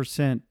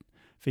 10%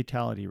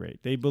 fatality rate.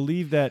 They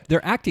believe that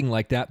they're acting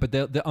like that, but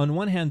on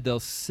one hand they'll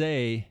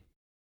say,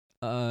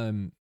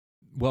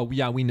 well,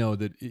 yeah, we know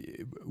that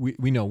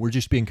we know we're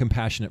just being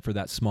compassionate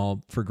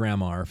for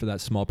grandma or for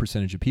that small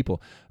percentage of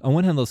people. On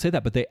one hand they'll say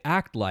that, but they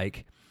act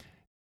like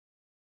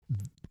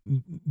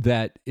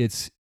that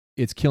it's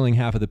killing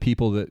half of the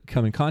people that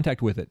come in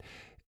contact with it.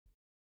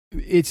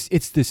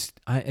 It's this,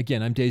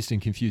 I'm dazed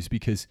and confused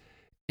because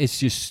it's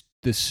just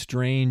this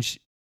strange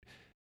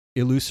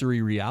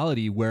illusory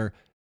reality where,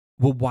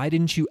 well, why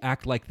didn't you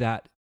act like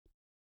that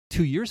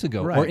 2 years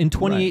ago or in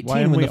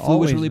 2018 when the flu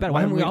was really bad?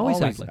 Why haven't we always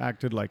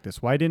acted like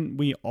this? Why didn't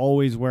we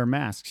always wear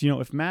masks?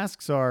 If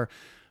masks are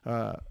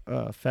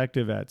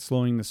effective at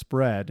slowing the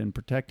spread and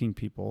protecting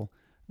people,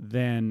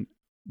 then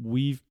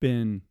we've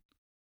been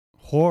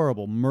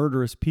horrible,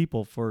 murderous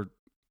people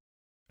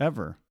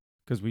forever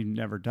because we've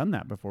never done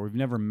that before. We've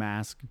never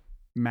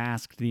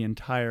masked the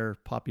entire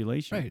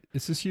population. Right.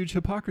 It's this huge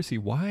hypocrisy.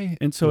 Why?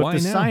 And so why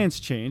if the now? science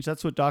changed,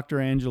 that's what Dr.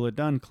 Angela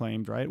Dunn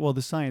claimed, right? Well,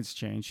 the science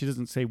changed. She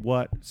doesn't say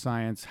what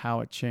science, how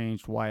it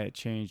changed, why it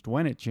changed,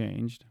 when it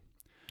changed.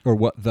 Or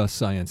what the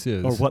science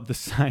is. Or what the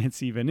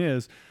science even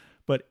is.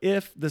 But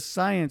if the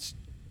science...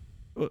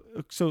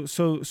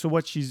 So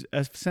what she's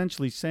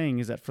essentially saying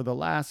is that for the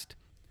last,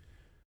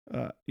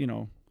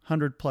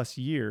 100 plus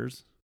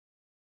years,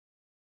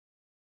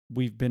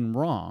 we've been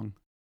wrong.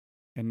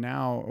 And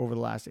now, over the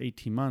last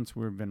 18 months,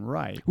 we've been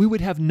right. We would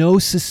have no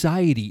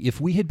society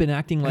if we had been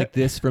acting like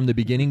this from the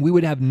beginning. We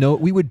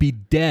would be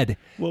dead.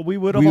 Well, we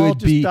would have all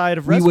just died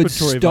of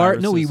respiratory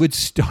viruses. No, we would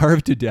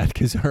starve to death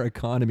because our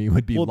economy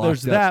would be locked up. Well,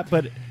 there's that,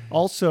 but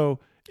also...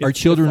 Our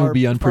children would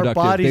be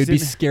unproductive. They would be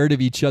scared of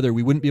each other.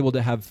 We wouldn't be able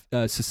to have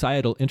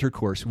societal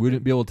intercourse. We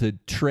wouldn't be able to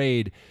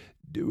trade.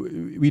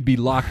 We'd be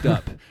locked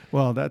up.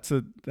 Well,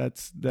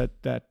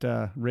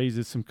 that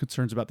raises some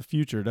concerns about the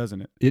future,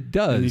 doesn't it? It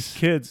does. And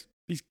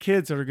these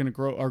kids that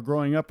are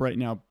growing up right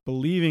now,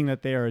 believing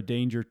that they are a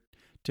danger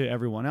to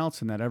everyone else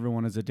and that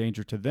everyone is a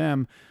danger to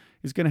them,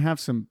 is going to have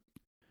some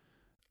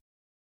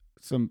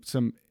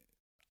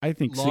I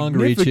think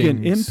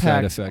significant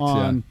impact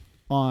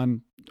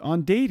on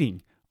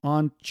dating,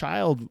 on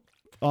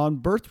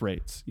birth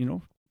rates.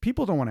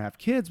 People don't want to have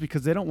kids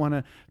because they don't want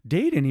to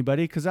date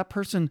anybody because that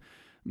person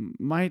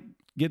might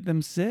get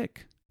them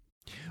sick.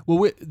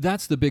 Well,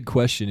 that's the big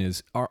question: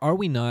 is are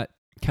we not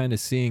kind of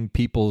seeing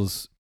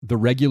the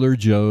regular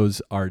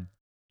Joes are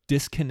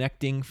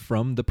disconnecting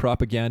from the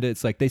propaganda?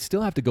 It's like they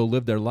still have to go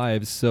live their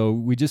lives. So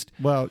we just...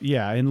 Well,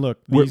 yeah. And look,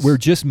 we're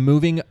just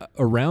moving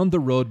around the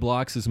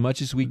roadblocks as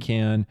much as we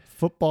can.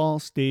 Football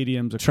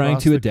stadiums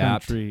across the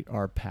country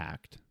are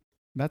packed.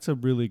 That's a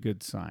really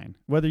good sign.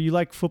 Whether you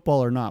like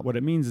football or not, what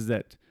it means is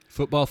that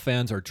football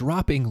fans are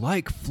dropping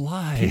like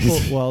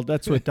flies. Well,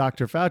 that's what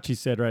Dr. Fauci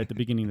said right at the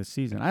beginning of the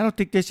season. I don't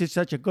think this is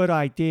such a good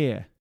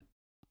idea.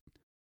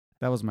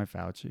 That was my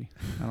Fauci.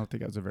 I don't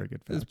think that was a very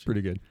good Fauci. That's pretty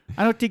good.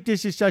 I don't think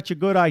this is such a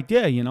good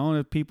idea.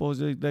 The people,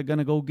 they're going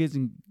to go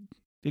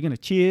they're going to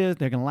cheer,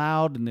 they're going to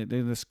loud, and they're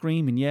going to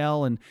scream and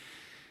yell, and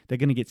they're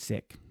going to get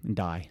sick and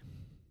die.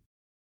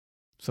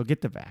 So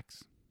get the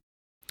vax.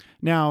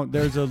 Now,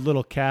 there's a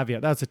little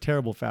caveat. That's a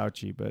terrible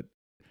Fauci, but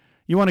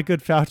you want a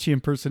good Fauci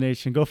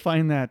impersonation, go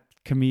find that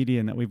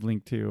comedian that we've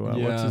linked to.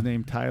 What's his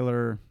name?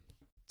 Tyler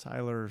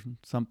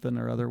something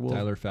or other.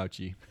 Tyler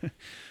Fauci.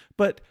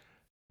 But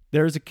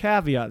there's a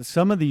caveat.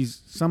 Some of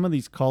these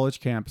college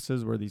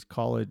campuses where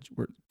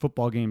where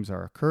football games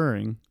are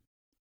occurring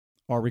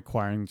are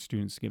requiring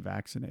students to get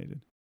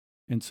vaccinated.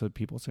 And so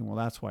people say, well,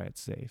 that's why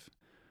it's safe.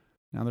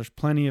 Now, there's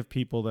plenty of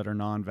people that are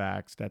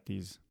non-vaxxed at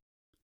these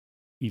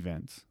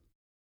events.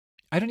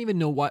 I don't even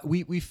know why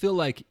we feel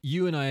like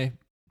you and I,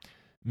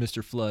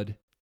 Mr. Flood,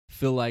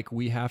 feel like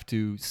we have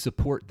to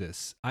support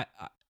this.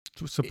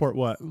 To support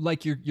what?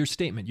 Like your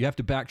statement, you have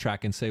to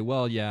backtrack and say,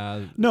 well,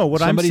 yeah. No,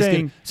 what I'm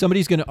saying,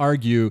 somebody's going to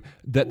argue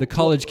that the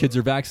college kids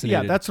are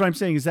vaccinated. Yeah, that's what I'm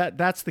saying. Is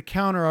that's the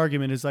counter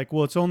argument? Is like,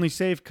 well, it's only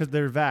safe because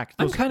they're vaxxed.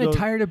 I'm kind of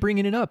tired of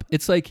bringing it up.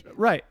 It's like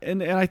right,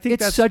 and I think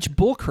it's that's such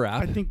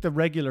bullcrap. I think the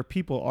regular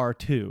people are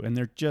too, and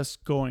they're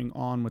just going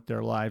on with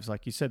their lives,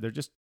 like you said. They're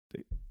just.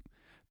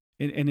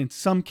 And in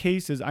some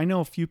cases, I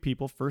know a few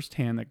people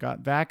firsthand that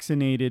got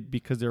vaccinated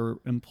because their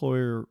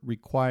employer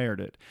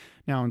required it.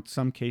 Now, in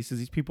some cases,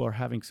 these people are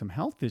having some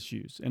health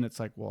issues, and it's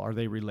like, well, are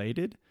they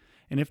related?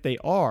 And if they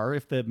are,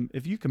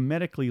 if you can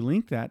medically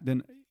link that,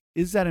 then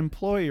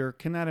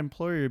can that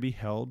employer be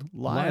held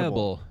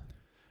liable?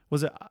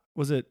 Was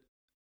it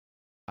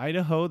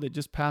Idaho that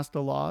just passed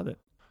a law that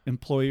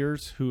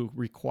employers who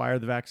require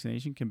the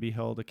vaccination can be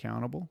held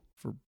accountable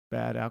for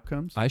bad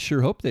outcomes? I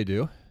sure hope they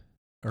do.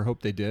 Or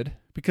hope they did.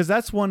 Because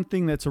that's one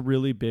thing that's a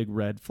really big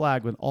red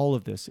flag with all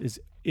of this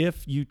is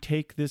if you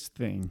take this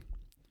thing,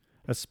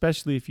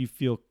 especially if you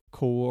feel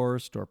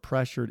coerced or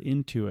pressured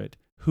into it,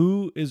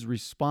 who is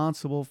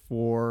responsible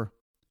for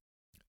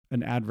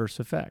an adverse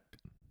effect?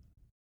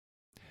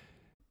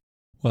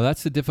 Well,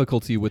 that's the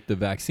difficulty with the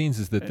vaccines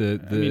is that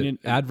the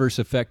adverse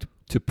effect,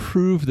 to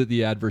prove that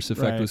the adverse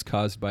effect was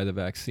caused by the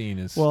vaccine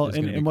is well, is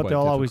and what quite they'll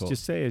difficult. always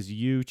just say is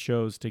you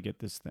chose to get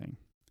this thing.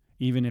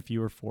 Even if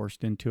you were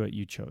forced into it,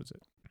 you chose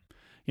it.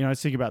 I was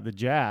thinking about the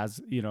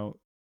Jazz,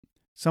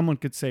 someone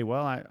could say,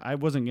 well, I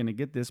wasn't going to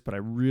get this, but I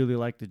really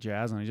like the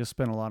Jazz and I just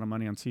spent a lot of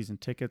money on season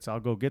tickets. I'll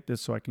go get this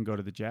so I can go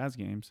to the Jazz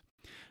games.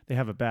 They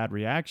have a bad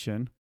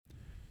reaction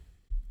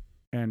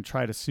and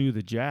try to sue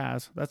the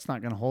Jazz. That's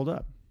not going to hold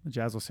up. The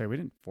Jazz will say, we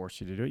didn't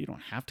force you to do it. You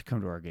don't have to come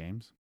to our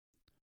games.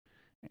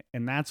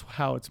 And that's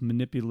how it's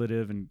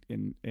manipulative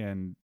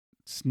and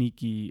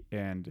sneaky,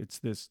 and it's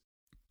this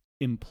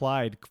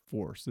implied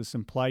force, this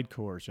implied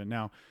coercion.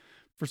 Now,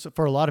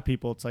 for a lot of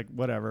people, it's like,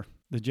 whatever.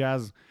 The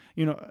Jazz,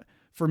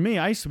 for me,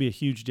 I used to be a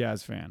huge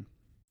Jazz fan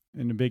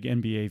and a big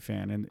NBA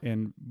fan.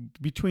 And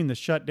between the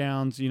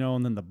shutdowns,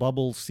 and then the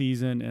bubble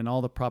season and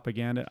all the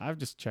propaganda, I've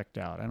just checked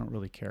out. I don't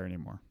really care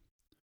anymore.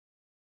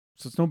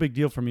 So it's no big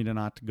deal for me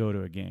to go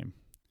to a game.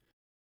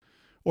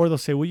 Or they'll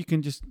say, well, you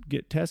can just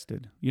get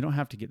tested. You don't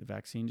have to get the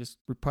vaccine. Just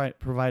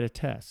provide a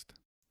test.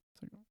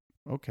 It's like,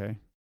 okay.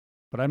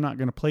 But I'm not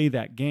going to play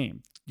that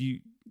game.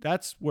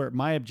 That's where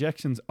my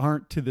objections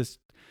aren't to this.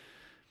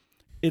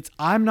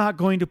 I'm not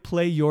going to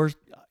play your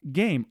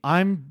game.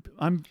 I'm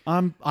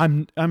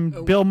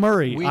Bill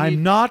Murray.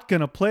 I'm not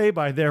going to play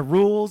by their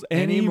rules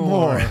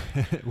anymore.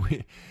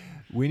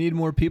 We need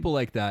more people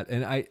like that.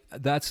 And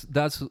that's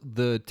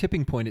the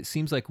tipping point. It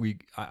seems like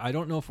I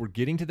don't know if we're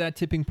getting to that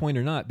tipping point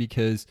or not,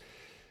 because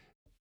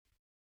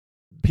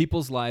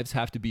people's lives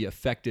have to be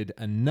affected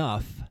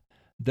enough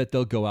that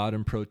they'll go out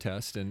and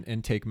protest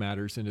and take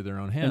matters into their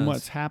own hands. And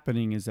what's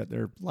happening is that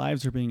their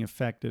lives are being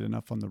affected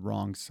enough on the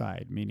wrong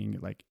side, meaning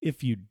like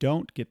if you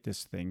don't get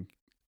this thing,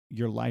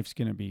 your life's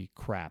going to be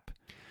crap.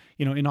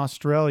 In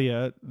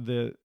Australia,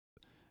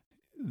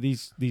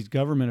 these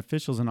government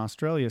officials in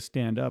Australia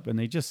stand up and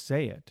they just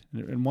say it.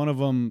 And one of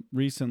them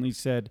recently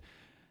said,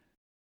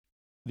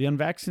 the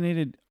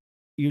unvaccinated,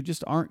 you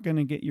just aren't going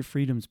to get your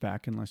freedoms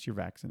back unless you're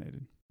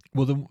vaccinated.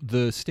 Well,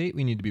 the state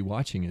we need to be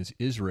watching is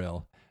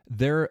Israel.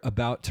 They're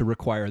about to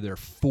require their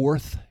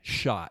 4th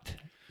shot.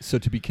 So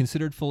to be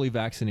considered fully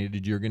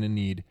vaccinated, you're going to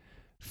need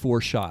 4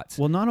 shots.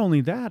 Well, not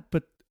only that,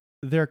 but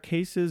their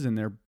cases and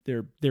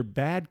their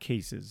bad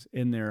cases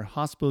and their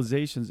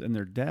hospitalizations and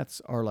their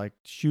deaths are like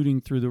shooting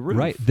through the roof.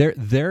 Right.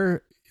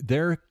 Their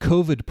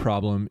COVID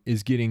problem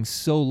is getting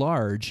so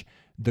large.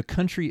 The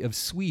country of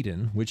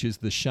Sweden, which is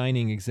the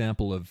shining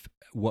example of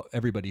what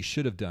everybody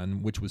should have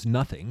done, which was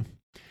nothing.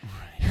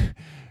 Right.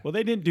 Well,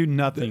 they didn't do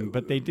nothing,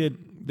 but they did.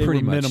 They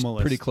pretty were much,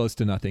 minimalist. pretty close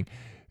to nothing.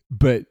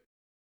 But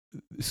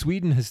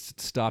Sweden has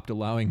stopped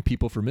allowing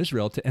people from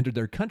Israel to enter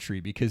their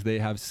country because they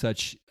have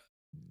such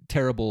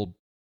terrible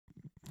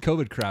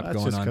COVID crap That's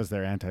going just on. because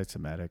they're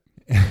anti-Semitic.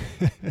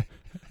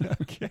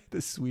 Okay,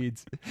 the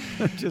Swedes.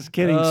 Just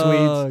kidding,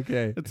 Swedes.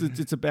 Okay,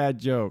 it's a bad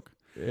joke.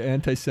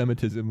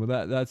 Anti-Semitism.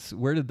 Well, that's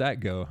where did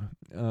that go?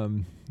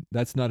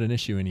 That's not an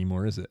issue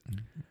anymore, is it?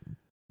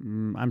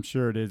 I'm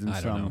sure it is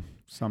in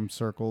some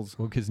circles.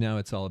 Well, because now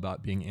it's all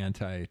about being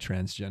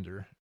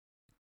anti-transgender.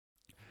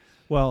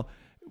 Well,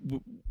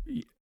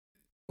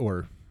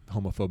 or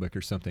homophobic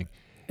or something.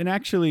 And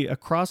actually,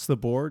 across the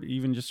board,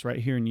 even just right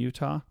here in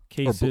Utah,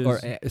 cases...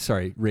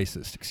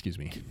 racist, excuse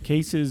me.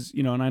 Cases,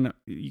 and I know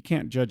you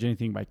can't judge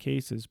anything by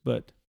cases,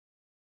 but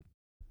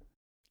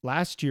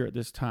last year at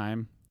this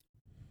time,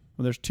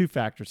 well, there's 2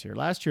 factors here.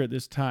 Last year at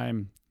this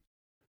time,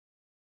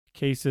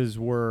 cases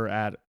were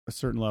at a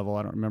certain level.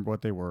 I don't remember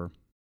what they were.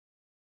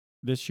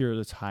 This year,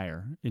 it's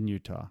higher in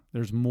Utah.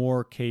 There's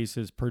more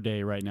cases per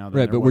day right now than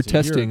there but was we're a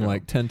year testing ago.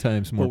 like 10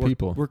 times more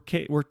people.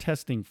 We're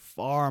testing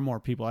far more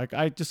people. Like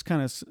I just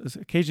kind of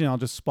occasionally I'll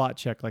just spot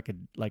check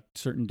like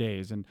certain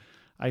days, and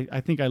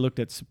I think I looked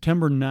at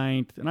September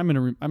 9th, and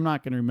I'm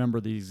not going to remember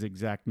these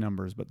exact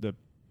numbers, but the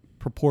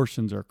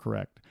proportions are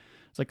correct.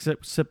 It's like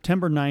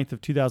September 9th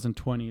of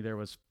 2020, there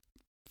was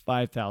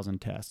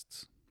 5,000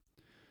 tests.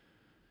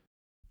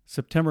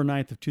 September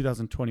 9th of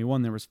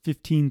 2021, there was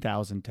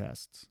 15,000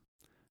 tests.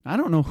 I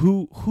don't know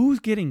who's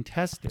getting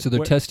tested. So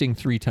they're testing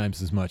 3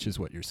 times as much, is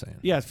what you're saying.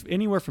 Yes,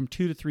 anywhere from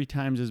 2 to 3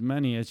 times as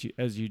many as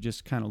you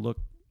just kind of look.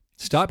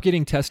 Stop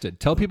getting tested.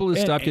 Tell people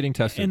to stop getting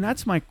tested. And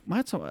that's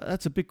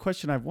a big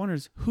question I've wondered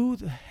is who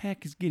the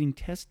heck is getting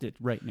tested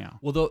right now?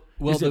 Well, the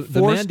forced,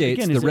 mandates,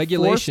 again, the is it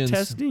regulations,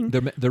 forced testing?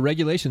 the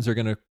regulations are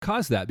going to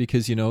cause that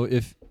because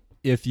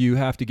if you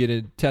have to get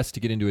a test to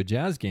get into a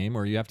Jazz game,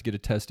 or you have to get a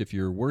test if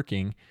you're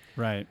working,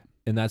 right,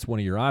 and that's one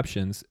of your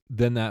options,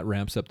 then that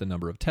ramps up the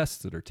number of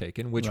tests that are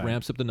taken, which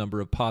ramps up the number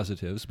of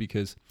positives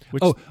because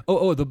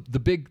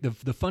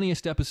the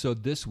funniest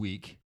episode this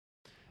week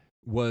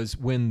was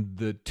when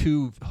the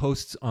 2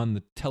 hosts on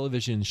the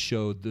television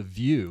show The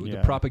View, the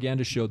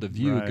propaganda show The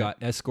View,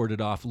 got escorted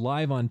off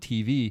live on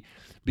TV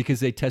because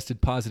they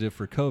tested positive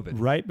for COVID.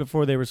 Right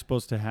before they were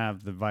supposed to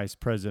have the vice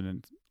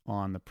president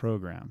on the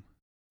program.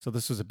 So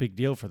this was a big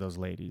deal for those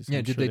ladies.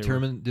 Yeah, did they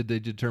determine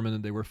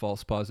that they were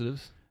false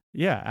positives?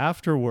 Yeah,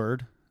 after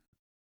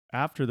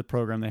the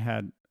program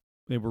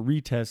they were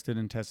retested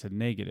and tested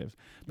negative.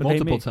 But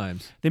multiple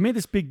times. They made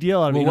this big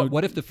deal out of it. Well,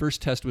 what if the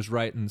first test was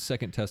right and the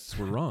second tests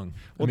were wrong?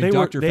 Well,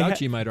 Dr.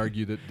 Fauci might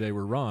argue that they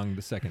were wrong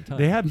the second time.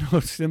 They had no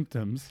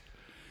symptoms.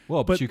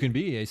 Well, but you can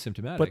be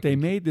asymptomatic. But they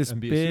made this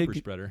and be big a super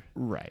spreader.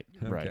 Right.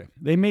 Okay.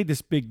 They made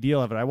this big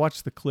deal of it. I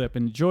watched the clip,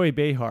 and Joy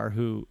Behar,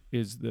 who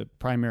is the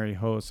primary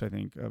host, I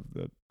think,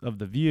 of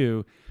the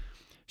View,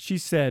 she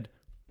said,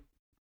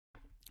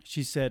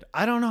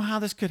 I don't know how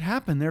this could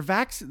happen.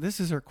 This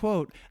is her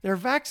quote. They're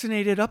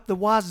vaccinated up the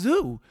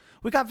wazoo.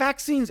 We got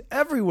vaccines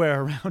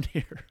everywhere around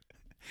here.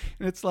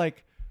 And it's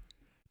like,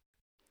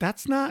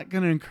 that's not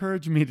going to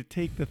encourage me to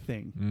take the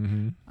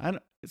thing. Mm-hmm.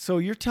 So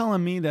you're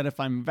telling me that if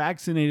I'm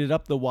vaccinated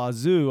up the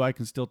wazoo, I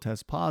can still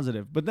test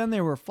positive. But then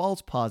there were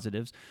false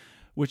positives,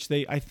 which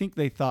I think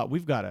they thought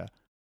we've got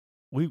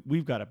to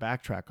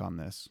backtrack on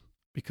this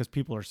because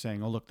people are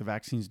saying, oh, look, the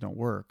vaccines don't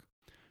work.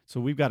 So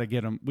we've got to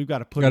get them. We've got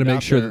to put. Got to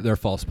make sure there. that they're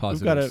false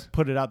positives. We've got to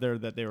put it out there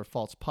that they were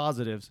false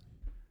positives.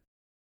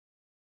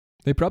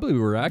 They probably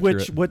were accurate.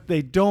 Which what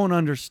they don't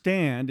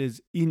understand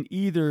is in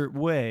either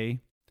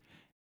way,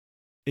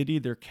 it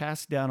either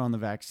casts doubt on the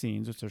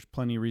vaccines, which there's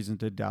plenty of reason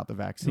to doubt the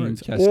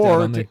vaccines,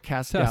 or to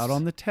cast doubt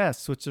on the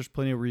tests, which there's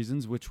plenty of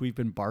reasons, which we've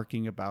been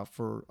barking about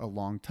for a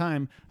long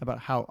time, about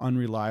how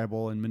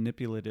unreliable and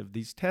manipulative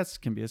these tests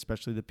can be,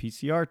 especially the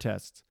PCR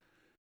tests.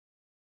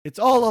 It's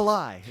all a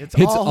lie. It's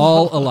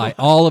all a lie.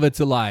 All of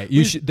it's a lie.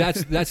 You should.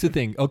 That's the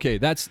thing. Okay,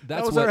 that's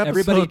that was what our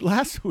everybody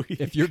last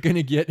week. If you're going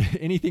to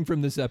get anything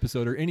from this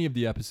episode or any of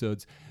the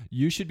episodes,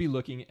 you should be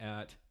looking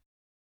at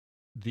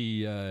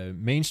the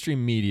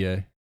mainstream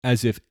media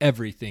as if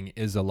everything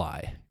is a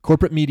lie.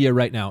 Corporate media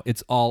right now,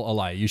 it's all a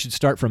lie. You should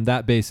start from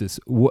that basis.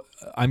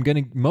 I'm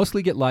going to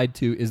mostly get lied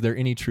to. Is there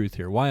any truth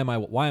here? Why am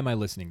I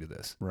listening to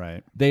this?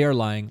 Right. They are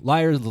lying.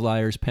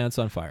 Liars, pants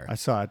on fire. I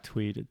saw a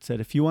tweet. It said,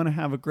 if you want to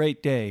have a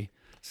great day,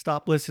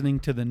 stop listening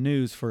to the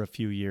news for a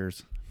few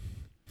years.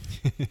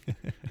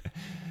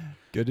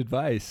 Good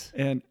advice.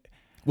 And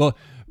well,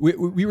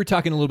 we were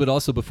talking a little bit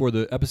also before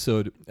the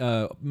episode.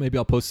 Maybe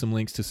I'll post some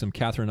links to some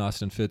Catherine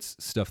Austin Fitts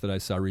stuff that I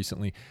saw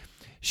recently.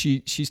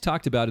 She's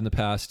talked about in the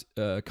past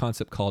a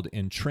concept called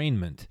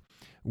entrainment,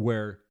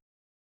 where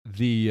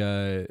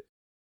the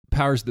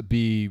powers that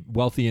be,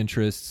 wealthy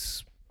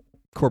interests,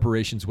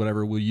 corporations,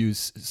 whatever, will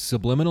use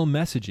subliminal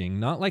messaging,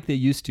 not like they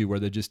used to, where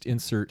they just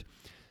insert,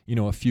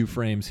 a few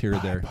frames here or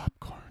there.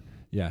 Popcorn.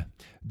 Yeah,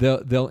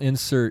 they'll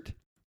insert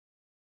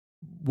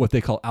what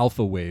they call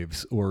alpha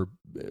waves, or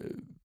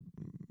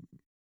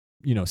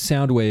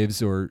sound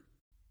waves, or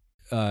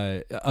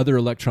other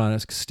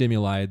electronic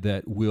stimuli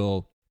that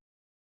will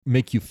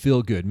make you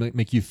feel good,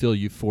 make you feel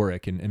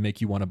euphoric, and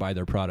make you want to buy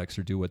their products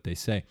or do what they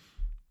say.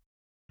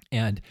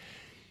 And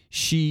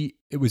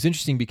it was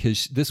interesting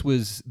because this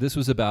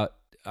was about,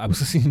 I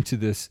was listening to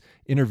this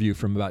interview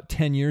from about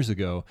 10 years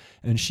ago,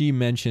 and she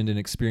mentioned an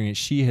experience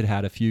she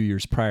had a few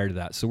years prior to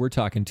that. So we're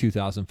talking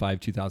 2005,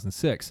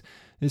 2006.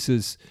 This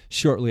is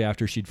shortly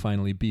after she'd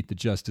finally beat the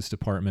Justice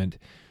Department,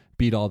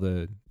 beat all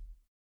the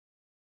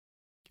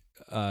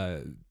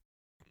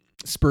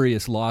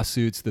spurious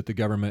lawsuits that the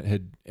government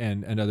had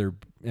and other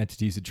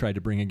entities had tried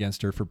to bring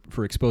against her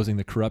for exposing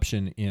the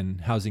corruption in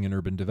housing and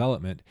urban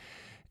development.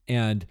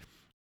 And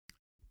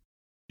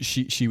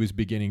she was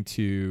beginning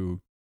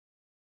to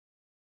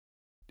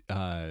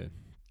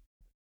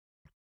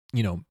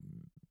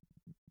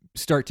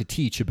start to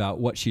teach about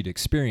what she'd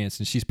experienced,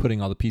 and she's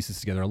putting all the pieces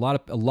together. A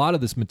lot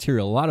of this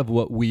material, a lot of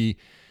what we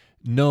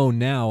know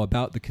now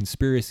about the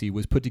conspiracy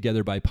was put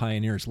together by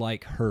pioneers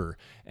like her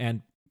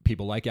and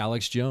people like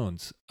Alex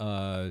Jones,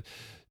 other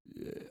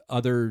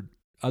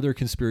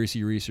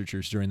conspiracy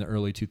researchers during the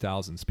early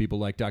 2000s, people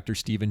like Dr.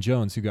 Stephen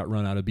Jones, who got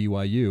run out of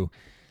BYU.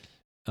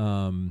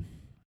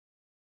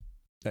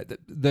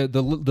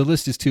 the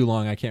list is too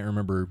long. I can't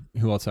remember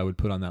who else I would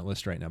put on that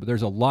list right now. But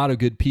there's a lot of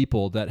good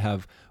people that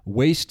have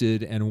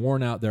wasted and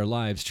worn out their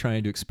lives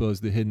trying to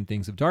expose the hidden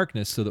things of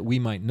darkness so that we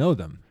might know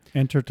them.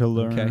 Enter to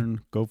learn,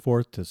 Okay. go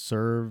forth to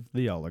serve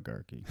the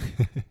oligarchy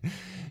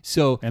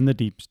So and the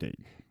deep state.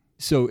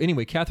 So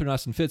anyway, Catherine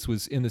Austin Fitts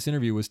was in this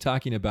interview was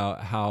talking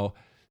about how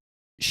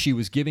she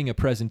was giving a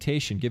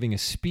presentation, giving a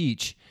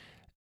speech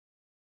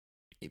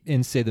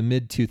in, say, the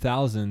mid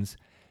 2000s.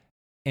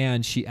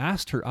 And she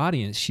asked her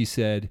audience, she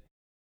said,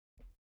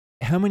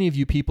 how many of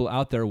you people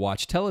out there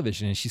watch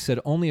television? And she said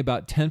only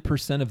about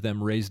 10% of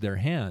them raised their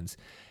hands.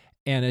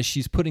 And as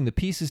she's putting the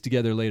pieces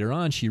together later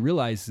on, she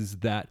realizes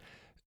that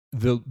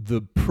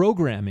the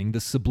programming,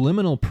 the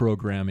subliminal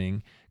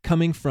programming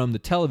coming from the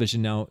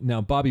television.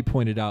 Now Bobby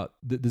pointed out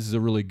that this is a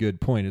really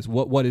good point, is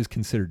what is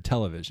considered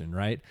television,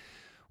 right?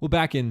 Well,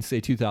 back in, say,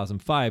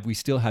 2005, we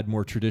still had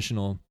more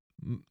traditional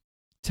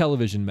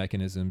television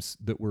mechanisms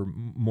that were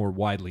more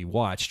widely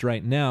watched.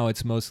 Right now,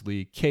 it's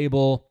mostly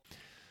cable.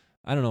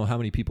 I don't know how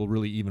many people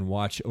really even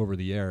watch over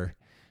the air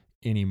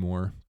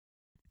anymore,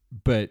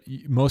 but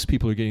most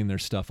people are getting their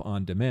stuff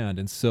on demand.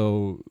 And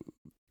so,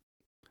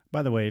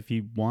 By the way, if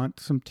you want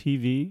some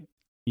TV,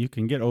 you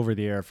can get over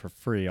the air for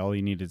free. All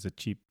you need is a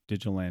cheap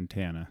digital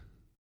antenna.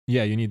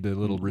 yeah, you need the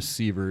little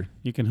receiver.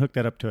 You can hook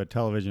that up to a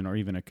television or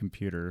even a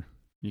computer.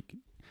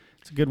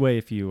 It's a good way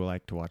if you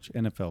like to watch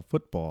NFL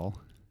football.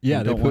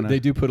 Yeah, they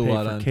do put a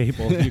lot on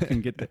cable. You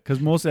can get that because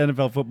most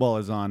NFL football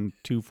is on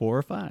 2, 4,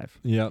 or 5.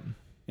 Yep.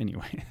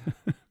 Anyway,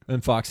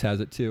 And Fox has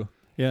it too.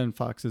 yeah, and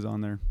Fox is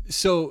on there.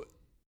 So,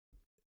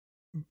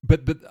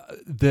 but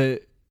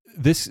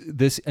this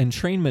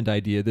entrainment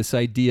idea, this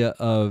idea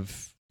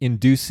of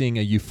inducing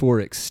a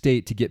euphoric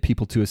state to get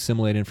people to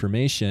assimilate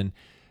information,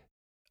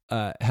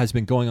 has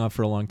been going on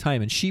for a long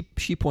time. And she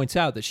points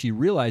out that she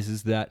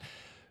realizes that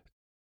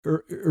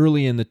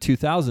early in the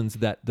 2000s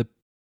that the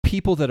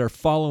people that are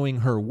following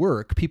her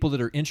work, people that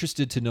are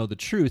interested to know the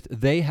truth,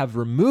 they have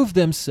removed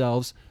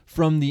themselves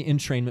from the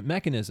entrainment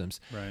mechanisms.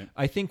 Right.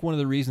 I think one of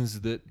the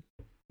reasons that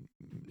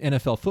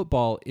NFL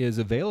football is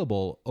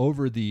available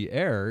over the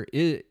air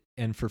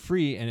and for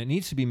free, and it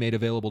needs to be made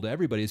available to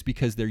everybody, is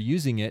because they're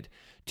using it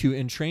to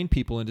entrain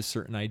people into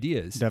certain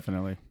ideas.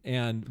 Definitely.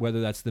 And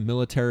whether that's the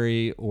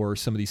military or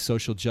some of these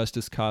social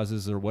justice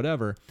causes or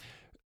whatever,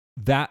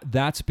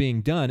 that's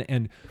being done.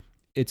 And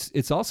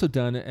it's also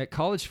done at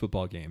college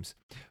football games.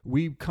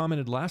 We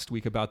commented last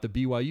week about the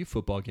BYU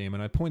football game,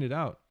 and I pointed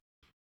out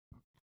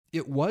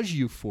it was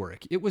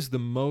euphoric. It was the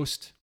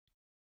most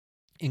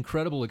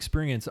incredible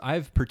experience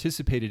I've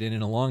participated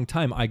in a long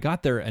time. I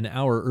got there an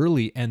hour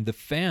early, and the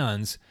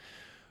fans,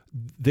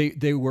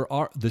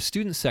 the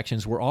student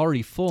sections were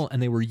already full,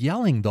 and they were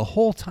yelling the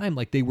whole time,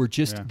 like they were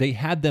just they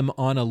had them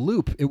on a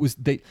loop. It was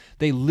they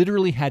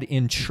literally had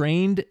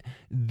entrained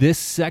this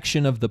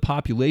section of the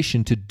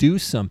population to do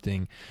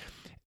something.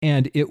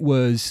 And it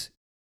was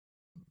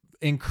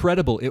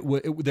incredible.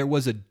 There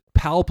was a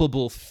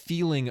palpable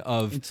feeling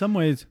of, in some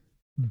ways,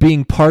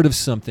 being part of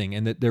something,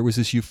 and that there was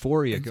this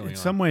euphoria going on. In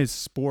some ways,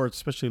 sports,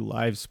 especially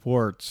live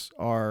sports,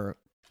 are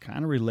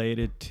kind of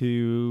related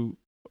to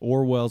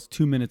Orwell's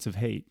 2 Minutes of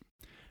Hate.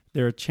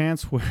 They're a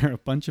chance where a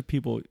bunch of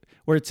people,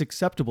 where it's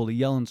acceptable to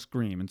yell and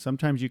scream. And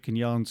sometimes you can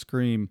yell and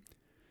scream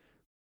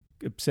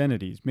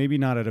obscenities, maybe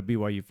not at a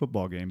BYU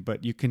football game,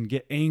 but you can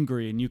get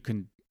angry and you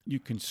can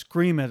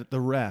scream at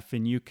the ref,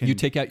 and you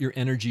take out your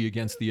energy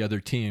against the other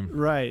team.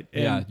 Right.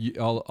 And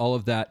all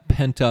of that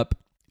pent up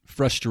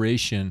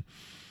frustration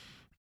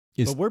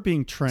is but we're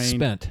being trained.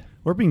 Spent.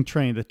 We're being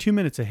trained. The 2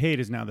 Minutes of Hate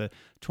is now the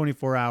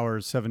 24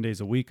 hours, 7 days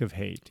a week of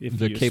hate.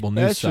 Cable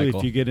news cycle. Especially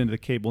if you get into the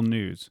cable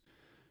news,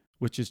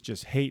 which is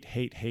just hate.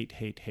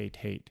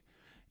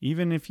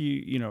 Even if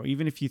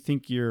you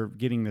think you're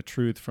getting the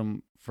truth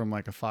from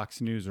like a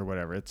Fox News or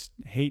whatever, it's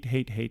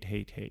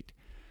hate.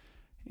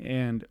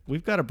 And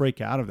we've got to break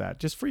out of that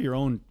just for your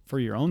own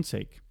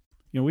sake.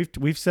 You know,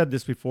 we've said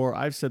this before.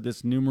 I've said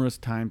this numerous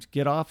times.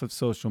 Get off of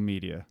social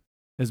media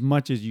as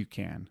much as you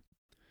can,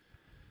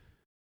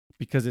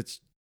 because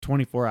it's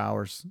 24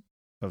 hours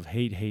of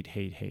hate,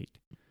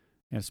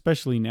 and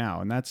especially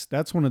now. And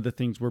that's one of the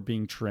things we're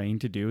being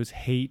trained to do, is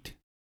hate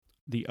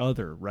the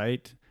other.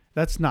 Right?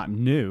 That's not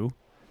new,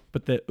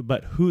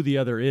 but who the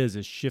other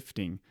is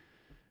shifting,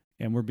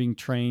 and we're being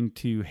trained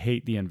to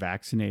hate the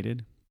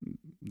unvaccinated.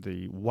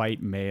 The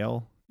white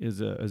male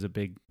is a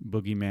big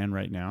boogeyman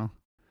right now,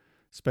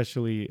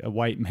 especially a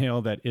white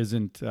male that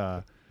isn't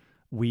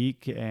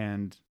weak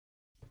and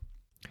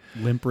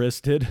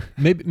limp-wristed.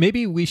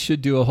 Maybe we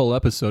should do a whole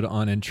episode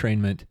on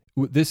entrainment.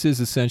 This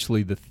is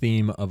essentially the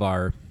theme of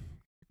our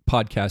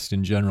podcast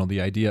in general,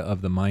 the idea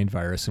of the mind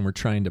virus, and we're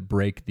trying to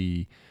break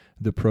the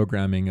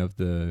programming of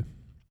the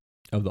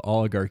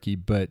oligarchy,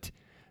 but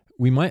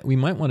we might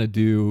want to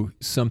do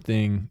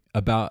something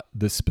about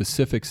the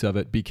specifics of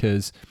it,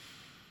 because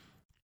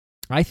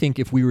I think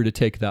if we were to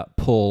take that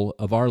poll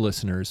of our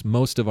listeners,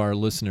 most of our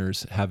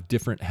listeners have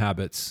different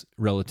habits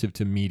relative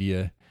to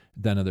media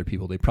than other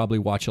people. They probably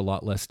watch a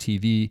lot less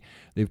TV.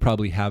 They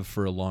probably have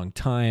for a long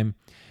time.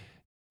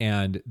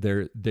 and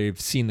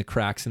they've seen the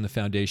cracks in the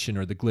foundation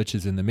or the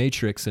glitches in the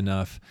matrix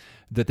enough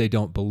that they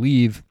don't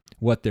believe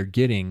what they're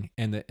getting.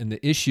 And the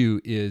issue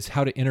is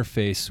how to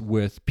interface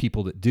with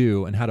people that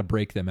do and how to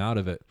break them out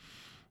of it.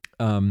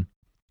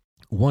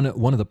 One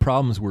of the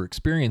problems we're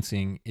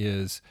experiencing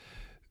is,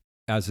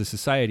 as a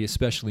society,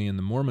 especially in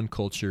the Mormon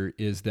culture,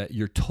 is that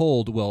you're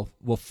told, well,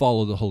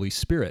 follow the Holy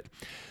Spirit.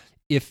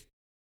 If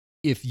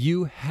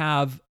you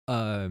have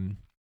an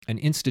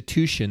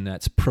institution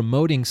that's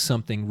promoting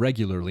something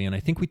regularly, and I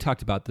think we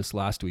talked about this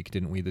last week,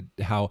 didn't we?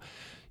 How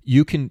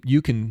you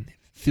can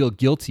feel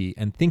guilty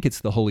and think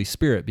it's the Holy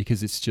Spirit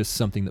because it's just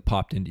something that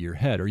popped into your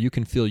head, or you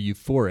can feel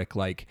euphoric,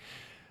 like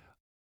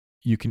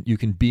you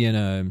can be in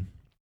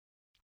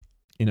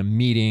a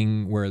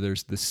meeting where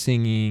there's the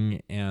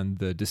singing and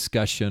the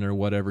discussion or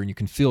whatever, and you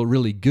can feel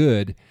really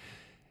good,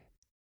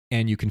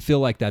 and you can feel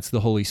like that's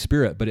the Holy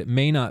Spirit, but it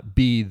may not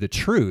be the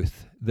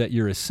truth that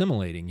you're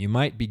assimilating. You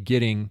might be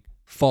getting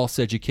false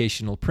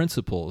educational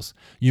principles.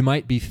 You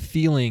might be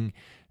feeling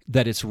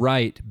that it's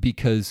right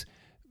because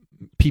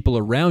people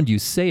around you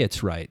say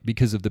it's right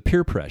because of the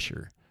peer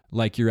pressure,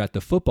 like you're at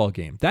the football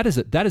game. That is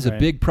a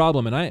big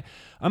problem, and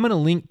I'm going to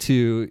link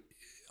to,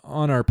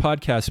 on our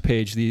podcast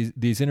page,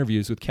 these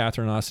interviews with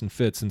Catherine Austin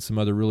Fitts and some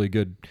other really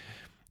good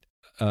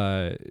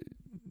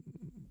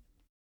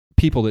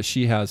people that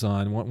she has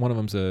on. One of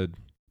them's a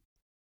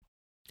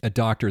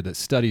doctor that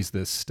studies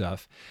this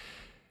stuff.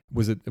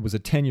 It was a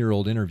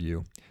 10-year-old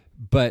interview,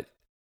 but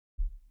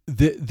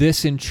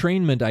this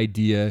entrainment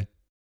idea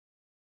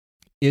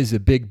is a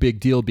big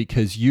deal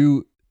because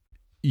you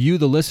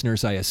the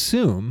listeners, I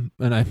assume,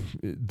 and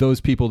those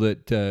people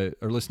that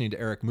are listening to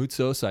Eric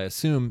Moutsos, I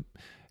assume,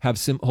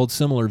 hold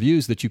similar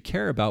views, that you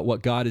care about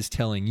what God is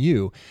telling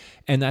you,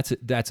 and that's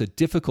a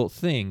difficult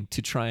thing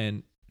to try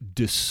and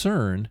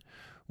discern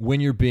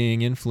when you're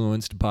being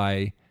influenced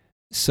by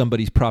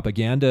somebody's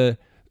propaganda,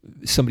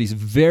 somebody's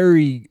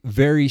very,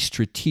 very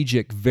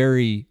strategic,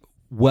 very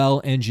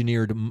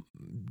well-engineered,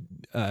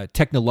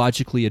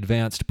 technologically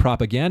advanced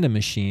propaganda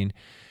machine.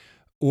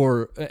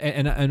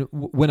 And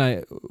when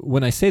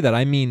I say that,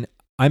 I mean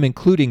I'm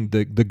including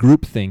the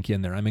groupthink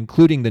in there. I'm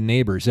including the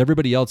neighbors.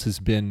 Everybody else has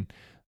been,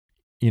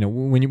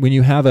 when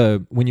you have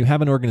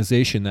an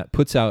organization that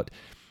puts out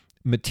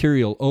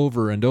material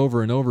over and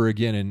over and over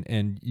again,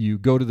 and you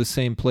go to the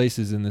same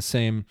places and the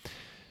same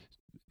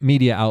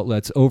media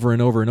outlets over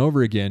and over and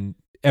over again,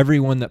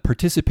 everyone that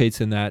participates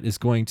in that is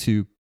going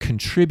to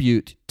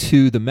contribute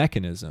to the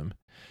mechanism.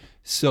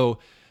 So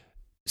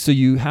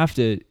you have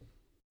to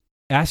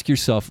ask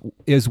yourself,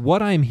 is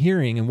what I'm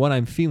hearing and what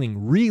I'm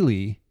feeling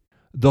really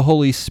the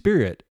Holy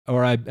Spirit,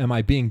 or am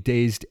I being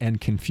dazed and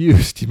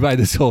confused by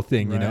this whole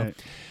thing? Right.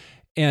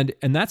 And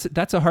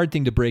that's a hard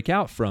thing to break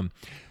out from.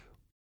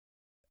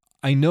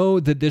 I know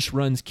that this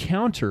runs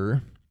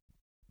counter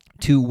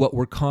to what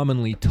we're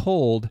commonly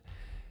told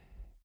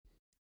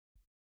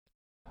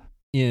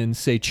in,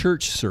 say,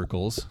 church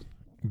circles,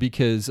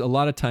 because a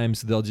lot of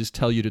times they'll just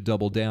tell you to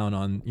double down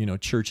on,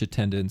 church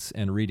attendance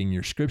and reading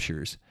your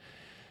scriptures.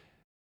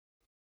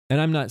 And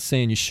I'm not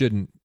saying you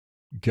shouldn't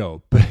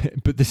go,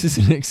 but this is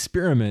an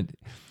experiment.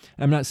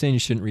 I'm not saying you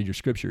shouldn't read your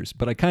scriptures,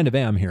 but I kind of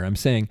am here. I'm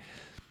saying,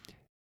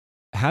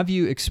 have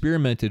you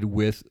experimented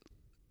with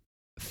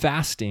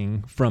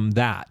fasting from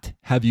that?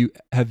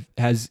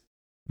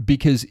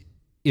 Because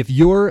if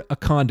you're a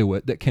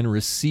conduit that can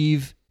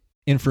receive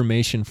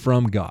information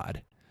from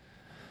God,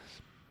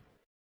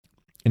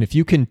 and if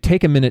you can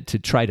take a minute to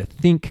try to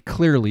think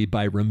clearly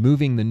by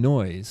removing the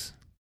noise,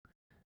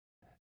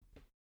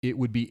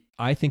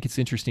 I think it's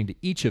interesting to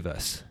each of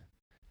us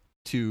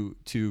to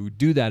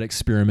do that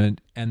experiment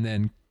and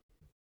then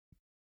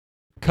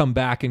come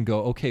back and go,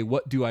 okay,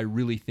 what do I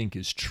really think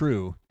is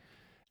true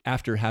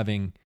after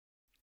having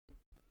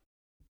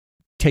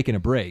taken a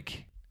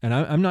break? And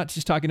I'm not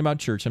just talking about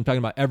church. I'm talking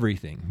about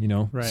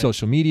everything, Right.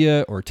 Social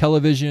media or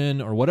television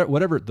or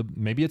whatever.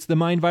 Maybe it's the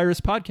Mind Virus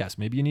podcast.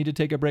 Maybe you need to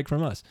take a break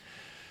from us.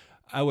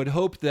 I would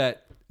hope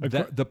that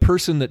the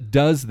person that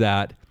does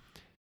that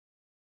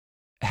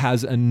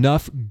has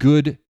enough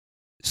good,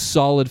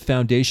 solid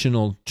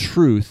foundational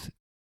truth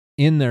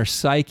in their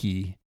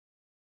psyche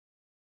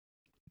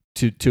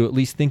to at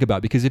least think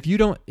about. Because if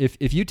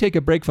you take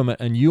a break from it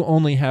and you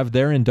only have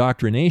their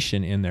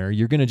indoctrination in there,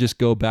 you're going to just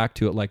go back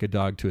to it like a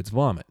dog to its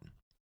vomit.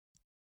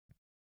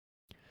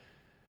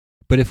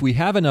 But if we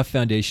have enough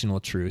foundational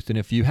truth, and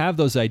if you have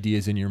those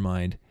ideas in your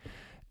mind,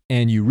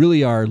 and you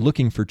really are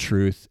looking for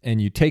truth,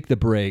 and you take the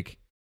break,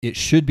 it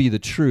should be the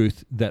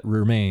truth that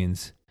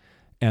remains,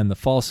 and the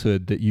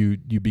falsehood that you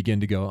begin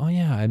to go, oh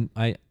yeah,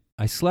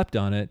 I slept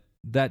on it.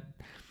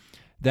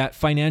 That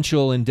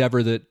financial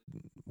endeavor that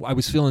I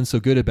was feeling so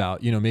good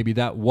about, maybe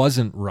that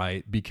wasn't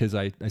right because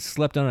I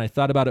slept on it. I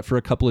thought about it for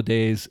a couple of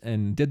days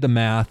and did the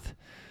math,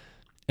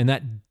 and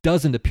that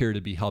doesn't appear to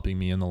be helping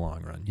me in the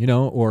long run,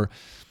 or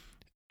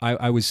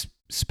I was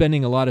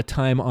spending a lot of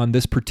time on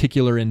this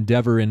particular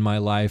endeavor in my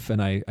life,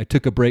 and I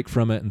took a break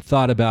from it and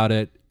thought about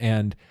it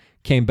and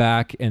came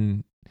back,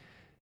 and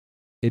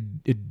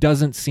it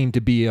doesn't seem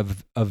to be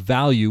of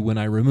value when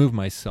I remove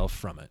myself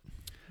from it.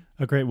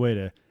 a great way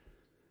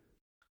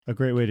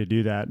to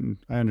do that, and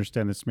I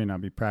understand this may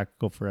not be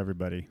practical for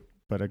everybody,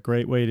 but a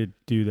great way to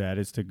do that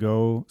is to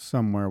go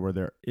somewhere where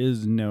there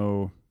is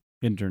no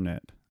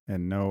internet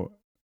and no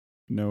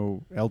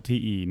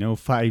LTE, no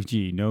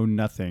 5G, no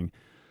nothing,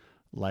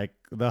 like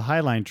the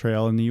Highline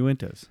Trail in the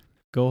Uintas.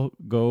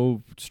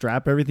 Go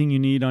strap everything you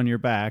need on your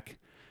back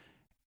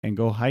and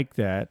go hike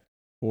that,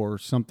 or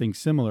something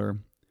similar,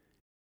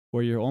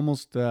 where you're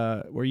almost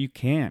where you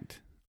can't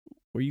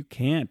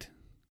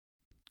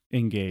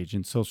engage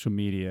in social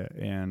media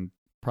and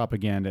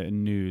propaganda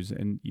and news,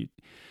 and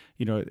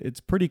you know, it's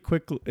pretty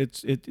quick.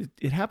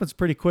 It happens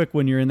pretty quick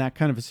when you're in that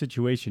kind of a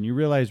situation. You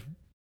realize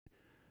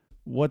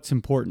what's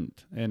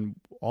important, and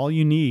all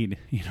you need,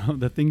 you know,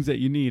 the things that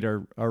you need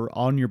are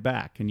on your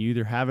back, and you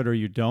either have it or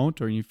you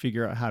don't, or you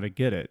figure out how to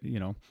get it. You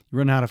know, you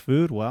run out of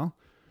food. Well,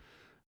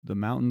 the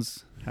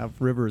mountains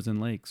have rivers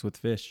and lakes with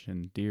fish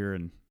and deer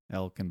and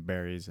elk and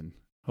berries, and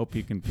hope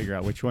you can figure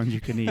out which ones you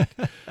can eat.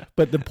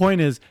 But the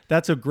point is,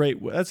 that's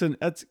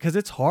because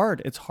it's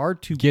hard. It's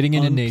hard to getting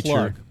into unplug.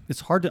 nature.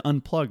 It's hard to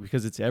unplug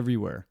because it's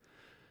everywhere.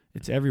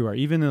 It's everywhere.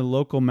 Even in the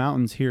local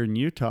mountains here in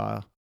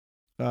Utah,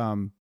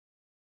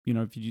 you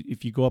know,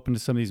 if you go up into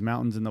some of these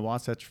mountains in the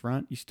Wasatch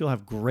Front, you still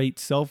have great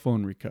cell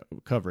phone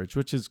coverage,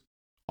 which is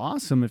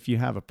awesome if you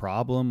have a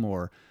problem,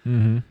 or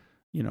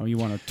you know, you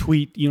want to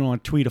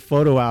tweet a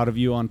photo out of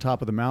you on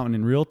top of the mountain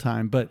in real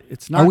time. But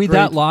it's not. Are we great.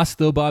 that lost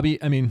though,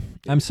 Bobby? I mean,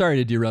 I'm sorry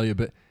to derail you,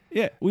 but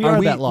yeah, we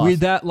are that lost. We're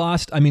that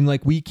lost. I mean,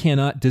 like, we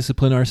cannot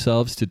discipline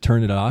ourselves to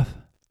turn it off.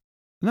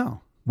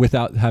 No,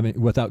 without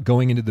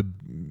going into the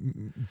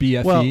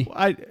BFE.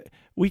 Well,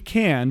 we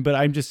can, but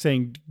I'm just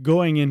saying,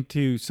 going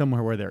into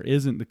somewhere where there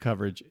isn't the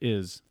coverage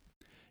is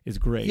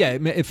great. Yeah,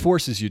 it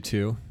forces you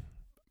to,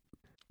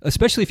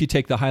 especially if you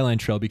take the Highline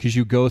Trail, because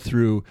you go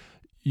through.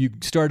 You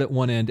start at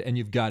one end and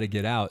you've got to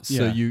get out.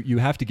 So you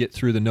have to get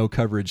through the no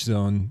coverage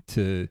zone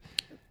to.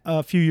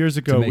 A few years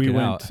ago,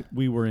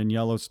 we were in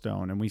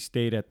Yellowstone, and we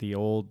stayed at the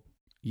old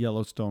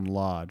Yellowstone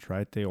Lodge,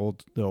 right? The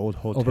old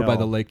hotel over by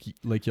the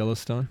Lake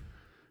Yellowstone.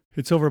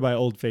 It's over by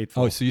Old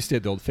Faithful. Oh, so you stayed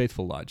at the Old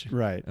Faithful Lodge,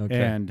 right? Okay,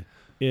 and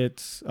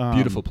it's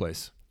beautiful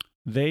place.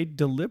 They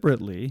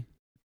deliberately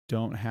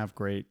don't have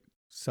great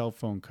cell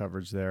phone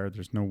coverage there.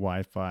 There's no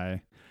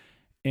Wi-Fi,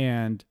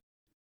 and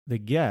the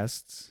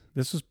guests,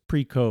 this was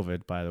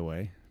pre-COVID, by the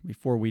way,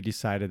 before we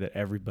decided that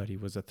everybody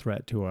was a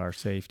threat to our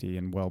safety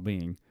and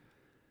well-being.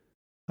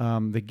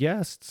 The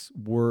guests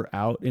were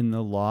out in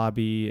the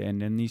lobby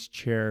and in these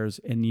chairs,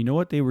 and you know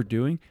what they were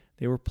doing?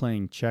 They were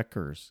playing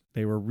checkers.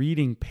 They were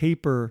reading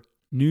paper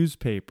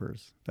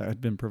newspapers that had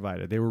been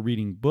provided. They were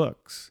reading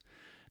books.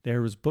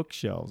 There was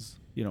bookshelves,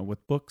 you know,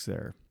 with books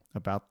there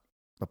about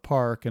the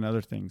park and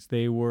other things.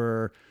 They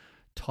were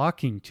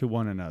talking to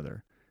one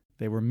another.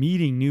 They were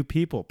meeting new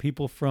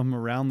people from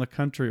around the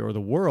country or the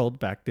world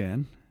back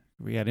then.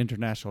 We had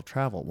international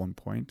travel at one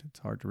point. It's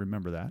hard to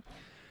remember that.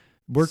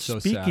 We're so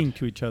speaking sad.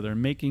 to each other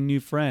and making new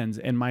friends.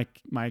 And my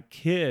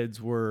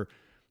kids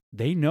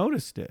they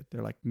noticed it.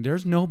 They're like,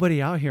 there's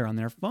nobody out here on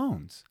their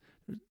phones.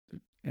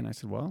 And I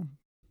said, well,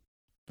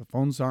 the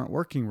phones aren't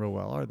working real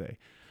well, are they?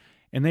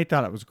 And they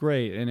thought it was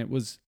great. And it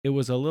was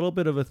a little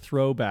bit of a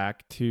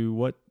throwback to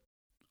what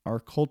our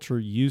culture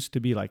used to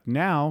be like.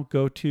 Now,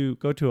 go to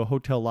a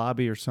hotel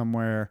lobby or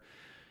somewhere,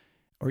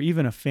 or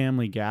even a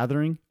family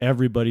gathering,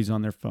 everybody's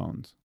on their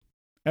phones.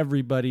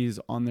 Everybody's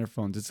on their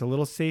phones. It's a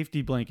little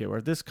safety blanket where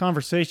if this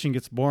conversation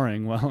gets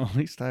boring, well, at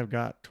least I've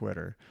got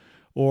Twitter.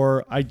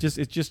 Or I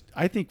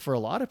think for a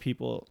lot of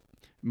people,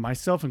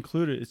 myself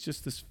included, it's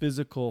just this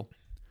physical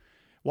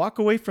walk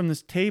away from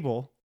this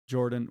table,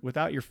 Jordan,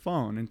 without your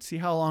phone, and see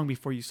how long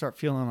before you start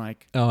feeling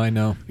like, oh, I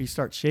know, you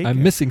start shaking.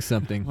 I'm missing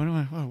something.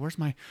 Where's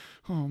my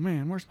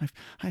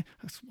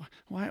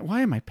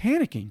why am I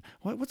panicking?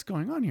 What's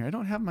going on here? I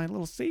don't have my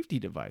little safety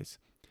device.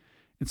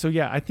 And so,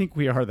 yeah, I think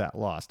we are that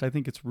lost. I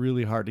think it's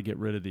really hard to get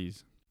rid of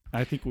these.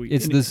 I think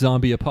it's the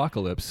zombie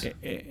apocalypse.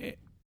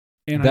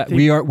 And that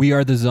we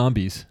are the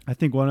zombies. I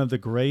think one of the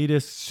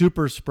greatest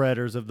super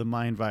spreaders of the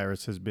mind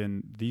virus has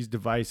been these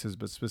devices,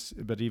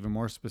 but even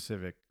more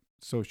specific,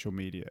 social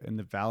media and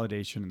the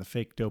validation and the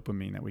fake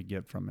dopamine that we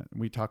get from it.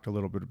 And we talked a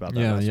little bit about that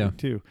last week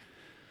too.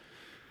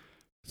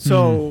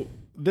 So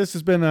this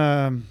has been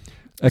a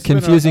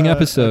confusing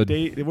episode.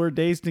 We're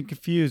dazed and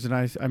confused, and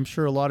I'm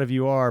sure a lot of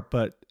you are,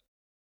 but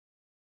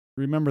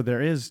remember,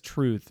 there is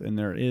truth and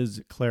there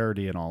is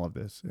clarity in all of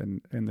this.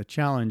 And the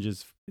challenge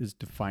is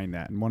to find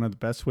that. And one of the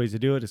best ways to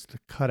do it is to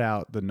cut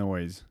out the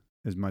noise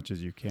as much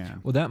as you can.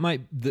 Well,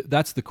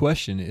 that's the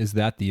question. Is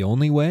that the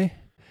only way?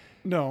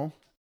 No.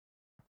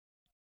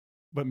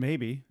 But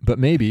maybe.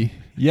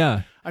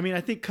 Yeah. I mean,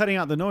 I think cutting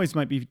out the noise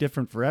might be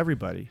different for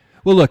everybody.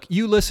 Well, look,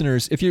 you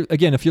listeners, if you're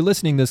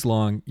listening this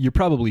long, you're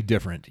probably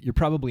different. You're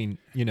probably,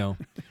 you're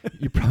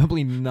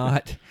probably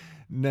not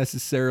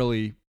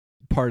necessarily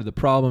part of the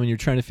problem, and you're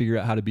trying to figure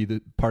out how to be the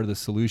part of the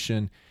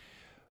solution.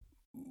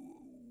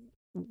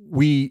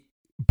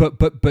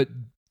 But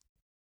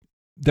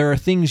there are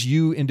things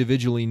you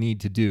individually need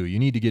to do. You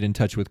need to get in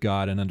touch with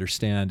God and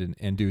understand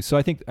and do. So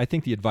I think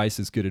the advice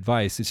is good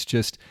advice. It's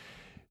just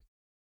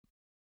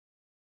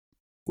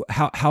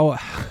how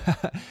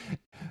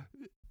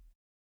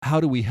how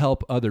do we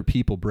help other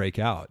people break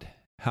out?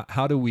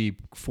 How do we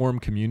form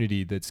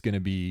community that's going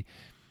to be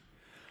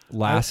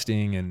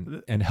lasting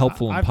and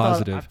helpful and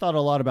positive? I've thought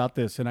a lot about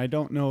this, and I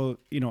don't know.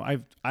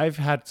 I've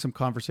had some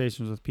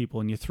conversations with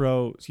people, and you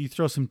throw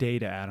some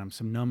data at them,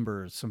 some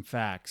numbers, some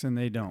facts, and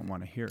they don't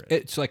want to hear it.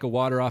 It's like a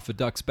water off a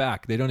duck's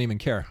back. They don't even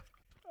care.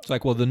 It's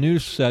like, well, the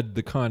news said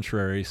the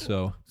contrary,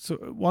 so. So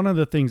one of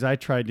the things I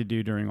tried to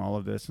do during all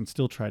of this, and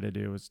still try to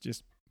do, is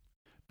just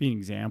be an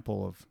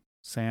example of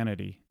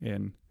sanity.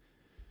 And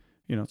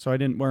so I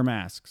didn't wear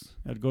masks.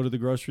 I'd go to the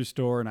grocery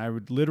store, and I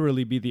would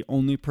literally be the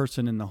only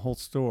person in the whole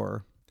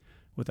store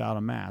without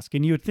a mask.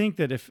 And you would think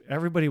that if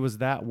everybody was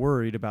that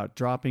worried about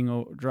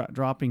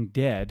dropping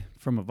dead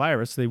from a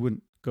virus, they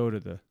wouldn't go to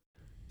the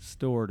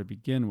store to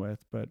begin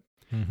with. But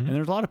and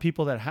there's a lot of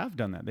people that have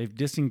done that. They've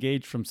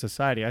disengaged from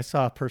society. I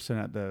saw a person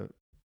at the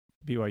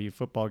BYU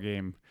football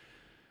game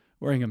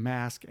wearing a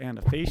mask and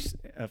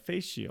a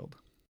face shield.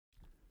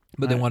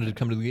 But they wanted to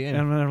come to the game.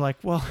 And they're like,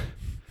 well,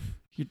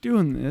 you're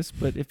doing this,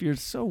 but if you're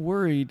so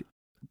worried,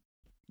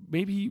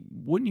 maybe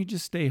wouldn't you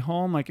just stay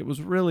home? Like, it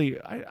was really,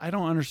 I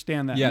don't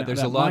understand that. Yeah,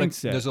 there's a lot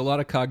mindset.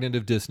 of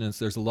cognitive dissonance.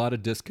 There's a lot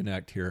of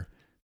disconnect here.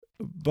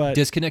 But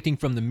disconnecting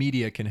from the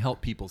media can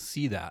help people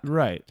see that.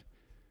 Right.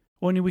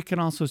 Well, and you can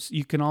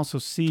also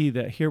see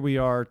that here we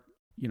are,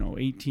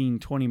 18,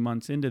 20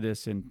 months into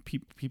this, and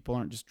people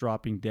aren't just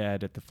dropping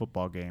dead at the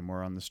football game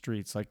or on the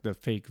streets like the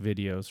fake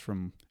videos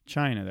from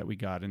China that we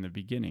got in the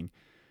beginning.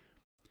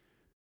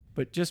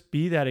 But just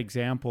be that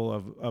example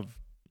of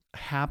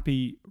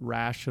happy,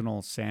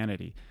 rational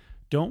sanity.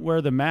 Don't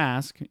wear the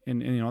mask,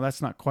 and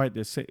that's not quite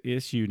this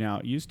issue now.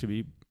 It used to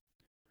be.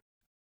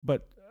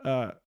 But,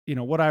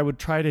 what I would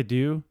try to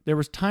do, there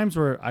was times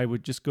where I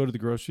would just go to the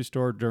grocery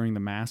store during the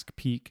mask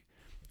peak,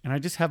 and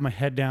I'd just have my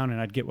head down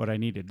and I'd get what I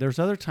needed. There's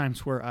other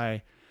times where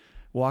I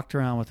walked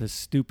around with a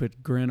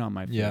stupid grin on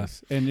my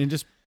face and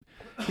just,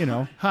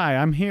 hi,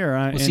 I'm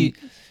here.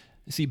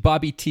 See,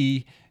 Bobby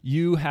T,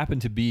 you happen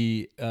to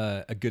be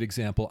a good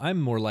example. I'm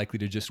more likely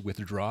to just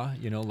withdraw,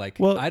 I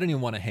don't even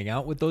want to hang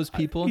out with those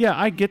people. Yeah,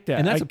 I get that.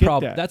 And that's a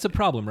problem. That's a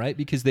problem, right?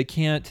 Because they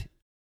can't.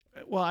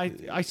 Well,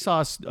 I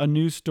saw a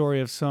news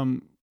story of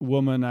some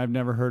woman I've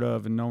never heard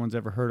of and no one's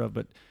ever heard of,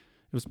 but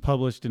it was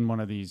published in one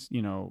of these,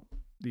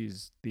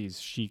 these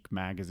chic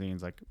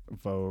magazines like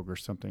Vogue or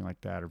something like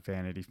that, or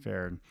Vanity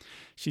Fair. And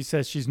she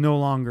says she's no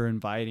longer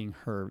inviting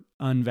her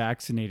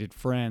unvaccinated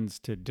friends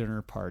to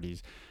dinner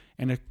parties.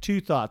 And two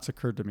thoughts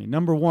occurred to me.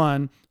 Number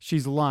one,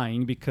 she's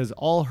lying because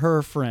all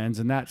her friends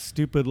in that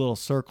stupid little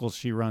circle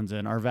she runs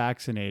in are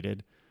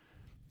vaccinated.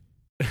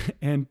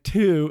 And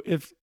two,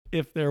 if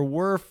there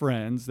were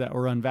friends that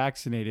were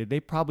unvaccinated, they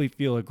probably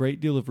feel a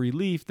great deal of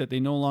relief that they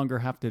no longer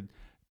have to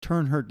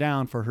turn her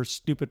down for her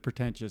stupid,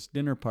 pretentious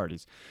dinner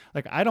parties.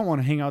 Like, I don't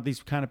want to hang out with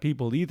these kind of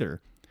people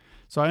either.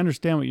 So I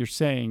understand what you're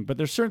saying, but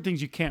there's certain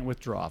things you can't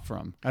withdraw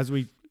from. As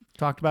we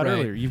talked about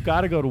earlier, you've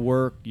got to go to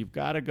work. You've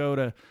got to go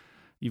to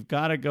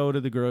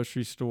the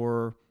grocery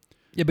store.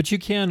 Yeah, but you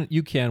can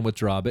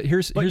withdraw. But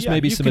here's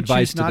maybe some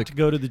advice not to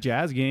go to the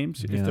Jazz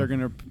games if they're going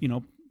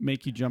to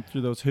make you jump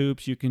through those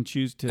hoops. You can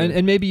choose to,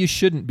 and maybe you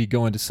shouldn't be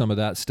going to some of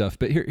that stuff.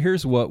 But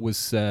here's what was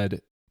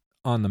said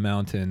on the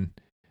mountain.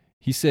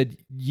 He said,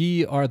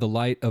 "Ye are the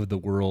light of the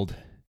world."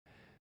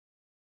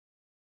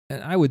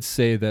 And I would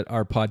say that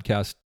our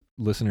podcast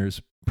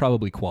listeners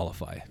probably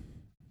qualify.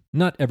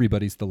 Not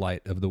everybody's the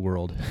light of the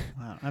world.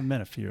 Wow, I've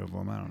met a few of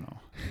them. I don't know.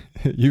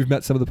 You've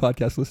met some of the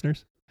podcast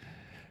listeners?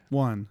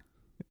 One.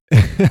 I'm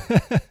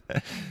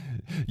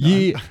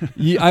going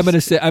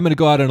to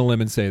go out on a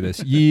limb and say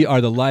this. Ye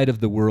are the light of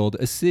the world.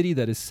 A city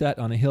that is set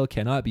on a hill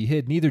cannot be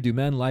hid. Neither do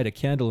men light a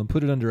candle and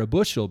put it under a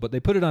bushel, but they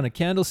put it on a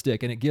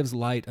candlestick, and it gives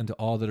light unto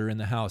all that are in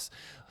the house.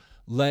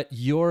 Let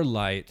your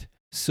light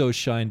so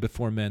shine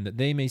before men that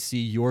they may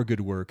see your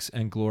good works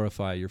and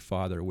glorify your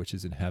Father which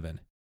is in heaven.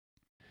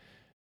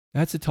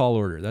 That's a tall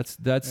order. That's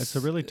a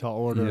really tall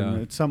order. Yeah.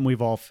 And it's something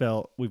we've all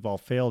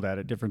failed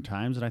at different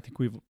times, and I think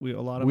a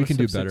lot of us can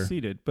do have better.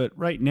 Succeeded. But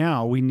right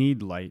now we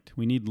need light.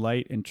 We need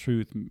light and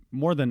truth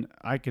more than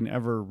I can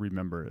ever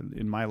remember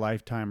in my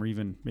lifetime, or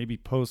even maybe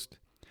post.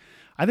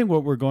 I think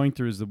what we're going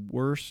through is the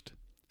worst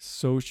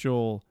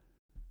social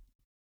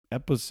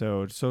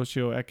episode,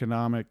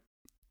 socioeconomic,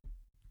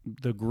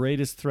 the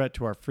greatest threat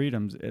to our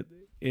freedoms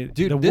Dude,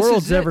 the this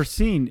world's is it. ever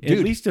seen, Dude.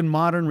 at least in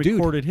modern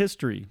recorded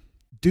history.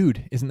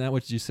 Dude, isn't that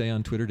what you say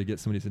on Twitter to get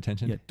somebody's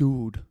attention? Yeah,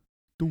 dude,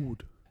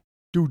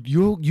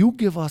 you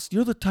give us.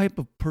 You're the type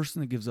of person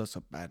that gives us a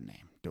bad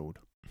name, dude.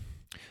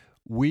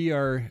 We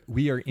are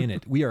in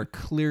it. We are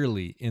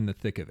clearly in the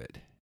thick of it.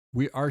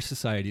 Our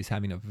society is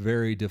having a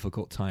very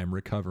difficult time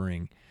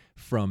recovering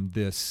from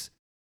this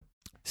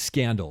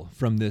scandal,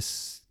 from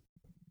this.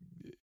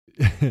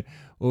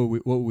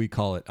 what would we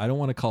call it? I don't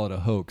want to call it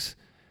a hoax.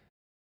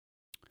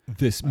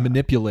 This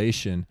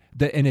manipulation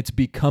and it's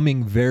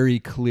becoming very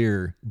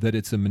clear that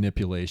it's a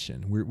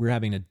manipulation. We're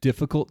having a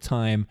difficult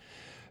time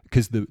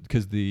because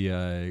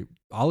the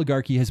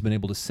oligarchy has been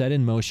able to set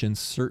in motion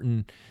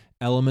certain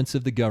elements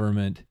of the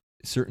government,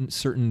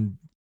 certain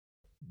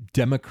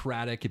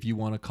democratic, if you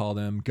want to call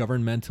them,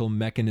 governmental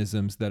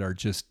mechanisms that are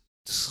just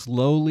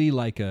slowly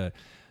like a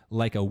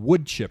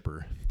wood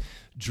chipper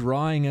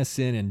drawing us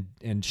in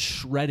and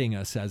shredding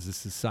us as a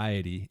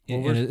society,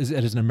 and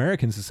as an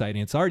American society.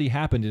 It's already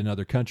happened in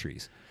other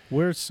countries.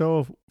 We're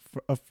so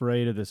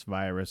afraid of this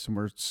virus, and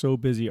we're so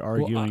busy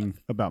arguing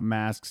about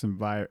masks and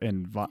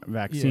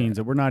vaccines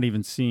that we're not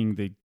even seeing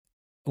the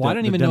I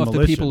don't even know if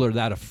the people are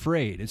that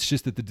afraid. It's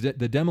just that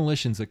the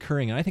demolition's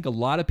occurring, and I think a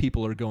lot of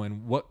people are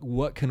going,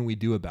 what can we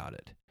do about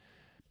it?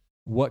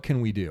 What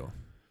can we do?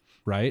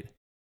 Right?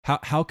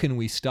 How can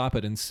we stop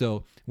it? And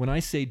so when I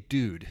say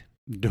dude,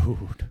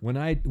 when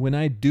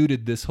I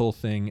duded this whole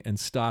thing and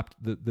stopped,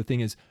 the thing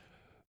is,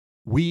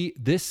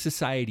 this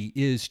society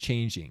is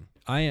changing.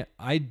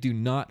 I do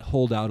not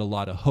hold out a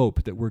lot of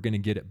hope that we're going to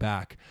get it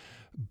back,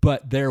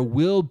 but there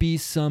will be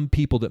some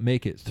people that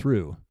make it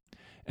through,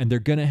 and they're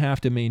going to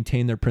have to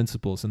maintain their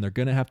principles, and they're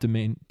going to have to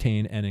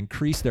maintain and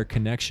increase their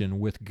connection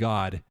with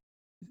God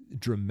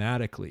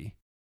dramatically.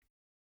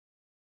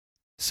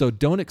 So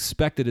don't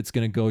expect that it's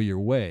going to go your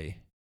way,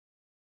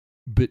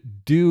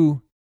 but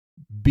do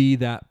be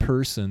that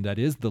person that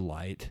is the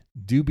light.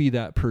 Do be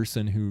that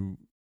person who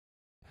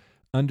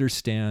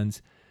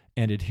understands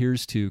and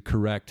adheres to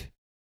correct,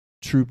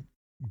 true,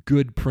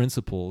 good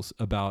principles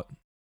about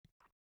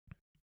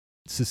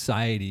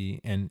society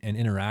and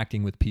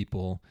interacting with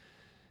people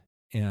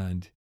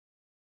and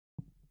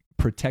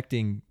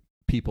protecting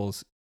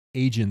people's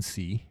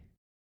agency,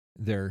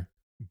 their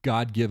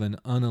God-given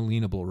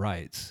unalienable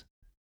rights.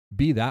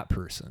 Be that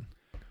person.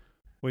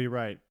 Well, you're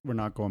right. We're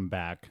not going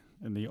back.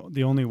 And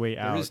the only way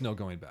out... There is no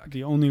going back.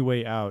 The only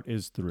way out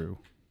is through.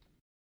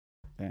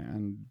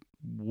 And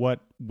what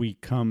we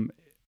come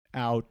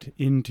out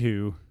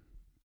into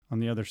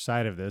on the other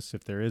side of this,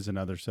 if there is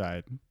another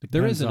side...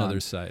 There is another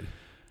side.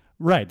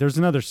 Right. There's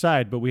another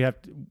side, but we're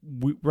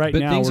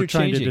trying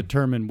changing. to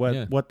determine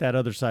what that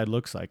other side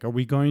looks like. Are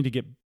we going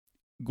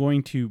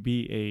to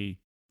be a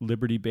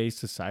liberty-based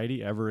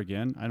society ever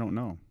again? I don't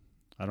know.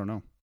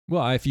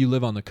 Well, if you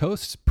live on the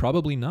coasts,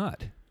 probably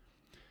not.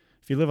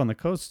 If you live on the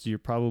coast, you're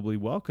probably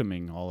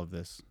welcoming all of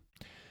this.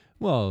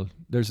 Well,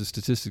 there's a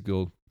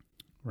statistical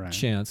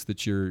chance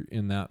that you're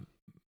in that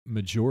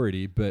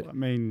majority, but I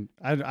mean,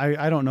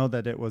 I don't know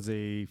that it was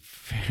a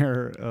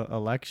fair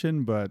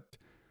election, but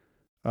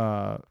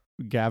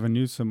Gavin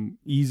Newsom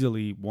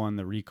easily won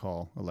the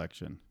recall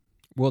election.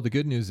 Well, the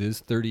good news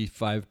is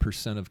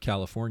 35% of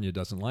California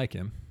doesn't like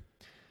him.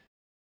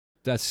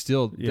 That's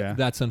still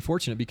that's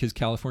unfortunate because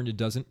California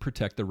doesn't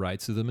protect the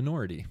rights of the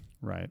minority.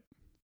 Right.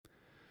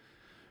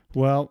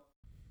 Well,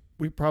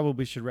 we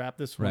probably should wrap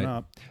this one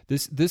up.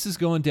 This is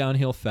going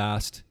downhill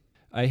fast.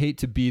 I hate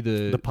to be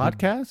the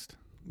podcast.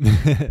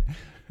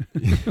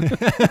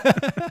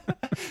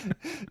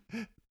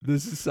 The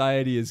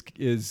society is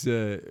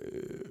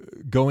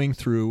going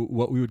through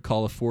what we would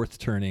call a fourth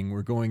turning.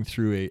 We're going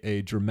through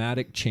a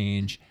dramatic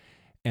change,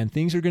 and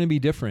things are going to be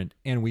different,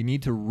 and we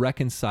need to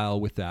reconcile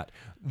with that.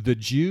 The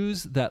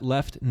Jews that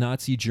left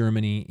Nazi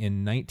Germany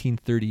in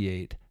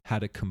 1938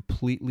 had a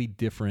completely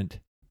different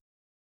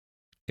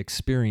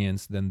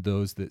experience than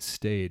those that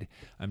stayed.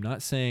 I'm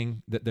not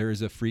saying that there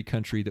is a free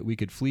country that we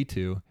could flee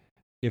to.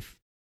 If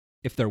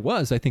there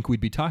was, I think we'd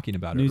be talking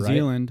about New it, right? New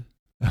Zealand.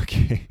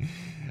 Okay.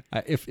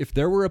 If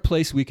there were a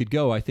place we could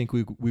go, I think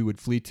we would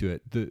flee to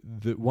it.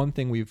 The one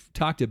thing we've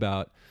talked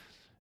about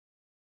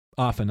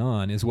off and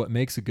on is what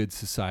makes a good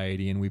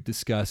society, and we've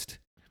discussed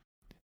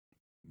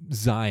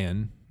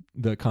Zion,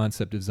 the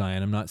concept of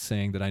Zion. I'm not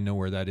saying that I know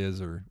where that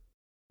is, or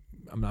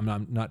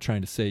I'm not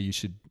trying to say you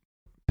should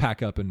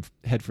pack up and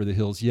head for the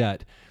hills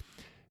yet,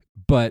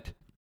 but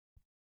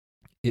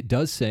it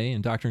does say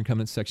in Doctrine and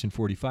Covenants section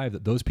 45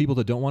 that those people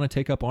that don't want to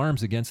take up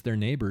arms against their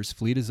neighbors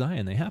flee to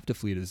Zion. They have to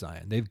flee to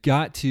Zion. They've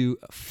got to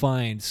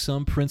find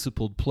some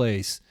principled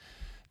place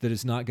that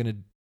is not going to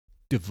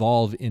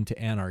devolve into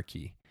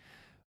anarchy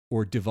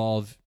or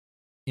devolve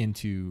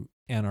into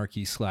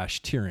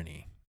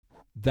anarchy/tyranny.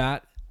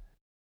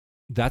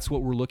 That's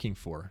what we're looking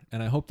for.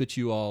 And I hope that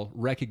you all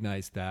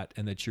recognize that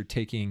and that you're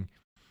taking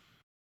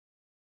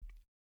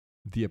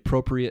the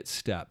appropriate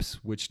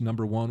steps, which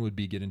number one would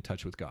be get in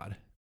touch with God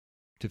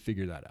to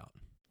figure that out.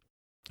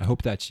 I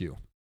hope that's you.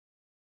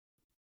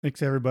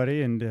 Thanks,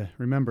 everybody. And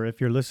remember,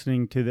 if you're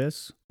listening to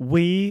this,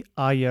 we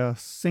are your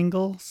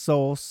single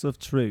source of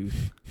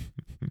truth.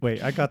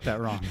 Wait, I got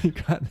that wrong. You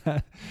got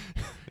that?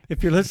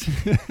 If you're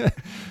listening...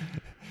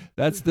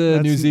 that's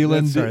New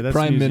Zealand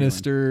Prime New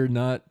Minister,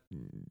 not...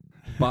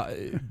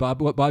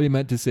 Bob, what Bobby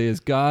meant to say is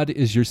God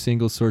is your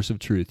single source of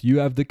truth. You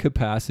have the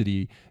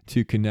capacity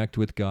to connect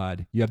with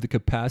God. You have the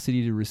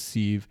capacity to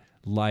receive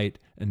light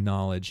and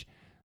knowledge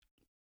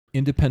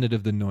independent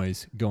of the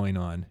noise going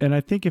on. And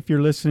I think if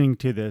you're listening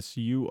to this,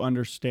 you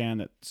understand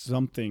that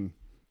something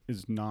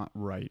is not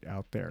right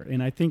out there.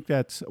 And I think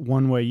that's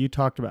one way you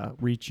talked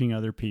about reaching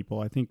other people.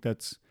 I think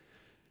that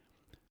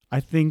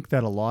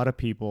a lot of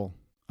people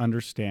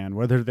understand,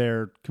 whether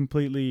they're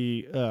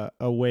completely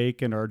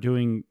awake and are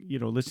doing,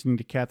 listening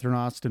to Catherine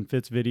Austin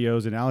Fitz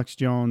videos and Alex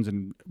Jones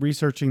and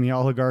researching the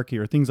oligarchy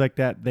or things like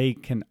that, they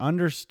can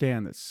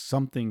understand that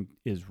something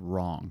is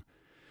wrong.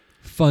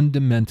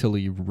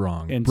 Fundamentally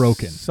wrong, And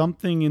broken.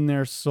 something in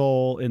their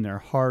soul, in their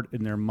heart,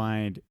 in their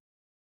mind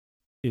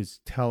is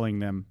telling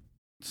them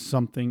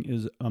something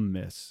is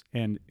amiss.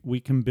 And we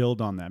can build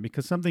on that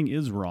because something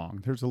is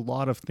wrong. There's a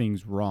lot of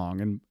things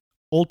wrong. And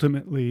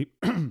ultimately,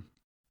 the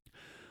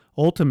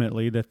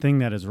thing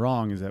that is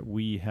wrong is that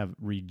we have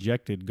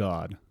rejected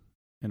God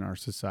in our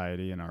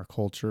society, in our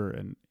culture,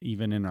 and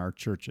even in our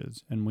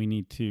churches. And we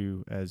need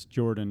to, as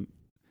Jordan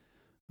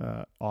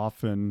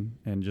often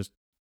and just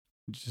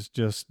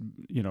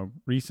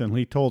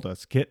recently told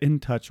us, get in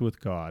touch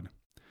with God.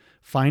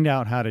 Find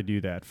out how to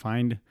do that.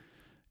 Find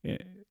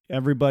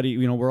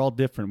everybody, we're all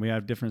different. We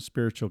have different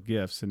spiritual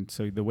gifts. And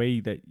so the way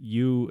that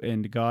you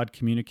and God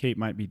communicate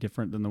might be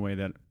different than the way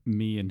that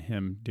me and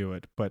him do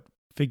it. But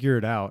figure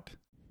it out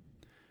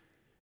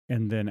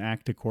and then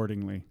act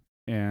accordingly.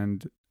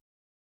 And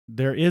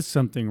there is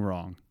something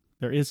wrong.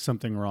 There is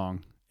something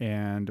wrong.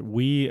 And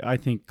we, I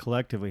think,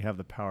 collectively have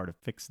the power to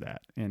fix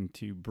that and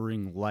to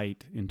bring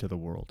light into the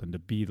world and to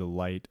be the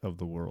light of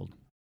the world.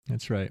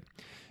 That's right.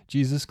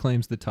 Jesus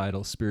claims the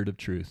title Spirit of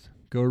Truth.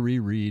 Go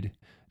reread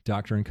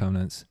Doctrine and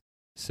Covenants,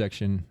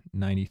 section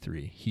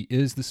 93. He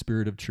is the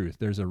Spirit of Truth.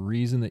 There's a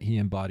reason that he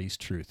embodies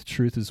truth.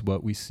 Truth is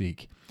what we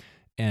seek.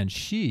 And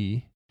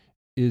she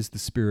is the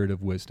Spirit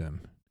of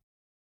wisdom.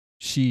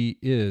 She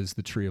is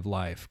the tree of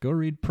life. Go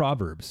read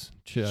Proverbs,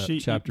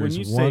 chapters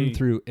 1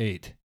 through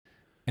 8.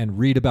 And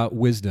read about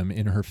wisdom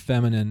in her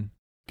feminine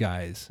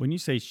guise. When you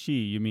say she,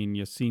 you mean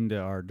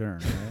Jacinda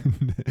Ardern,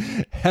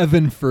 right?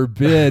 Heaven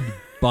forbid,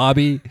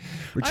 Bobby.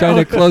 We're trying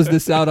to close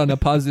this out on a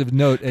positive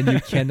note, and you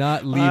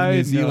cannot leave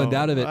New Zealand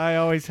out of it. I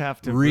always have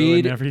to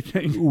read ruin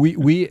everything.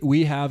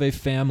 We have a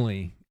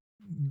family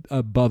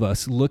above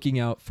us looking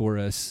out for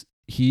us.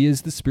 He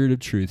is the Spirit of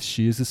truth.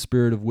 She is the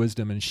Spirit of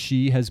wisdom, and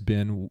she has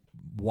been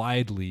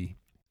widely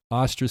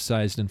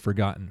ostracized and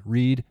forgotten.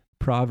 Read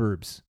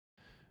Proverbs.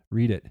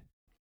 Read it.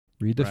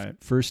 Read the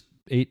first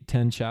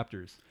 8-10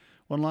 chapters.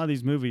 Well, in a lot of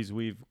these movies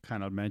we've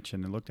kind of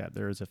mentioned and looked at,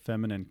 there is a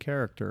feminine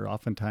character.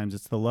 Oftentimes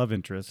it's the love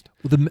interest.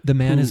 Well, the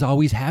man is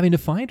always having to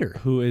find her.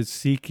 Who is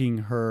seeking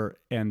her,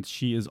 and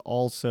she is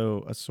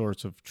also a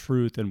source of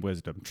truth and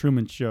wisdom.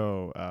 Truman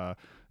Show,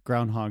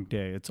 Groundhog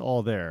Day, it's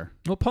all there.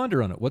 Well,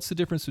 ponder on it. What's the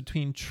difference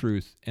between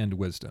truth and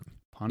wisdom?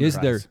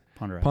 Ponderize.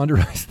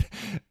 Ponderize.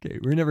 Okay,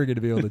 we're never going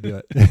to be able to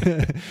do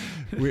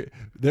it.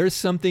 There's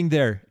something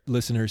there,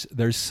 listeners.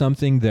 There's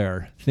something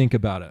there. Think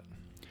about it.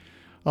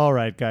 All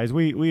right, guys.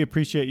 We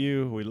appreciate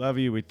you. We love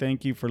you. We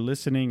thank you for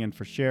listening and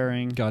for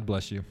sharing. God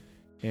bless you.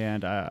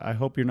 And I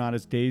hope you're not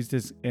as dazed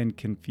and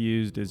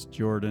confused as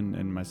Jordan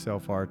and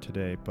myself are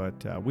today.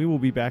 But we will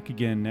be back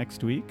again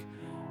next week.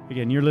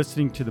 Again, you're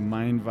listening to the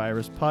Mind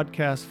Virus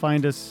podcast.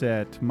 Find us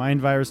at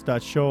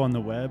mindvirus.show on the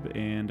web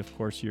and, of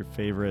course, your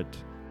favorite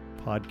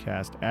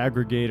podcast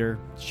aggregator.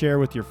 Share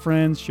with your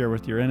friends. Share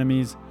with your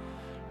enemies.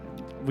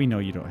 We know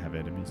you don't have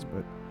enemies,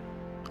 but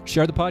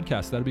share the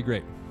podcast. That'd be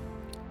great.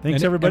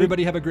 Thanks, everybody.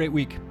 Everybody have a great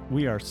week.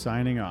 We are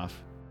signing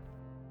off.